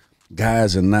lot of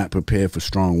guys are not prepared for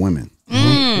strong women.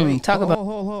 Talk about.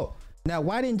 Hold. Now,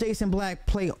 why didn't Jason Black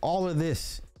play all of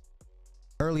this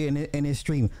earlier in his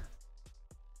stream?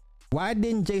 Why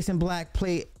didn't Jason Black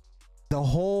play the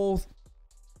whole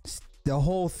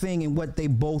thing and what they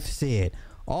both said?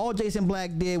 All Jason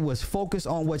Black did was focus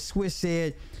on what Swiss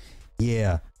said.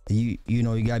 Yeah. You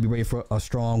know, you gotta be ready for a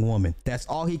strong woman. That's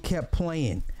all he kept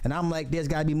playing. And I'm like, there's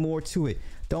gotta be more to it.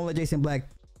 Don't let Jason Black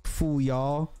fool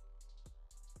y'all.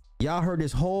 Y'all heard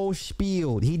this whole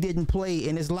spiel he didn't play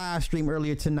in his live stream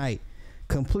earlier tonight.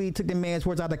 Completely took the man's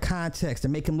words out of context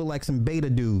and make him look like some beta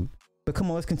dude. But come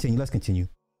on, let's continue.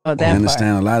 I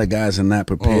understand a lot of guys are not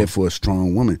prepared for a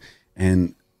strong woman.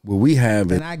 And what we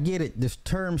have and I get it. This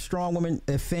term strong woman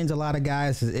offends a lot of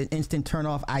guys. It's an instant turn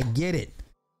off. I get it.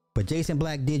 But Jason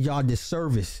Black did y'all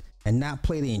disservice and not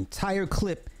play the entire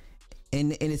clip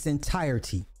in its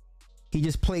entirety. He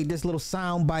just played this little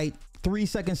sound bite,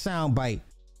 3-second sound bite,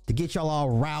 to get y'all all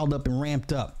riled up and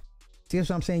ramped up. See what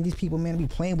I'm saying? These people, man, be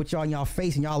playing with y'all in y'all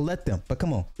face and y'all let them. But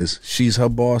come on. She's her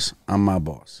boss. I'm my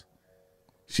boss.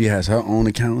 She has her own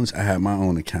accountants. I have my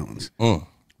own accountants.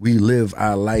 We live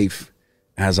our life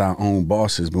as our own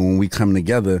bosses. But when we come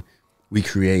together, we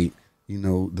create, you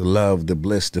know, the love, the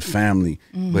bliss, the family.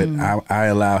 But I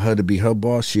allow her to be her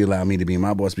boss. She allowed me to be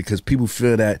my boss, because people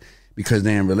feel that because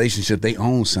they're in a relationship, they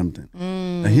own something.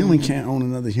 A human can't own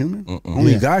another human.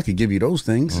 Only God could give you those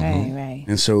things. Right.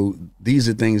 And so these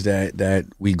are things that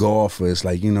we go off of. It's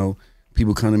like, you know,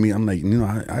 people come to me. I'm like,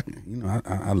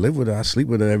 I live with her. I sleep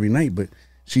with her every night. But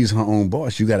she's her own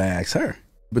boss. You got to ask her.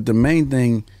 But the main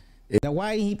thing. Now,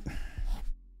 why he?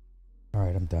 All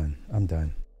right, I'm done.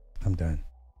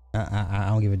 I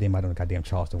don't give a damn about no goddamn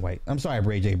Charleston White. I'm sorry,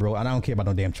 Ray J, bro. I don't care about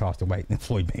no damn Charleston White and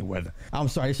Floyd Mayweather. I'm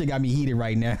sorry. This shit got me heated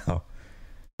right now.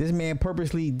 This man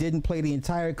purposely didn't play the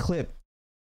entire clip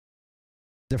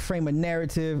to frame a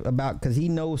narrative about, because he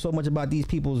knows so much about these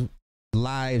people's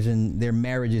lives and their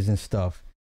marriages and stuff.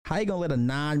 How you gonna let a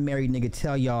non-married nigga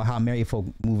tell y'all how married folk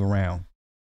move around?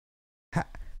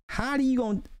 How do you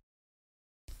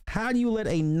let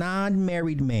a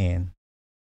non-married man?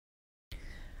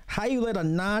 How you let a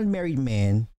non-married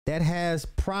man that has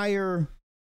prior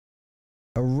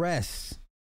arrests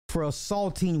for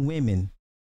assaulting women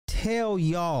tell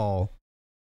y'all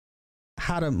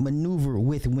how to maneuver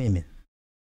with women?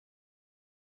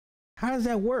 How does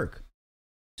that work?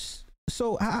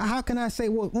 So how can I say,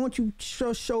 well, why don't you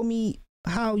show me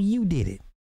how you did it?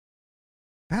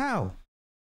 How?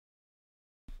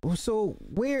 So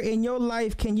where in your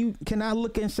life can I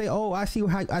look and say, oh, I see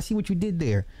what you did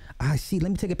there. I see.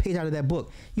 Let me take a page out of that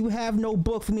book. You have no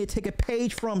book for me to take a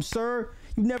page from, sir.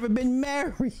 You've never been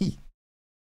married.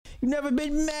 You've never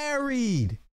been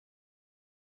married.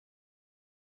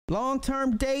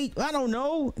 Long-term date? I don't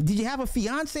know. Did you have a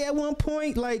fiance at one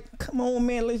point? Like, come on,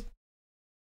 man.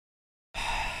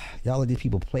 Y'all let these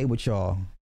people play with y'all.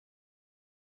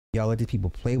 Y'all let these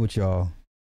people play with y'all.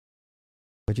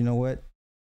 But you know what?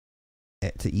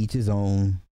 To each his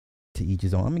own. To each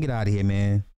his own. I'm gonna get out of here,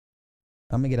 man.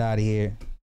 I'm gonna get out of here.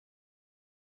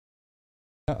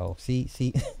 Uh-oh. See?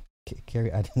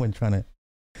 Carrie, I wasn't trying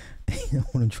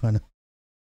to.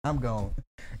 I'm gone.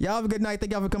 Y'all have a good night.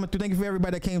 Thank y'all for coming through. Thank you for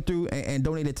everybody that came through and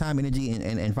donated time, energy,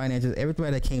 and finances.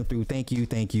 Everybody that came through. Thank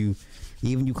you.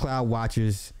 Even you cloud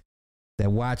watchers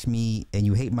that watch me and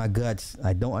you hate my guts.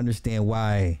 I don't understand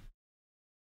why.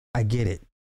 I get it.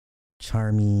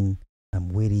 Charming. I'm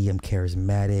witty. I'm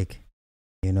charismatic.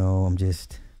 You know, I'm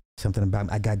just something about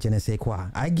me. I got je ne sais quoi.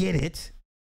 I get it.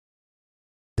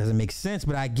 Doesn't make sense,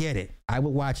 but I get it. I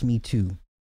would watch me too.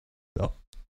 So,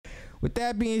 with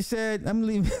that being said, I'm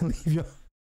gonna leave y'all.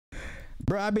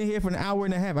 Bro, I've been here for an hour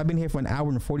and a half. I've been here for an hour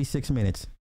and 46 minutes.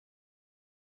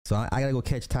 So I gotta go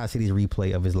catch Todd City's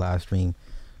replay of his live stream.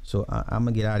 So I'm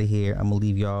gonna get out of here. I'm gonna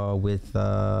leave y'all with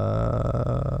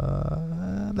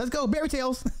let's go, Berry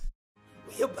Tales.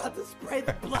 We about to spray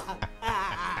the block.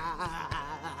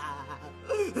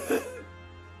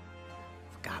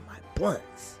 Forgot my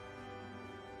blunts.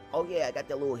 Oh yeah, I got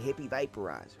that little hippie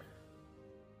vaporizer.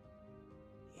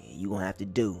 Yeah, you gonna have to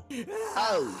do.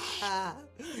 Oh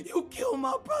shit. You killed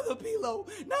my brother, P-Lo.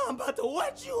 Now I'm about to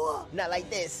wet you up. Not like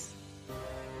this.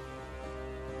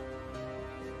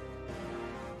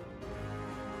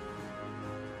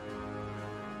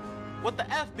 What the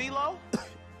F, B-Lo?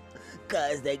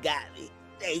 Cause they got me.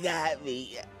 They got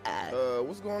me.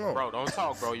 What's going on? Bro, don't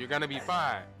talk, bro. You're gonna be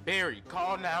fine. Barry,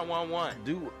 call 911.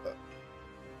 Dude,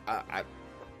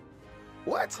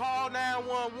 what? Call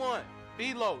 911.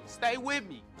 B-Lo, stay with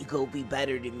me. You gonna be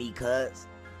better than me, cuz.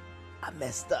 I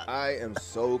messed up. I am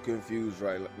so confused,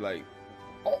 right? Like,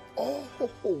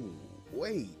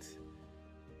 wait.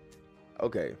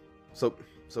 Okay, so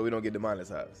we don't get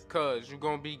demonetized. Cuz, you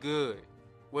gonna be good.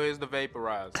 Where's the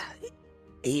vaporizer?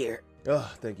 Here.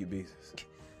 Oh, thank you, Jesus.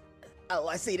 Oh,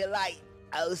 I see the light.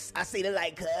 Oh, I see the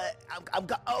light, cuz. I'm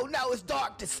go. Oh no, it's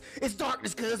darkness. It's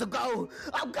darkness, cuz. I'm gone.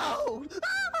 I'm gone.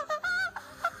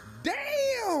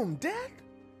 Damn, Dak.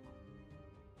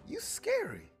 You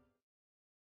scary.